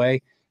give it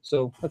away.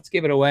 So let's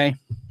give it away.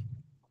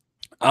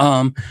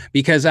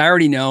 Because I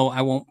already know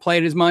I won't play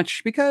it as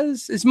much,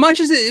 because as much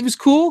as it was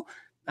cool,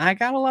 I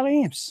got a lot of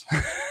amps.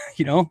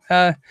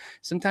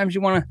 Sometimes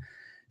you want to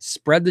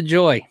spread the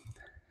joy.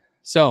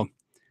 So,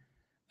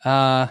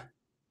 bunch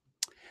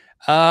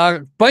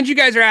of you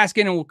guys are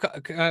asking,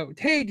 and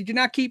hey, did you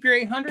not keep your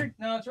 800?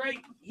 No, it's right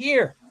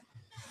here.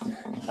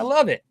 I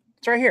love it.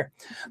 It's right here.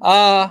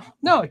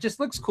 No, it just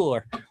looks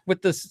cooler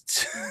with this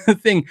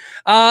thing.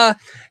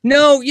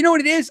 No, you know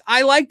what it is?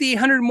 I like the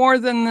 800 more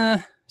than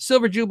the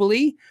Silver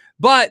Jubilee,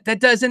 but that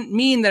doesn't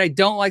mean that I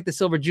don't like the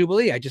Silver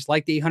Jubilee. I just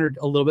like the 800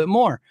 a little bit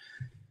more.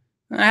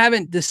 I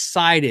haven't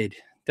decided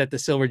that the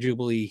Silver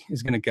Jubilee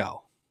is going to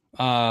go.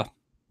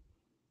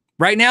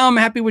 Right now, I'm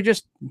happy with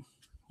just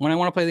when I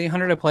want to play the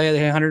 800, I play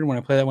the 800. When I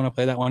play that one, I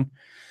play that one.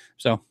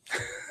 So,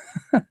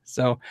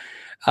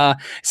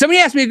 somebody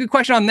asked me a good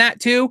question on that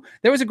too.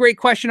 There was a great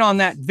question on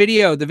that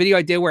video, the video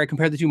I did where I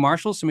compared the two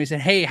Marshalls. Somebody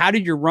said, hey, how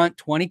did your Runt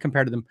 20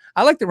 compare to them?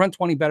 I like the Runt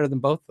 20 better than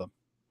both of them.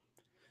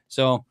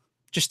 So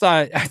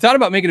I thought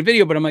about making a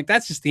video, but I'm like,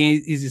 that's just the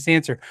easiest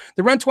answer.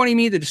 The Runt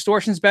 20, the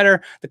distortion's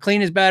better. The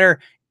clean is better.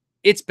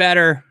 It's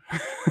better.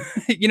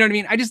 You know what I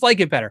mean? I just like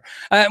it better.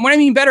 When I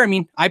mean better, I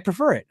mean, I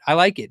prefer it. I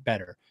like it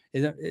better. I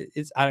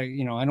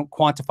don't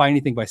quantify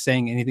anything by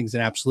saying anything's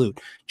an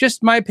absolute.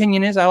 Just my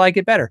opinion is I like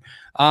it better.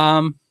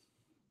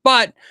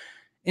 But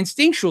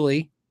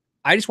instinctually,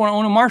 I just want to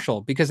own a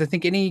Marshall because I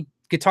think any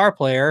guitar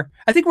player,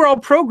 I think we're all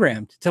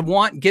programmed to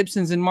want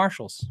Gibsons and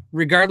Marshalls,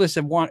 regardless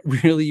of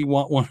really you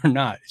want one or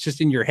not. It's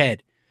just in your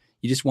head.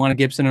 You just want a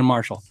Gibson and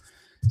Marshall.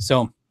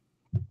 So,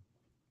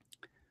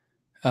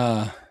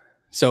 there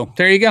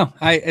you go.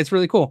 It's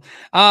really cool.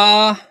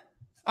 All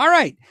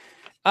right.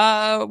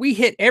 We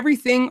hit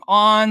everything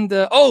on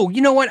the, oh,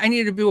 you know what? I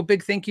needed to do a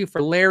big thank you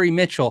for Larry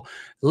Mitchell.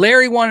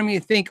 Larry wanted me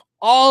to thank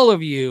all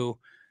of you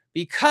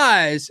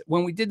because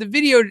when we did the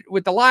video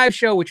with the live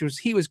show,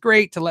 he was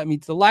great to let me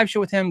do the live show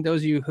with him.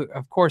 Those of you who,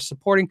 of course,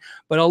 supporting,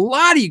 but a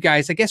lot of you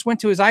guys, I guess, went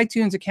to his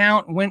iTunes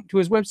account, went to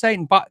his website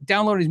and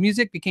downloaded his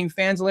music, became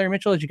fans of Larry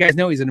Mitchell. As you guys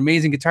know, he's an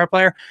amazing guitar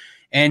player.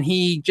 And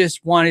he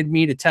just wanted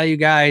me to tell you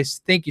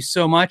guys, thank you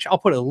so much. I'll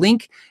put a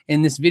link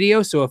in this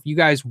video. So if you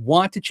guys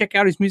want to check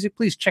out his music,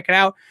 please check it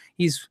out.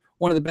 He's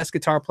one of the best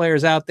guitar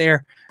players out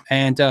there.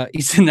 And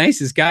he's the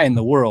nicest guy in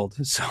the world.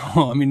 So,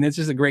 I mean, that's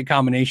just a great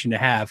combination to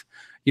have.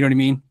 You know what I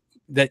mean?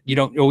 That you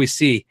don't always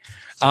see.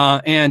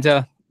 So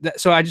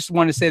I just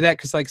wanted to say that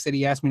because, like I said,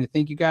 he asked me to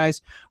thank you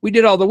guys. We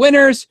did all the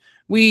winners.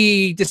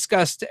 We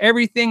discussed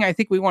everything I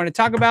think we want to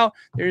talk about.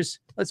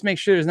 Let's make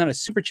sure there's not a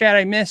super chat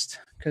I missed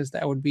because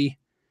that would be,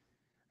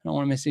 I don't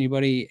want to miss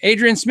anybody.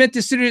 Adrian Smith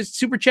just did a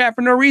super chat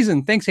for no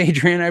reason. Thanks,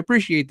 Adrian. I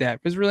appreciate that.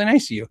 It was really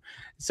nice of you.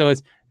 So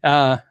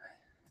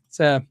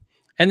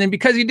and then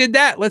because you did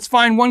that, let's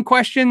find one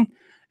question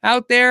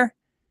out there.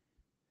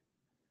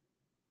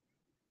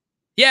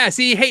 Yeah,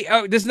 see, hey,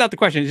 oh, this is not the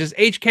question. It's just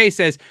HK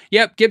says,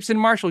 yep, Gibson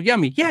Marshall,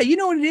 yummy. Yeah, you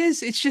know what it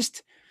is? It's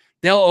just,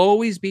 there'll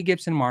always be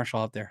Gibson Marshall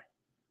out there.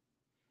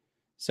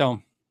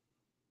 So,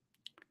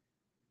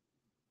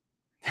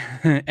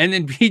 and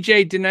then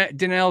BJ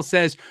Donnell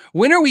says,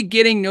 when are we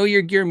getting Know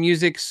Your Gear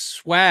music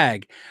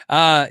swag?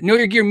 Know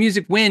Your Gear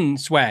music win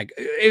swag.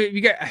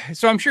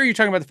 So I'm sure you're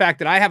talking about the fact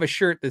that I have a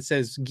shirt that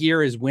says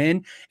gear is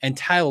win, and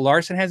Tyler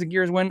Larson has a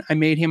gear is win. I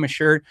made him a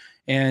shirt,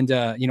 and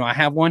I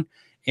have one,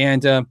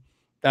 and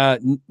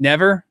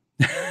never.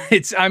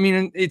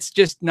 It's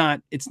just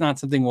not. It's not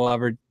something we'll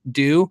ever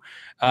do.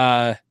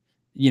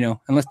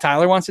 Unless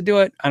Tyler wants to do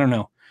it. I don't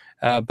know.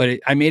 But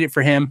I made it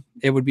for him.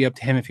 It would be up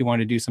to him if he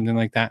wanted to do something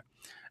like that.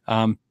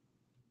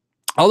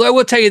 Although I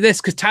will tell you this,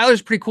 because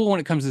Tyler's pretty cool when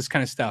it comes to this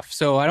kind of stuff.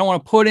 So I don't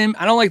want to put him,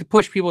 I don't like to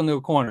push people into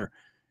a corner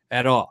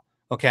at all.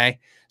 Okay.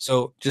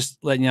 So just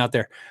letting you out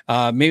there.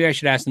 Maybe I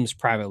should ask him this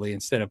privately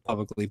instead of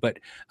publicly. But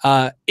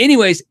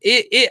anyways,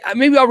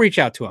 maybe I'll reach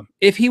out to him.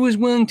 If he was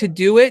willing to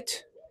do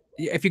it,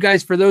 if you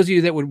guys, for those of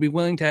you that would be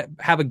willing to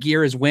have a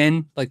gear is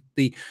win, like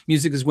the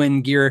music is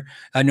win gear,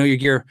 Know Your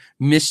Gear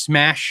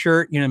mismatch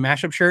shirt,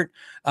 mashup shirt.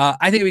 I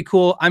think it'd be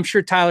cool. I'm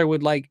sure Tyler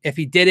would like, if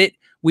he did it,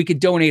 we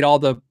could donate all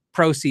the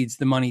proceeds,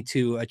 the money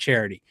to a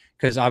charity.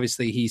 Cause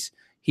obviously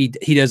he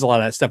does a lot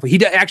of that stuff. He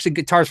does actually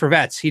guitars for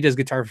vets. He does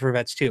guitar for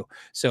vets too.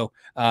 So,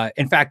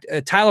 in fact,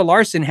 Tyler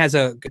Larson has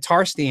a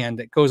guitar stand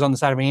that goes on the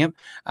side of an amp.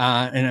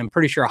 And I'm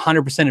pretty sure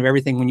 100% of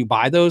everything when you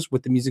buy those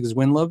with the Music is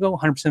Win logo,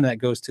 100% of that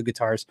goes to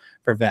guitars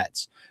for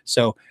vets.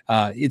 So,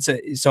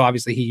 so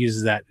obviously he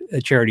uses that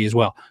charity as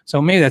well.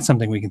 So maybe that's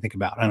something we can think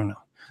about. I don't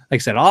know. Like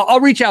I said, I'll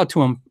reach out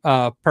to him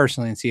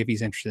personally and see if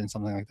he's interested in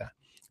something like that.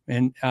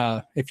 And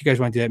if you guys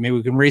want to do that, maybe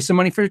we can raise some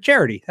money for a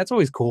charity. That's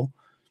always cool.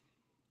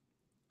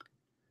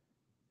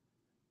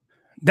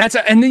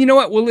 And then you know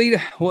what?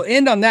 We'll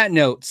end on that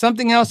note.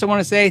 Something else I want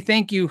to say.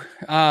 Thank you.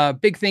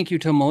 Big thank you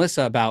to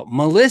Melissa about.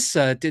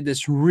 Melissa did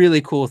this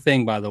really cool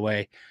thing, by the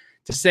way,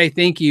 to say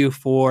thank you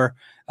for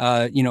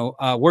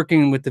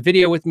working with the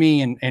video with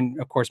me and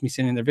of course me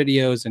sending their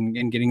videos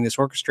and getting this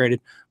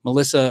orchestrated.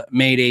 Melissa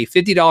made a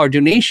 $50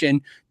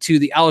 donation to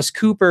the Alice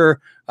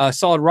Cooper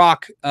Solid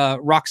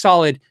Rock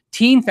Solid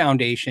Teen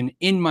Foundation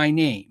in my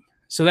name.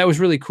 So that was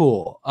really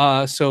cool.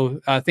 So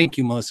thank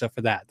you, Melissa,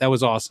 for that. That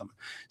was awesome.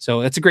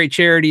 So that's a great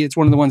charity. It's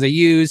one of the ones I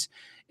use.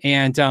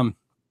 And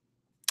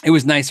it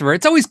was nice of her.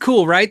 It's always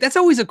cool, right? That's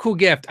always a cool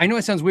gift. I know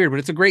it sounds weird, but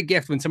it's a great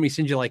gift when somebody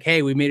sends you like,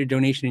 hey, we made a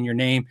donation in your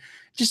name.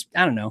 Just,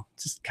 I don't know.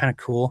 It's just kind of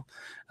cool.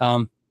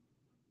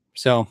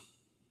 So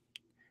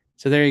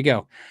there you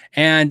go.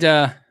 And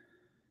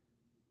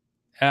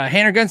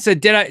Hanner Gunn said,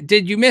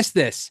 did you miss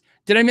this?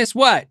 Did I miss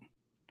what?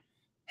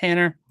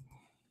 Hanner,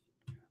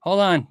 hold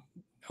on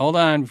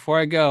before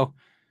I go.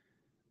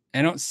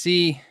 I don't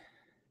see.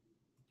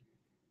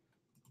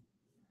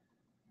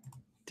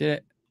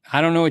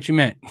 I don't know what you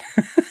meant.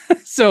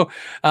 So,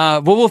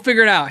 but we'll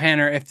figure it out,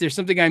 Hanner. If there's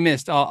something I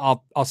missed,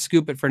 I'll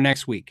scoop it for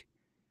next week.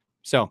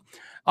 So,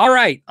 all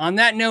right. On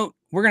that note,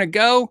 we're going to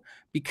go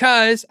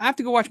because I have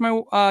to go watch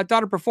my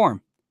daughter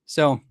perform.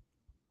 So,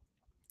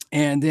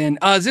 and then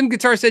Zim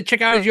Guitar said,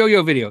 check out his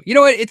yo-yo video. You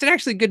know what? It's an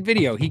actually good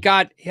video. He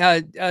got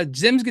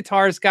Zim's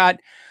Guitars got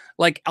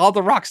like all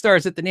the rock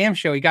stars at the NAMM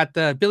show. He got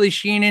the Billy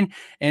Sheenan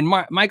and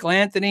Michael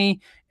Anthony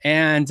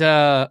and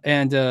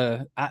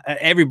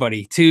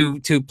everybody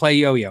to play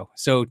yo-yo.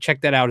 So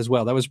check that out as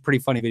well. That was a pretty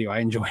funny video. I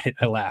enjoyed it.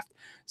 I laughed.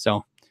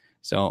 So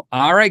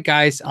all right,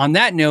 guys. On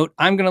that note,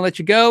 I'm gonna let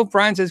you go.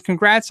 Brian says,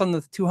 congrats on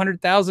the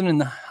 200,000 and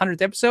the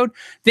 100th episode.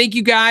 Thank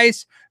you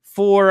guys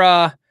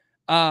for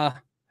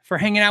for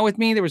hanging out with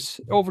me. There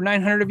was over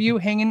 900 of you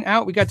hanging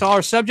out. We got to all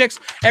our subjects.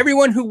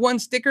 Everyone who won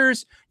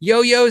stickers,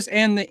 yo-yos,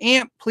 and the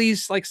amp,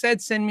 please, like I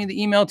said, send me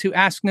the email to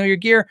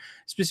askknowyourgear,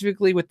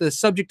 specifically with the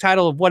subject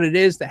title of what it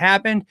is that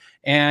happened,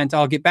 and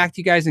I'll get back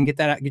to you guys and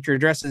get your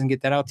addresses and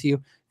get that out to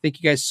you.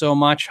 Thank you guys so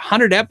much.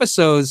 100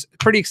 episodes,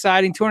 pretty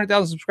exciting.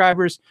 200,000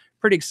 subscribers,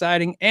 pretty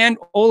exciting. And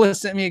Ola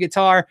sent me a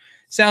guitar.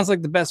 Sounds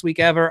like the best week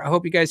ever. I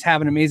hope you guys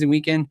have an amazing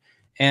weekend.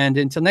 And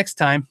until next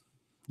time,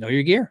 know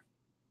your gear.